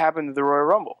remember what happened to the Royal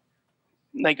Rumble.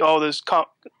 Like all those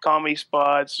comedy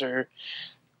spots or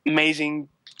amazing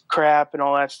crap and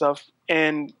all that stuff.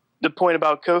 And the point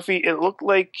about Kofi, it looked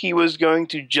like he was going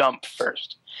to jump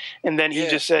first. And then he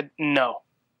just said no.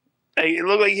 It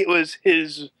looked like it was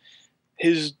his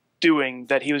doing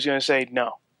that he was going to say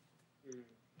no.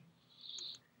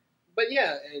 But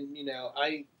yeah, and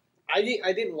I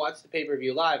didn't watch the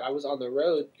pay-per-view live. I was on the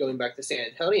road going back to San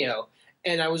Antonio,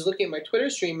 and I was looking at my Twitter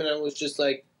stream, and I was just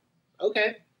like,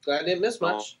 okay, glad I didn't miss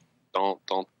much. Don't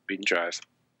tweet and drive.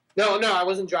 No, I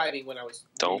wasn't driving when I was.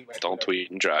 Don't tweet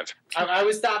and drive. I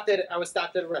was stopped at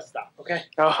a rest stop. Okay.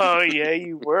 Oh yeah,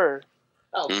 you were.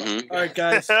 Oh. All right,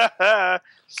 guys.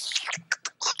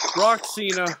 Rock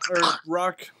Cena or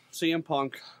Rock CM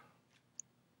Punk.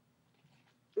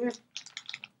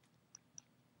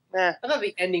 Nah. I thought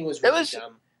the ending was really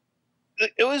dumb.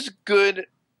 It was good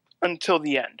until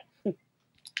the end.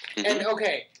 And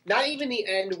okay, not even the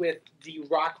end with the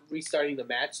Rock restarting the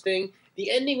match thing. The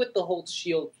ending with the whole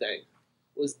Shield thing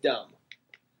was dumb.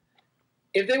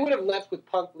 If they would have left with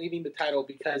Punk leaving the title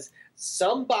because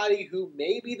somebody who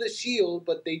may be the Shield,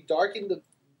 but they darkened the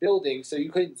building so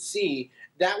you couldn't see,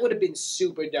 that would have been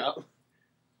super dumb.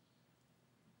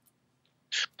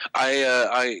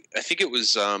 I think it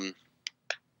was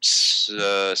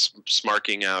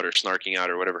Smarking Out or Snarking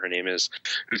Out or whatever her name is,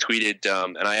 who tweeted,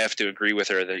 and I have to agree with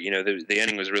her that the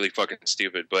ending was really fucking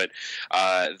stupid. But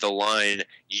the line,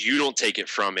 "You don't take it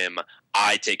from him,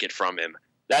 I take it from him."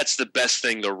 That's the best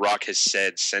thing The Rock has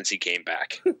said since he came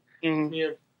back. Mm-hmm.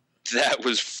 Yeah. That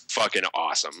was fucking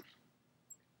awesome.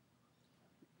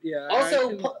 Yeah.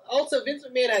 Also, Vince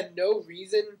McMahon had no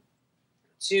reason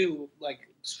to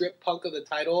strip Punk of the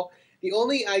title. The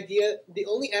only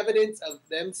evidence of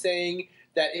them saying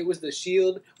that it was the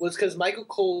Shield was because Michael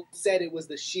Cole said it was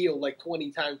the Shield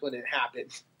 20 times when it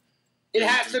happened. It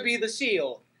has to be the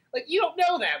Shield. You don't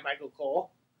know that, Michael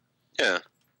Cole. Yeah.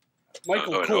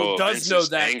 Michael Cole does Vince know is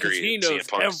that angry because he that CM knows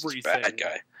Punk's everything. Bad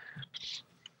guy.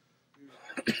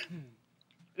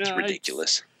 It's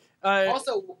ridiculous.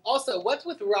 Also, what's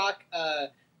with Rock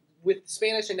with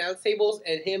Spanish announce tables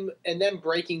and them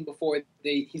breaking before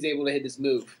he's able to hit his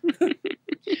move?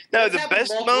 No, the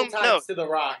best moment. No, to The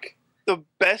Rock. The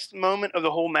best moment of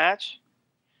the whole match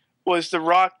was The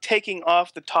Rock taking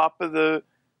off the top of the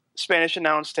Spanish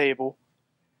announce table,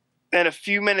 and a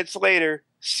few minutes later,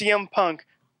 CM Punk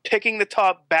picking the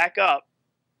top back up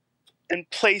and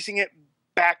placing it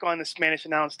back on the Spanish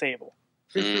announce table.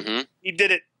 Mm-hmm. He did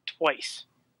it twice.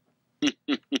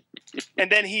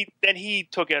 And then he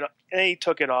took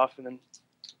it off and then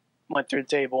went through the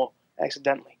table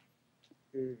accidentally.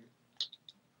 All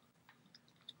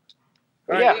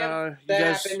Yeah. right, you that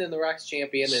guys, happened, and The Rock's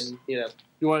champion, and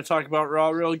you want to talk about Raw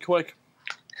really quick?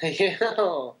 yeah.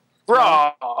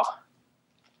 Raw.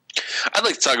 I'd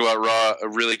like to talk about Raw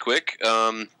really quick.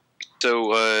 So,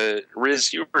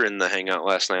 Rizz, you were in the Hangout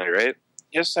last night, right?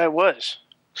 Yes, I was.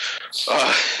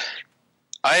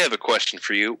 I have a question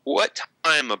for you. What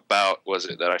time about was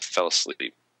it that I fell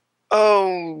asleep?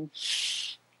 Oh,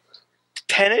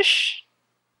 10-ish?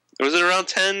 Was it around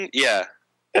 10? Yeah.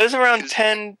 It was around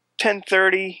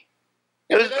 10:30.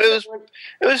 It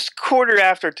was quarter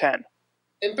after 10.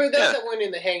 And for those that weren't in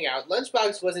the hangout,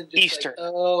 Lunchbox wasn't just Easter.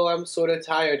 like, oh, I'm sort of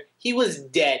tired. He was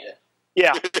dead.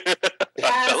 Yeah.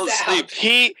 I fell asleep.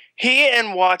 He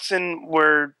and Watson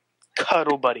were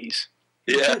cuddle buddies.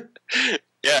 Yeah.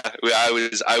 Yeah, I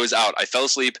was out. I fell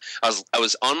asleep. I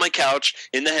was on my couch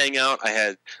in the Hangout. I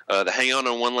had the Hangout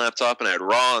on one laptop, and I had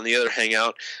Raw on the other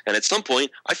Hangout. And at some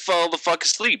point, I fell the fuck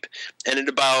asleep. And at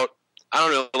about, I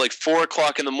don't know, like 4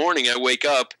 o'clock in the morning, I wake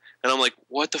up, and I'm like,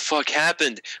 what the fuck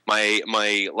happened?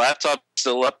 My laptop's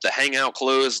still up. The Hangout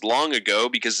closed long ago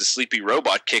because the sleepy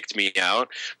robot kicked me out.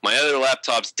 My other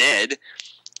laptop's dead.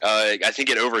 I think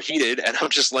it overheated, and I'm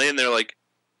just laying there like,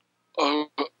 oh,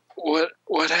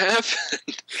 what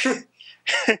happened?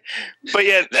 But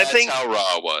yeah, That's how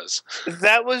Raw was.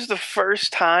 That was the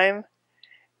first time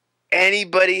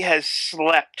anybody has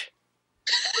slept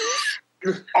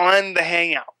on the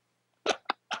Hangout.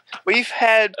 We've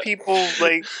had people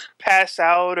like pass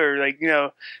out or like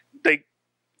do like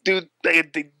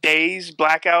the days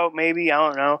blackout maybe, I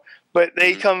don't know, but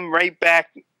they come right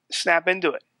back, snap into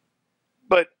it.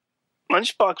 But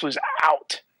Lunchbox was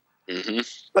out. Mm-hmm.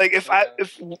 Like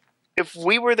if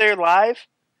we were there live,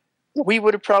 we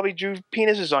would have probably drew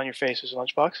penises on your faces,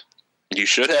 Lunchbox. You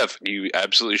should have. You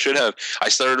absolutely should have. I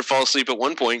started to fall asleep at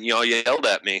one point, and y'all yelled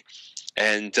at me,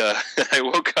 and I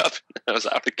woke up and I was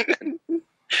out again.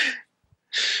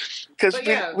 Because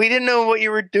we didn't know what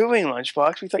you were doing,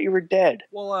 Lunchbox. We thought you were dead.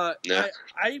 Well,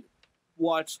 I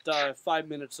watched 5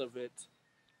 minutes of it,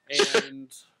 and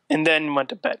and then went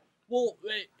to bed. Well,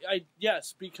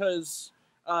 yes, because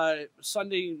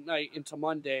Sunday night into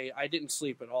Monday, I didn't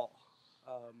sleep at all.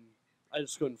 I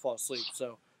just couldn't fall asleep,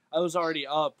 so I was already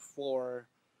up for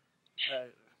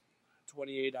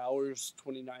 28 hours,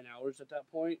 29 hours at that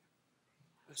point.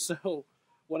 So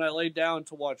when I laid down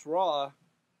to watch Raw,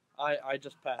 I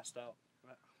just passed out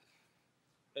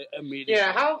immediately.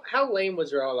 Yeah, how lame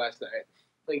was Raw last night?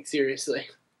 Like, seriously.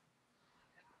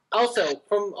 Also,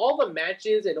 from all the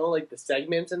matches and all like the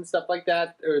segments and stuff like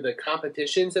that, or the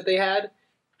competitions that they had,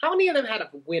 how many of them had a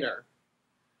winner?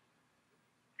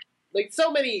 Like,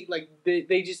 so many, like,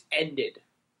 they just ended.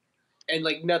 And,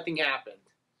 like, nothing happened.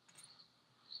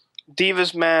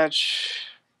 Divas match.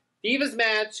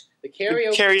 The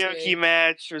karaoke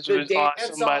match was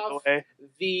awesome, by the way.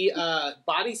 The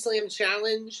body slam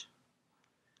challenge.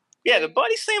 Yeah, the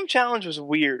body slam challenge was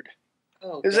weird.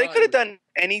 Oh, because they could have done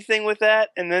anything with that,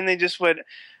 and then they just went,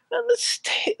 let's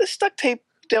duct tape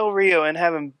Del Rio and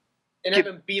have him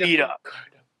beat up.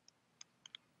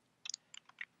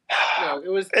 No, it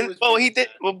was.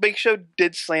 Big Show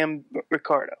did slam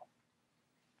Ricardo,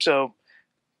 so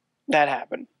that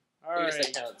happened. All right.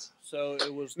 So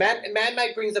it was. Mad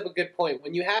Mike brings up a good point.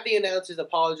 When you have the announcers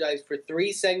apologize for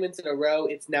 3 segments in a row,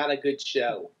 it's not a good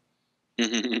show.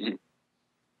 That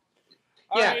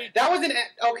was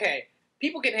okay.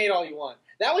 People can hate all you want.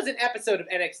 That was an episode of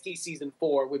NXT Season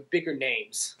 4 with bigger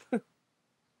names. All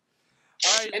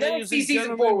right, and NXT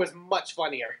Season 4 was much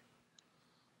funnier.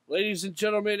 Ladies and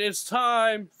gentlemen, it's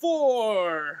time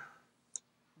for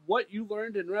what you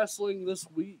learned in wrestling this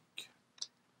week.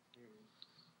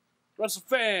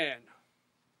 Wrestlefan.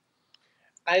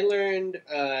 I learned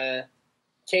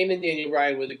Kane and Daniel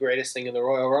Bryan were the greatest thing in the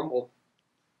Royal Rumble.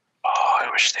 Oh, I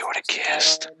wish they would have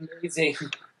kissed. Amazing.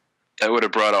 That would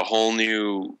have brought a whole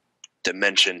new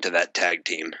dimension to that tag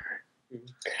team.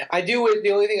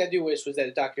 The only thing I do wish was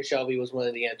that Dr. Shelby was one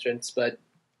of the entrants, but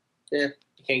you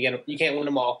can't get them. You can't win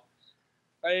them all.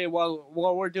 Hey, while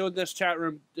we're doing this chat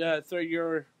room, throw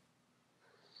your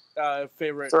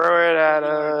favorite. Throw it at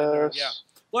us. Yeah.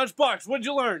 Lunchbox, what'd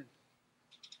you learn?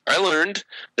 I learned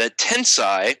that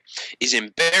Tensai is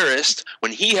embarrassed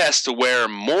when he has to wear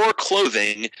more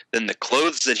clothing than the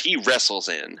clothes that he wrestles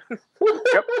in.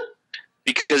 Yep.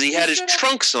 Because he had his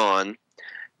trunks on,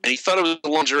 and he thought it was a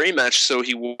lingerie match, so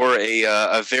he wore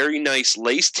a very nice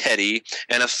lace teddy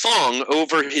and a thong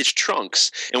over his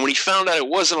trunks. And when he found out it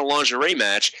wasn't a lingerie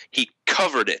match, he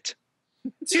covered it.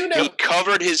 He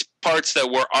covered his parts that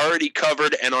were already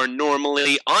covered and are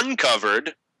normally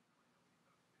uncovered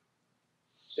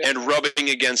and rubbing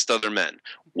against other men.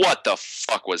 What the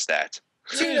fuck was that?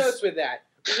 2 notes with that.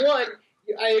 One,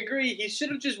 I agree, he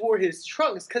should have just wore his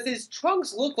trunks, because his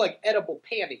trunks look like edible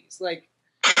panties. Like,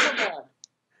 come on.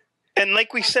 And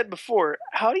like we said before,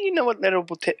 how do you know what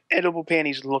edible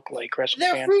panties look like, Wrestlefan?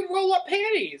 They're fruit roll-up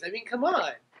panties. I mean, come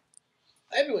on.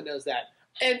 Everyone knows that.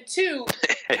 And 2,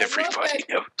 Everybody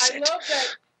knows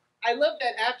it. I love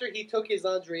that after he took his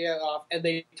lingerie off and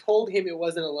they told him it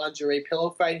wasn't a lingerie pillow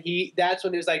fight, that's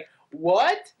when he was like,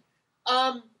 what?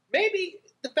 Maybe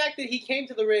the fact that he came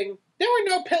to the ring, there were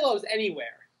no pillows anywhere.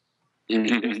 There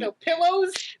was no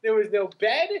pillows, there was no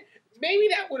bed. Maybe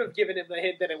that would have given him the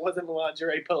hint that it wasn't a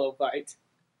lingerie pillow fight.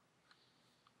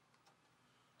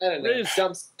 I don't know. Rizz,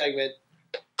 Dumb segment.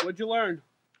 What'd you learn?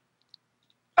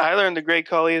 I learned the Great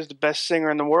Khali is the best singer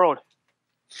in the world.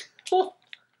 All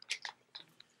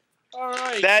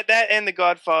right. That and the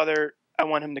Godfather, I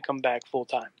want him to come back full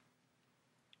time.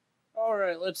 All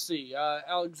right, let's see.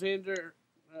 Alexander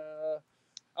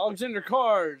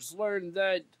Cars learned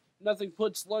that nothing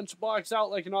puts Lunchbox out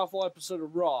like an awful episode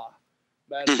of Raw.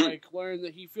 Mad Mike learned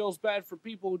that he feels bad for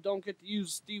people who don't get to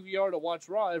use DVR to watch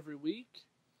Raw every week.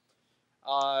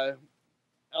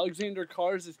 Alexander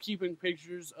Cars is keeping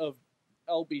pictures of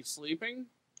LB sleeping.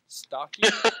 Stalking.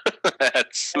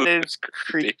 That's It's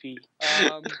creepy.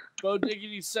 Bo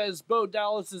Diggity says Bo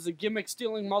Dallas is a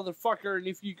gimmick-stealing motherfucker, and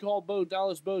if you call Bo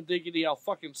Dallas Bo Diggity, I'll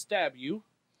fucking stab you.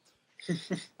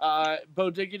 Bo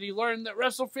Diggity learned that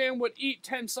Wrestlefan would eat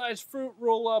 10-size fruit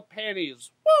roll-up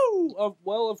panties. Woo!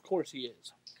 Well, of course he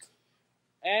is.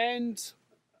 And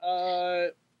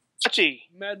Chachi.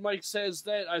 Mad Mike says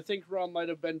that I think Raw might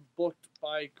have been booked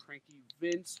by Cranky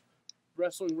Vince.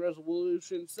 Wrestling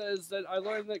Resolution says that I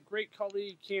learned that Great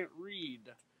Khali can't read.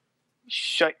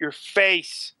 Shut your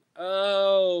face.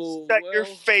 Oh. Shut your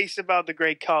face about the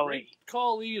Great Khali. Great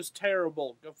Khali is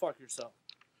terrible. Go fuck yourself.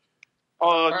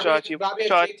 Oh, Chachi. Bobby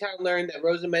and J-Town learned that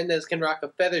Rosa Mendez can rock a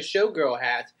feather showgirl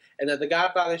hat, and that the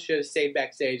Godfather should have stayed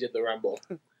backstage at the Rumble.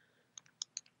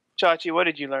 Chachi, what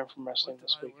did you learn from wrestling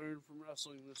this week? I learned from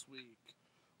wrestling this week.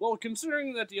 Well,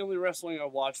 considering that the only wrestling I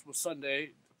watched was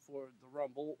Sunday for the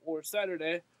Rumble or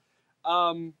Saturday,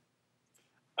 I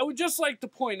would just like to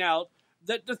point out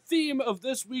that the theme of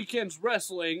this weekend's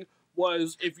wrestling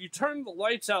was if you turn the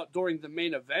lights out during the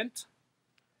main event,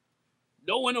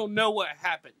 no one will know what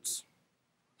happens.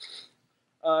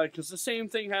 Because the same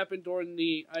thing happened during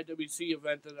the IWC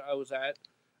event that I was at,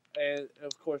 and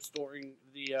of course during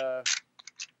the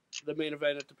main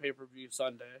event at the pay-per-view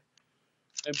Sunday.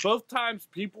 And both times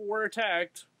people were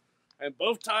attacked, and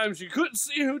both times you couldn't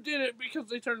see who did it because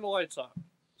they turned the lights off.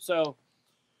 So,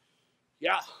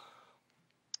 yeah.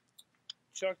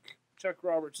 Chuck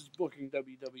Roberts is booking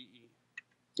WWE.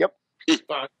 Yep.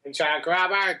 Fucking Chuck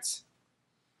Roberts.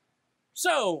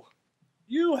 So,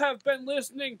 you have been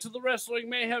listening to the Wrestling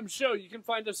Mayhem Show. You can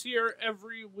find us here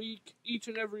every week, each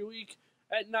and every week,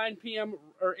 at 9 p.m.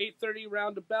 or 8:30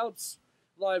 roundabouts,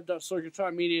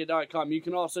 live.sorgatronmedia.com. You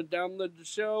can also download the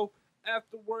show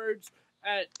afterwards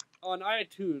on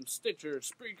iTunes, Stitcher,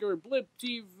 Spreaker, Blip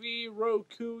TV,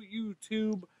 Roku,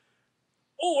 YouTube,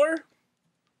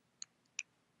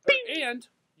 and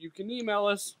you can email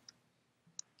us.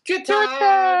 Good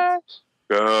times!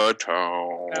 Good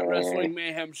time. At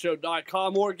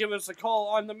WrestlingMayhemShow.com, or give us a call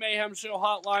on the Mayhem Show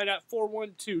hotline at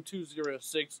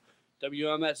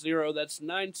 412-206-WMS0. That's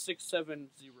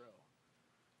 9670.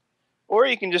 Or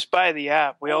you can just buy the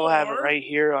app. We all have it right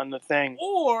here on the thing.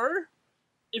 Or,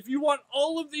 if you want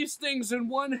all of these things in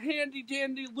one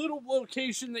handy-dandy little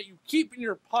location that you keep in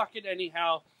your pocket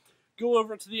anyhow, go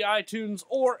over to the iTunes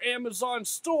or Amazon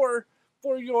store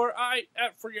for your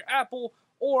Apple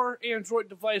or Android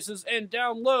devices and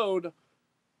download.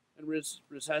 And Rizz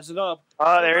has it up.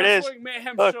 There it is.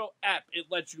 Mayhem Look. Show app. It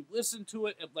lets you listen to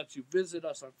it. It lets you visit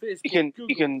us on Facebook. You can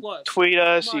Google+, tweet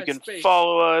us. You can MySpace.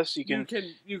 follow us. You can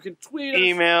tweet us,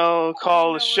 email,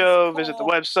 call the us, show, call, visit the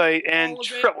website, and all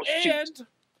of it. troubleshoot. And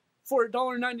for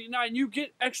 $1.99, you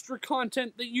get extra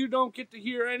content that you don't get to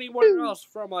hear anywhere else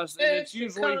from us, and it's Extra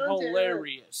usually content.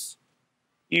 hilarious.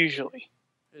 Usually.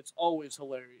 It's always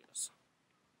hilarious.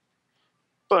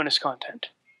 Bonus content.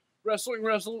 Wrestling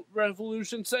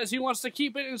Revolution says he wants to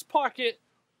keep it in his pocket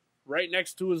right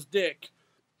next to his dick.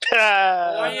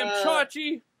 I am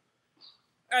Chachi.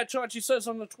 At Chachi says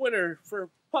on the Twitter for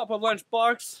Papa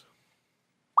Lunchbox.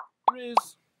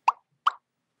 Rizz.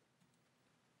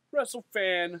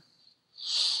 Wrestlefan.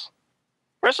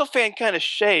 Wrestlefan kind of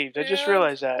shaved. I just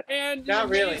realized that. And Not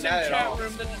the really, amazing not at chat all.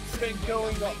 room that's been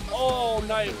going all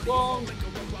night long.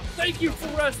 Thank you for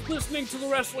listening to the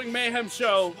Wrestling Mayhem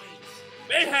Show.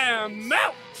 Mayhem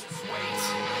out! Just wait,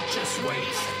 just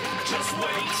wait, just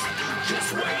wait,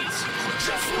 just wait,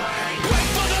 just wait. Wait